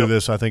going to do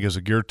this, I think, as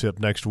a gear tip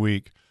next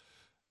week.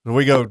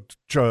 We go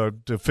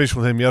to fish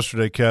with him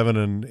yesterday, Kevin,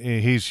 and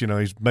he's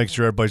making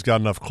sure everybody's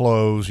got enough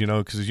clothes,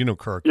 because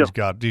Kirk, he's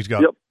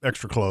got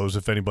extra clothes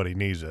if anybody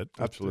needs it.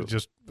 Absolutely, it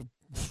just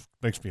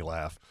makes me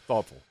laugh.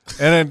 Thoughtful.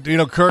 And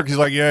then Kirk, he's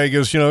like, he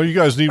goes, you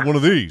guys need one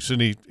of these,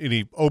 and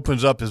he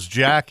opens up his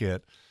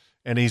jacket.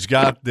 And he's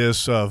got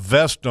this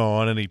vest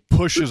on, and he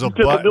pushes a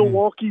button. The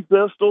Milwaukee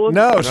vest on?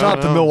 No, it's not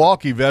the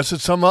Milwaukee vest.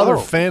 It's some other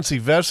fancy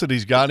vest that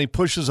he's got, and he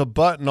pushes a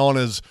button on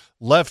his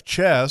left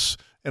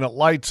chest, and it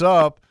lights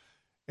up,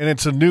 and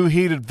it's a new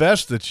heated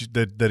vest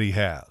that he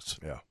has.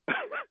 Yeah.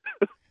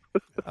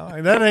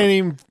 That ain't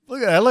even –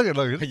 look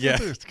at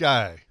this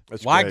guy.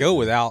 That's Why great. Go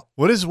without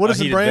What is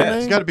the brand name?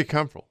 It's got to be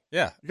comfortable.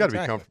 Yeah. You got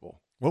to be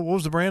comfortable. What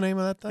was the brand name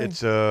of that thing?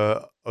 It's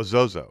a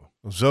Zozo.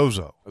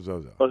 Zozo.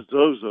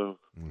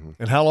 Mm-hmm.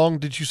 And how long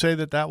did you say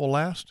that will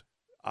last?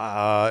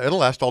 It'll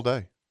last all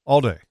day.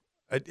 All day.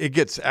 It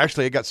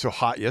got so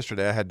hot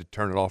yesterday I had to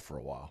turn it off for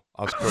a while.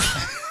 I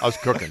was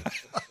cooking.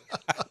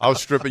 I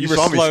was stripping. You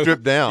saw me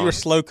strip down. You were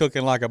slow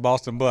cooking like a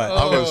Boston butt.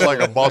 I was like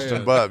a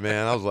Boston butt,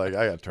 man. I was like,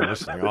 I got to turn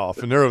this thing off.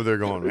 And they're over there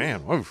going,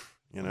 man, oof.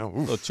 A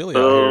little chilly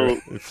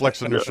out here.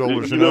 Flexing their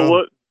shoulders. You know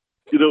what?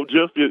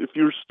 Jeff, if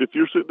you're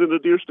sitting in a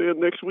deer stand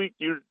next week,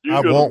 you're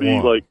going to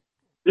be like.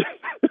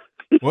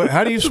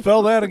 How do you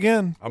spell that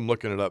again? I'm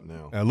looking it up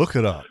now. Look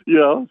it up.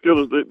 Yeah, I was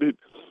gonna.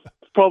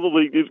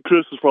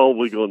 Chris is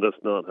probably going. That's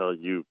not how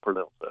you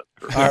pronounce that.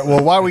 All right.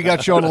 Well, while we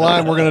got you on the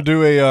line, we're going to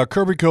do a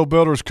Kirby Co.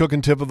 Builders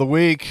cooking tip of the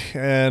week,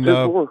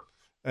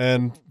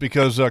 and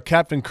because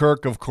Captain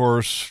Kirk, of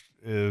course,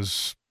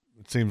 it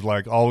seems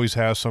like always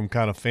has some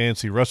kind of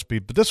fancy recipe,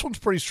 but this one's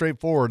pretty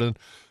straightforward. And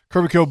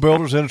Kirby Co.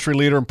 Builders, industry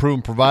leader and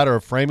proven provider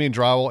of framing,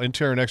 drywall,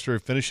 interior, and exterior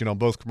finishing on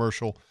both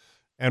commercial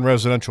and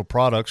residential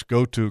products.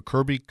 Go to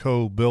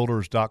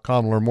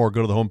KirbyCoBuilders.com to learn more.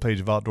 Go to the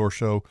homepage of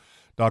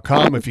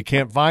OutdoorShow.com if you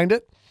can't find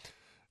it.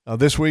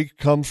 This week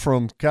comes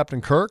from Captain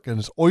Kirk, and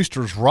it's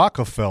Oysters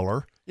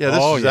Rockefeller. Yeah,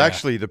 this is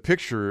actually the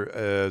picture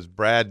as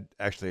Brad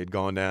actually had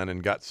gone down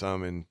and got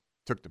some and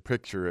took the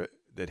picture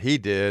that he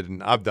did,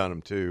 and I've done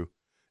them too.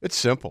 It's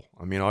simple.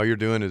 I mean, all you're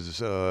doing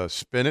is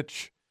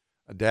spinach,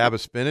 a dab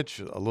of spinach,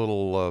 a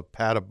little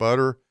pat of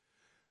butter,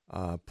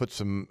 put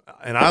some,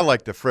 and I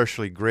like the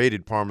freshly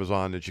grated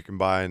Parmesan that you can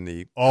buy in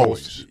the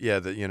always.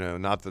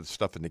 Not the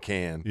stuff in the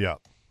can. Yeah.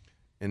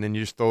 And then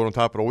you just throw it on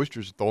top of the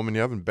oysters, throw them in the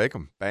oven, bake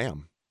them.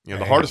 Bam.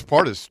 The hardest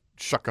part is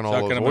shucking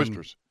all those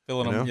oysters.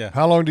 Filling them, yeah.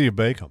 How long do you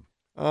bake them?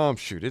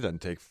 Shoot, it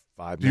doesn't take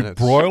 5 do minutes.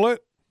 You broil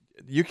it?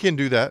 You can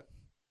do that.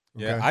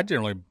 Yeah, okay. I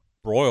generally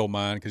broil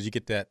mine because you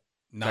get that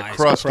nice that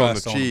crust on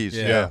the cheese.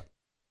 Yeah.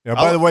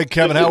 By the way,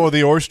 Kevin, how were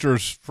the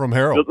oysters from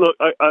Harold? Look,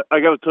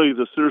 I got to tell you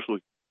this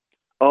seriously.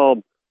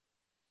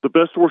 The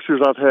best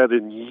oysters I've had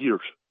in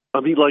years. I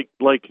mean, like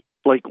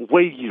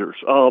way years.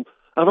 I've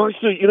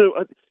actually,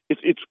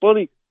 it's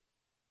funny.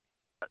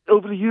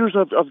 Over the years,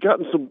 I've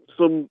gotten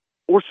some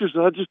oysters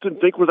that I just didn't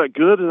think were that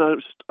good, and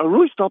I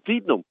really stopped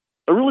eating them.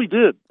 I really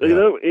did, you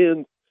know.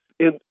 And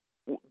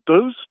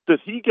those that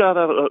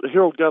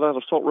Harold got out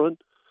of Salt Run,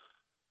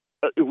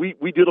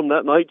 we did them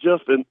that night,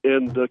 Jeff, and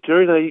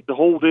Carrie and I ate the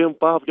whole damn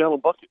 5-gallon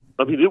bucket.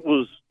 I mean, it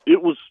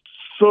was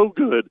so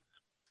good.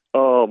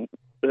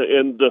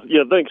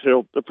 Thanks,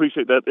 Harold.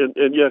 Appreciate that.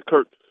 And yeah,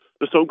 Kurt,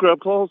 the stone crab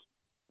claws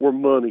were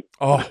money.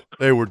 Oh,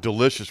 they were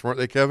delicious, weren't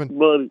they, Kevin?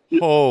 Money.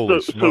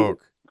 Holy smoke!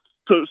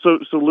 So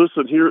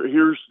listen.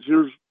 Here's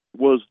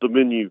was the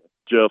menu,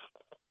 Jeff.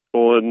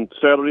 On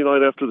Saturday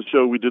night after the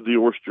show, we did the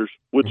oysters,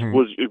 which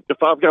was a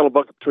 5-gallon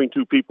bucket between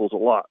two people is a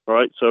lot,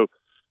 right? So,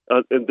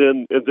 and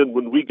then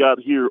when we got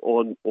here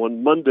on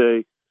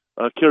Monday,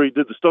 Carrie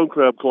did the stone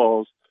crab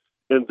claws,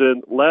 and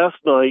then last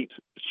night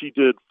she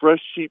did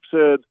fresh sheep's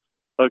head,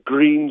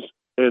 greens,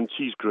 and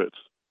cheese grits.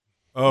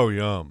 Oh,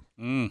 yum!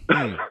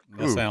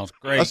 That sounds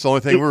great. That's the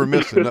only thing we were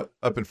missing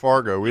up in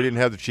Fargo. We didn't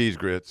have the cheese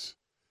grits.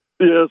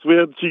 Yes, we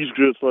had cheese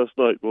grits last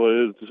night,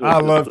 boy. I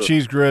love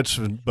cheese grits,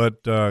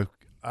 but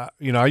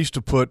I used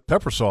to put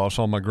pepper sauce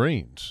on my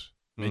greens.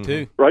 Me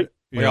too. Right.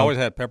 We always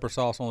had pepper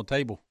sauce on the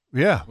table.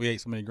 Yeah. We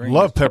ate so many greens.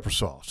 Love pepper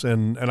sauce,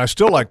 and I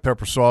still like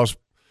pepper sauce.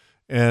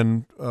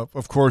 And,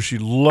 of course, you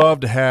love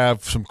to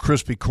have some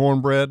crispy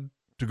cornbread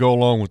to go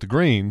along with the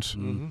greens.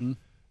 Mm-hmm.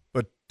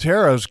 But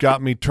Tara's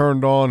got me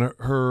turned on.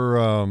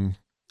 Her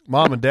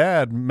mom and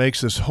dad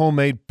makes this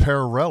homemade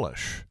pear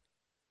relish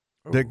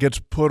that gets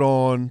put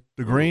on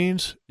the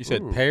greens. You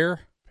said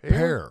pear?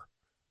 Pear.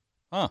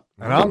 Huh.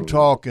 And I'm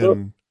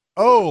talking,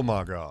 oh,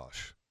 my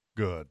gosh,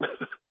 good.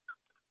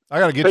 I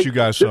got to get you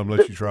guys some,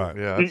 let you try it.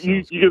 Yeah,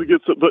 you got to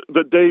get some.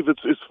 But Dave,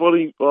 it's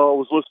funny. I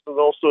was listening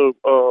also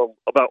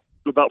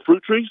about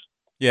fruit trees.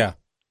 Yeah.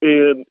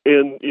 And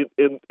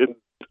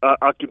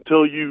I can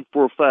tell you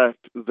for a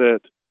fact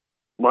that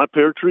my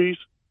pear trees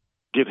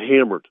get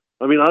hammered.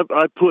 I mean,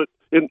 I put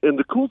and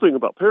the cool thing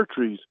about pear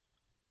trees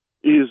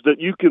is that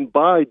you can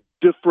buy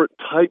different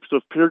types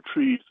of pear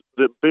trees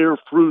that bear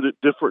fruit at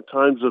different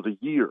times of the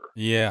year.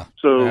 Yeah.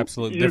 So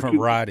absolutely different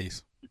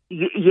varieties.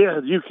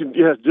 Yeah, you can.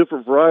 Yeah,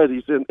 different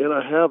varieties, and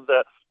I have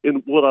that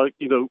in what I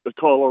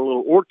call our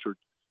little orchard,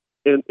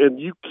 and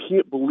you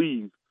can't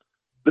believe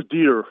the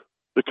deer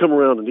that come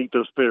around and eat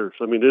those pears.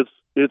 I mean,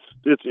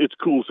 it's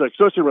cool,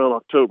 especially around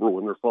October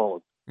when they're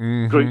falling.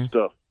 Mm-hmm. Great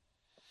stuff.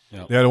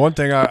 Yep. Yeah, the one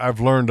thing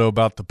I've learned though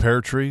about the pear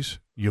trees,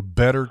 you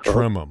better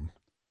trim them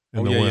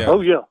in the winter. Yeah.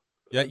 Oh yeah.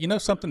 Yeah,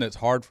 something that's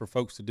hard for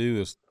folks to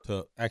do is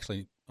to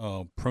actually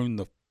prune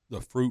the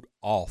fruit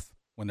off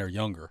when they're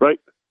younger. Right.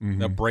 Mm-hmm.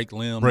 They'll break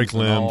limbs. Break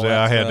limbs.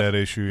 Yeah, I had that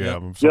issue.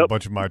 Yeah, Yep. So a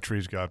bunch of my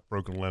trees got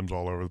broken limbs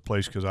all over the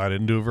place because I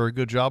didn't do a very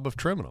good job of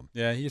trimming them.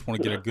 Yeah, you just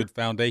want to get a good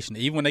foundation.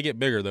 Even when they get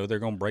bigger, though, they're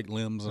going to break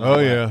limbs. And oh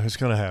yeah, it's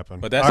going to happen.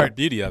 But that's the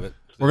beauty of it.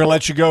 We're going to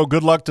let you go.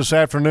 Good luck this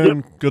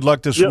afternoon. Yep. Good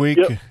luck this week.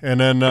 Yep. And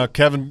then,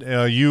 Kevin,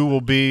 you will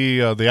be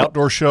the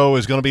outdoor show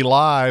is going to be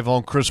live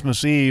on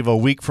Christmas Eve, a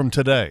week from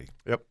today.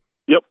 Yep.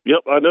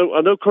 I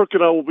know Kirk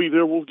and I will be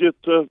there. We'll get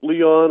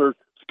Leon or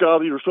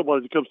Scotty or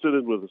somebody to come sit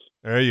in with us.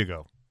 There you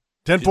go.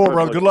 10-4,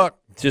 brother. Good luck.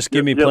 Just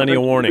give me plenty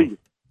of warning.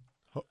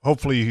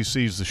 Hopefully he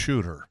sees the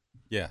shooter.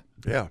 Yeah.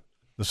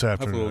 This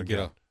afternoon. Hopefully we'll get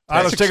all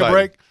right, let's take a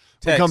break.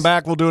 We'll come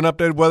back. We'll do an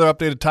updated weather,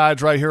 updated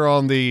tides right here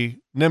on the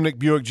Nimnick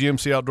Buick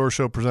GMC Outdoor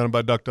Show presented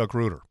by Duck Duck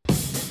Rooter.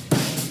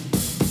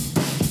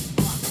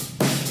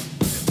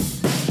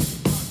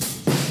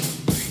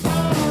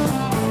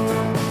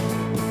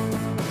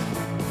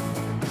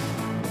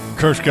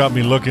 Kirk's got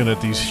me looking at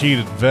these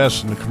heated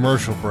vests in the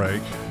commercial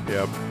break.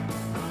 Yep.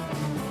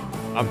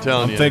 I'm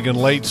telling you. I'm thinking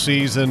late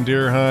season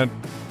deer hunt,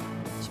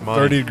 it's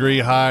money. 30-degree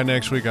high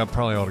next week. I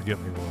probably ought to get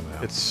me one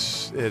now.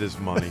 It is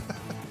money.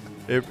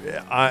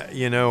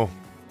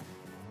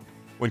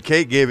 When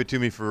Kate gave it to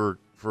me for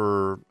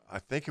I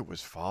think it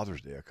was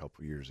Father's Day a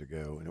couple years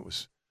ago, and it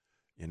was,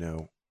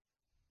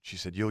 she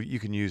said you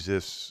can use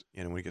this,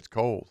 when it gets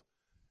cold.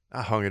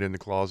 I hung it in the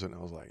closet, and I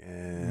was like,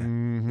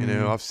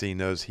 I've seen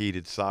those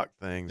heated sock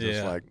things.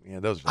 It's like,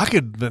 those are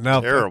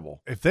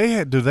terrible. If they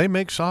had, do they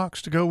make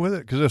socks to go with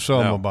it? Because if so,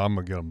 I'm going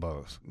to get them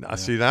both.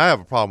 See, I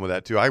have a problem with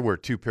that, too. I wear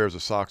 2 pairs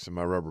of socks in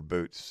my rubber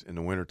boots in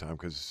the wintertime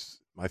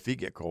because my feet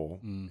get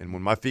cold. And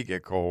when my feet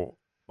get cold,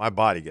 my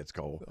body gets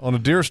cold. On a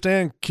deer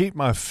stand, keep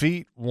my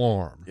feet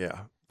warm.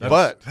 Yeah.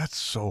 But that's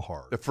so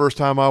hard. The first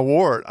time I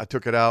wore it, I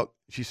took it out.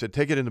 She said,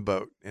 take it in the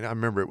boat. And I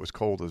remember it was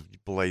cold as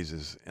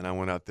blazes. And I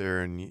went out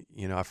there and,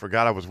 I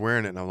forgot I was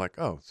wearing it. And I'm like,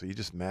 oh, so you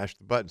just mashed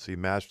the button. So you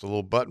mashed the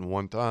little button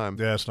one time.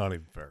 Yeah, it's not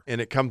even fair.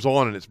 And it comes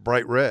on and it's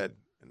bright red.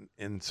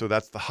 And so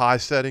that's the high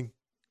setting.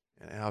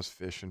 And I was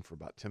fishing for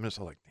about 10 minutes.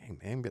 I was like, dang,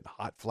 man, I'm getting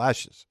hot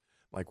flashes.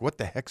 Like, what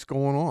the heck's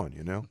going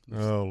on,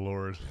 Oh,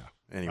 Lord. Yeah.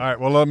 Anyway. All right,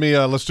 well,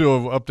 let's do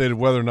an updated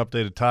weather and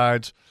updated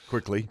tides.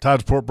 Quickly.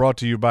 Tides Report brought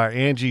to you by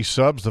Angie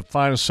Subs, the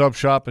finest sub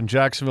shop in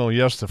Jacksonville.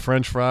 Yes, the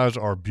French fries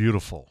are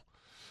beautiful.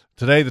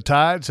 Today, the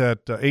tides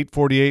at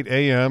 8:48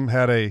 a.m.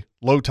 had a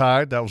low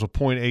tide. That was a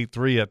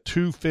 0.83 at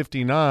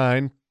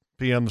 2:59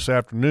 p.m. this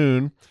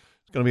afternoon.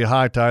 going to be a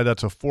high tide.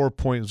 That's a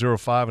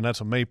 4.05, and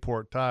that's a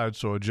Mayport tide,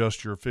 so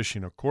adjust your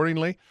fishing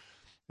accordingly.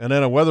 And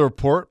then a weather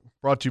report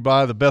brought to you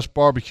by the best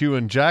barbecue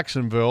in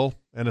Jacksonville,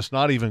 and it's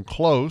not even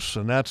close,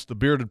 and that's the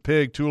Bearded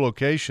Pig, 2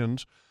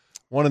 locations,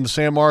 one in the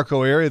San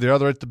Marco area, the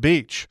other at the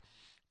beach.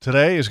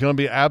 Today is going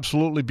to be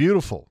absolutely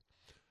beautiful.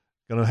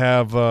 Going to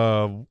have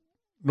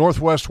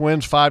northwest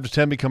winds 5 to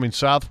 10 becoming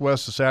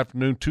southwest this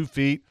afternoon, 2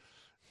 feet.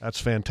 That's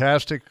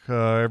fantastic.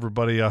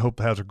 Everybody, I hope,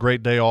 has a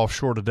great day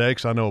offshore today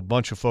because I know a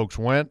bunch of folks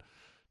went.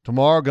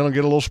 Tomorrow, going to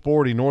get a little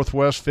sporty.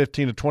 Northwest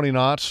 15 to 20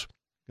 knots.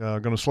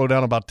 Going to slow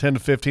down about 10 to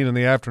 15 in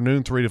the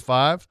afternoon, 3 to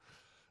 5.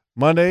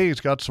 Monday,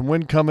 it's got some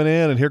wind coming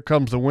in, and here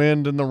comes the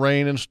wind and the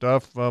rain and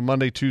stuff.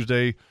 Monday,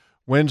 Tuesday,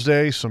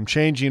 Wednesday, some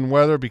changing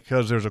weather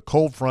because there's a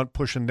cold front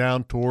pushing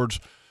down towards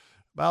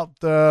about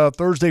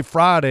Thursday,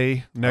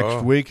 Friday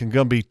next week, and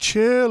going to be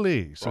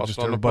chilly. So just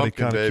everybody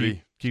kind of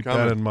keep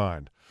that in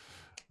mind.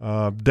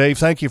 Dave,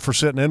 thank you for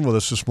sitting in with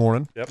us this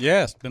morning. Yep.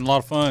 Yeah, it's been a lot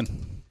of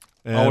fun.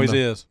 And, always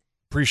is.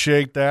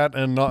 Appreciate that.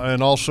 And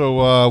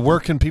also, where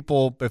can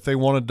people, if they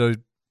wanted to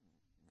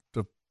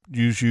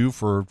use you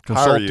for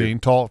consulting,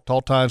 Tall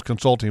Times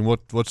Consulting,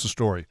 what's the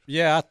story?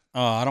 Yeah,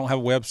 I don't have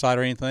a website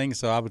or anything,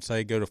 so I would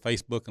say go to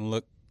Facebook and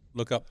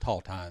look up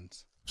Tall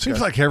Times. Seems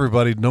like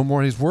everybody no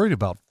more is worried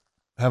about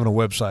having a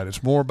website.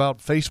 It's more about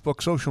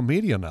Facebook, social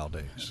media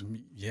nowadays.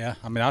 Yeah,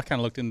 I mean, I kind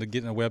of looked into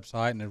getting a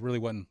website, and it really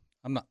wasn't.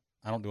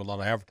 I don't do a lot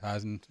of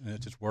advertising.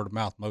 It's just word of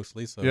mouth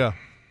mostly. So yeah,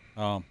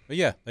 but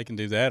yeah, they can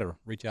do that or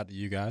reach out to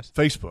you guys.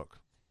 Facebook,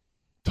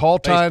 Tall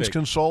Times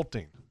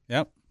Consulting.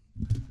 Yep.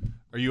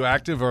 Are you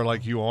active or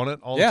like you on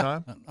it all the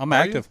time? I'm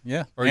active.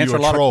 Yeah, or answer you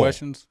a lot troll? of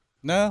questions.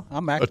 No,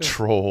 I'm active. A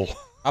troll.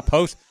 I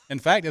post. In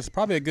fact, it's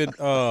probably a good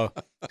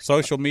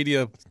social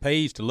media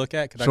page to look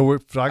at. So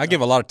I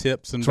give a lot of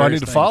tips and. So I need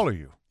to follow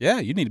you. Yeah,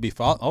 you need to be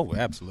followed. Oh,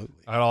 absolutely.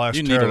 I'll ask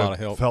you Tara need a lot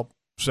of help.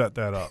 Set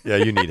that up. Yeah,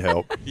 you need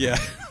help. Yeah,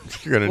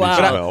 you're gonna need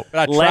some help.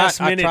 But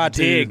last minute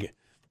dig.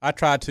 I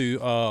try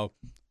to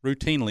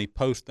routinely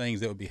post things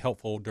that would be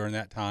helpful during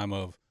that time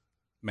of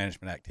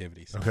management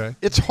activities. Okay.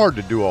 It's hard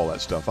to do all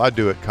that stuff. I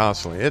do it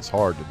constantly. It's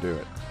hard to do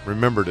it.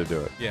 Remember to do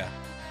it. Yeah.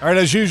 All right,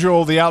 as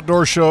usual, the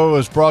Outdoor Show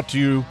is brought to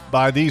you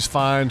by these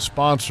fine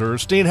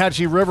sponsors: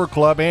 Steinhatchee River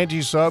Club,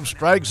 Angie Subs,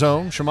 Strike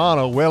Zone,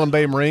 Shimano, Whalen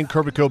Bay Marine,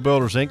 Kirby Co.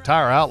 Builders, Inc.,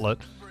 Tire Outlet,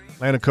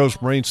 Atlantic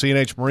Coast Marine,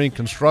 C&H Marine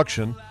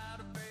Construction,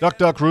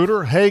 Duck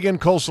Rooter, Hagen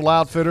Coastal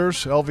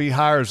Outfitters, LV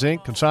Hires,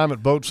 Inc.,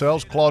 Consignment Boat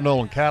Sales, Claude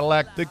Nolan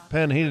Cadillac, Thick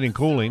Pen Heating and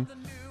Cooling,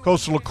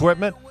 Coastal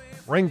Equipment,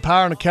 Ring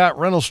Power and a Cat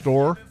Rental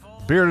Store,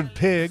 Bearded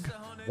Pig,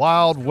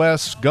 Wild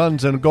West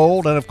Guns and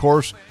Gold, and, of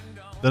course,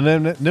 the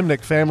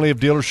Nimnick family of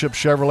dealerships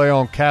Chevrolet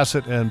on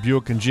Cassett and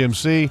Buick and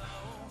GMC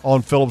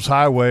on Phillips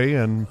Highway.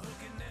 And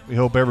we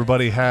hope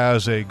everybody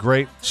has a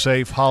great,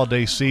 safe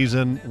holiday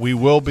season. We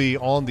will be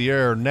on the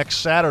air next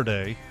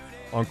Saturday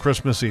on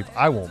Christmas Eve.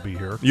 I won't be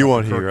here. You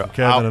won't hear.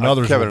 Kevin and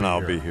others. Kevin and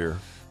I'll be here.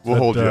 We'll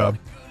hold you up.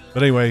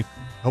 But anyway,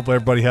 hopefully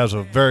everybody has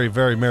a very,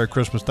 very Merry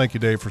Christmas. Thank you,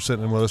 Dave, for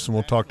sitting in with us, and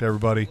we'll talk to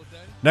everybody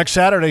next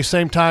Saturday,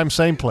 same time,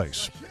 same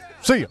place.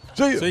 See you.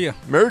 See you.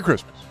 Merry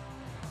Christmas.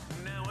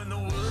 Now in the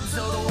woods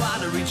of the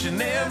water, each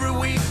and every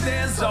week,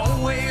 there's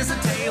always a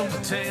tale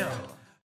to tell.